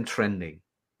went trending.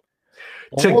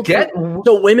 So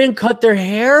women cut their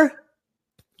hair?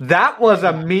 That was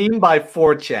a meme by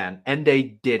 4chan, and they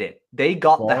did it. They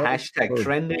got the hashtag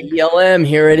trending. BLM,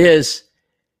 here it is.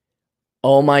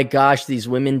 Oh my gosh, these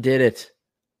women did it.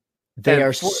 They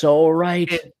are so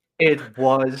right. It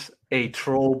was a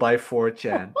troll by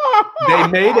 4chan. They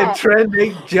made it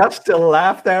trending just to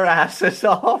laugh their asses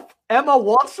off, Emma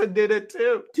Watson did it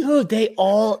too. Dude, they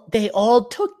all did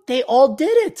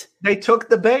it. They took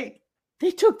the bait.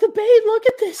 They took the bait. Look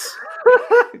at this.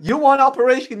 You want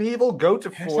Operation Evil? Go to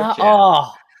 4chan.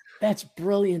 Oh, that's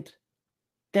brilliant.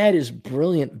 That is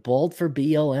brilliant. Bald for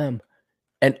BLM.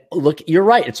 And look, you're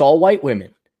right. It's all white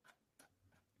women.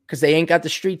 Because they ain't got the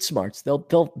street smarts. They'll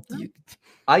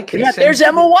there's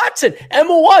Emma Watson.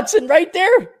 Emma Watson right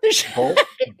there. Bolt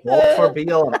for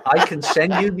BLM. I can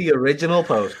send you the original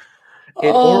post.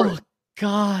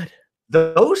 God.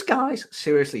 Those guys,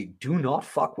 seriously, do not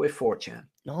fuck with 4chan.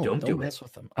 No, don't mess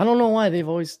with them. I don't know why they've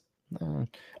always... all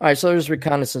right, so there's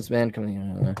Reconnaissance Man coming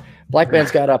in. Black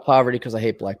man's got up poverty because I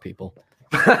hate black people.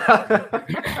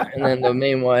 And then the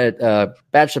main one,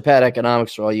 Bachelor Pad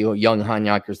Economics for all you young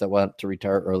Hanyakers that want to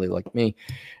retire early like me.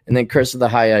 And then Chris of the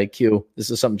High IQ. This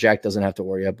is something Jack doesn't have to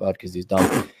worry about because he's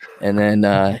dumb. And then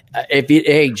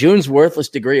June's Worthless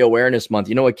Degree Awareness Month.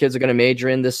 You know what kids are going to major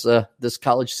in this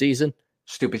college season?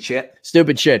 Stupid shit,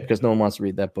 because no one wants to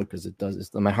read that book because it does.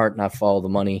 It's my heart not follow the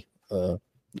money,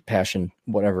 passion,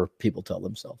 whatever people tell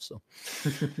themselves. So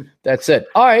that's it.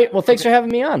 All right. Well, thanks for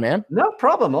having me on, man. No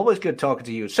problem. Always good talking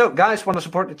to you. So, guys, want to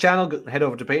support the channel? Head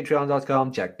over to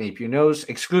patreon.com. Jack Napier knows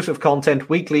exclusive content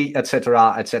weekly,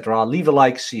 etc., etc. Leave a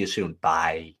like. See you soon.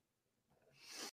 Bye.